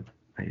job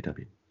at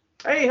AEW.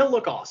 Hey, he'll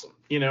look awesome,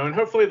 and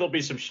hopefully there'll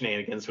be some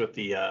shenanigans with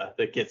the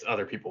that gets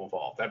other people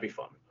involved. That'd be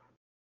fun.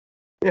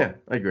 Yeah,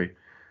 I agree.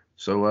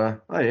 So,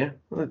 yeah,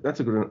 that's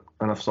a good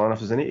enough sign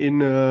off as any.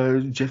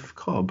 In Jeff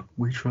Cobb,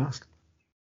 we trust.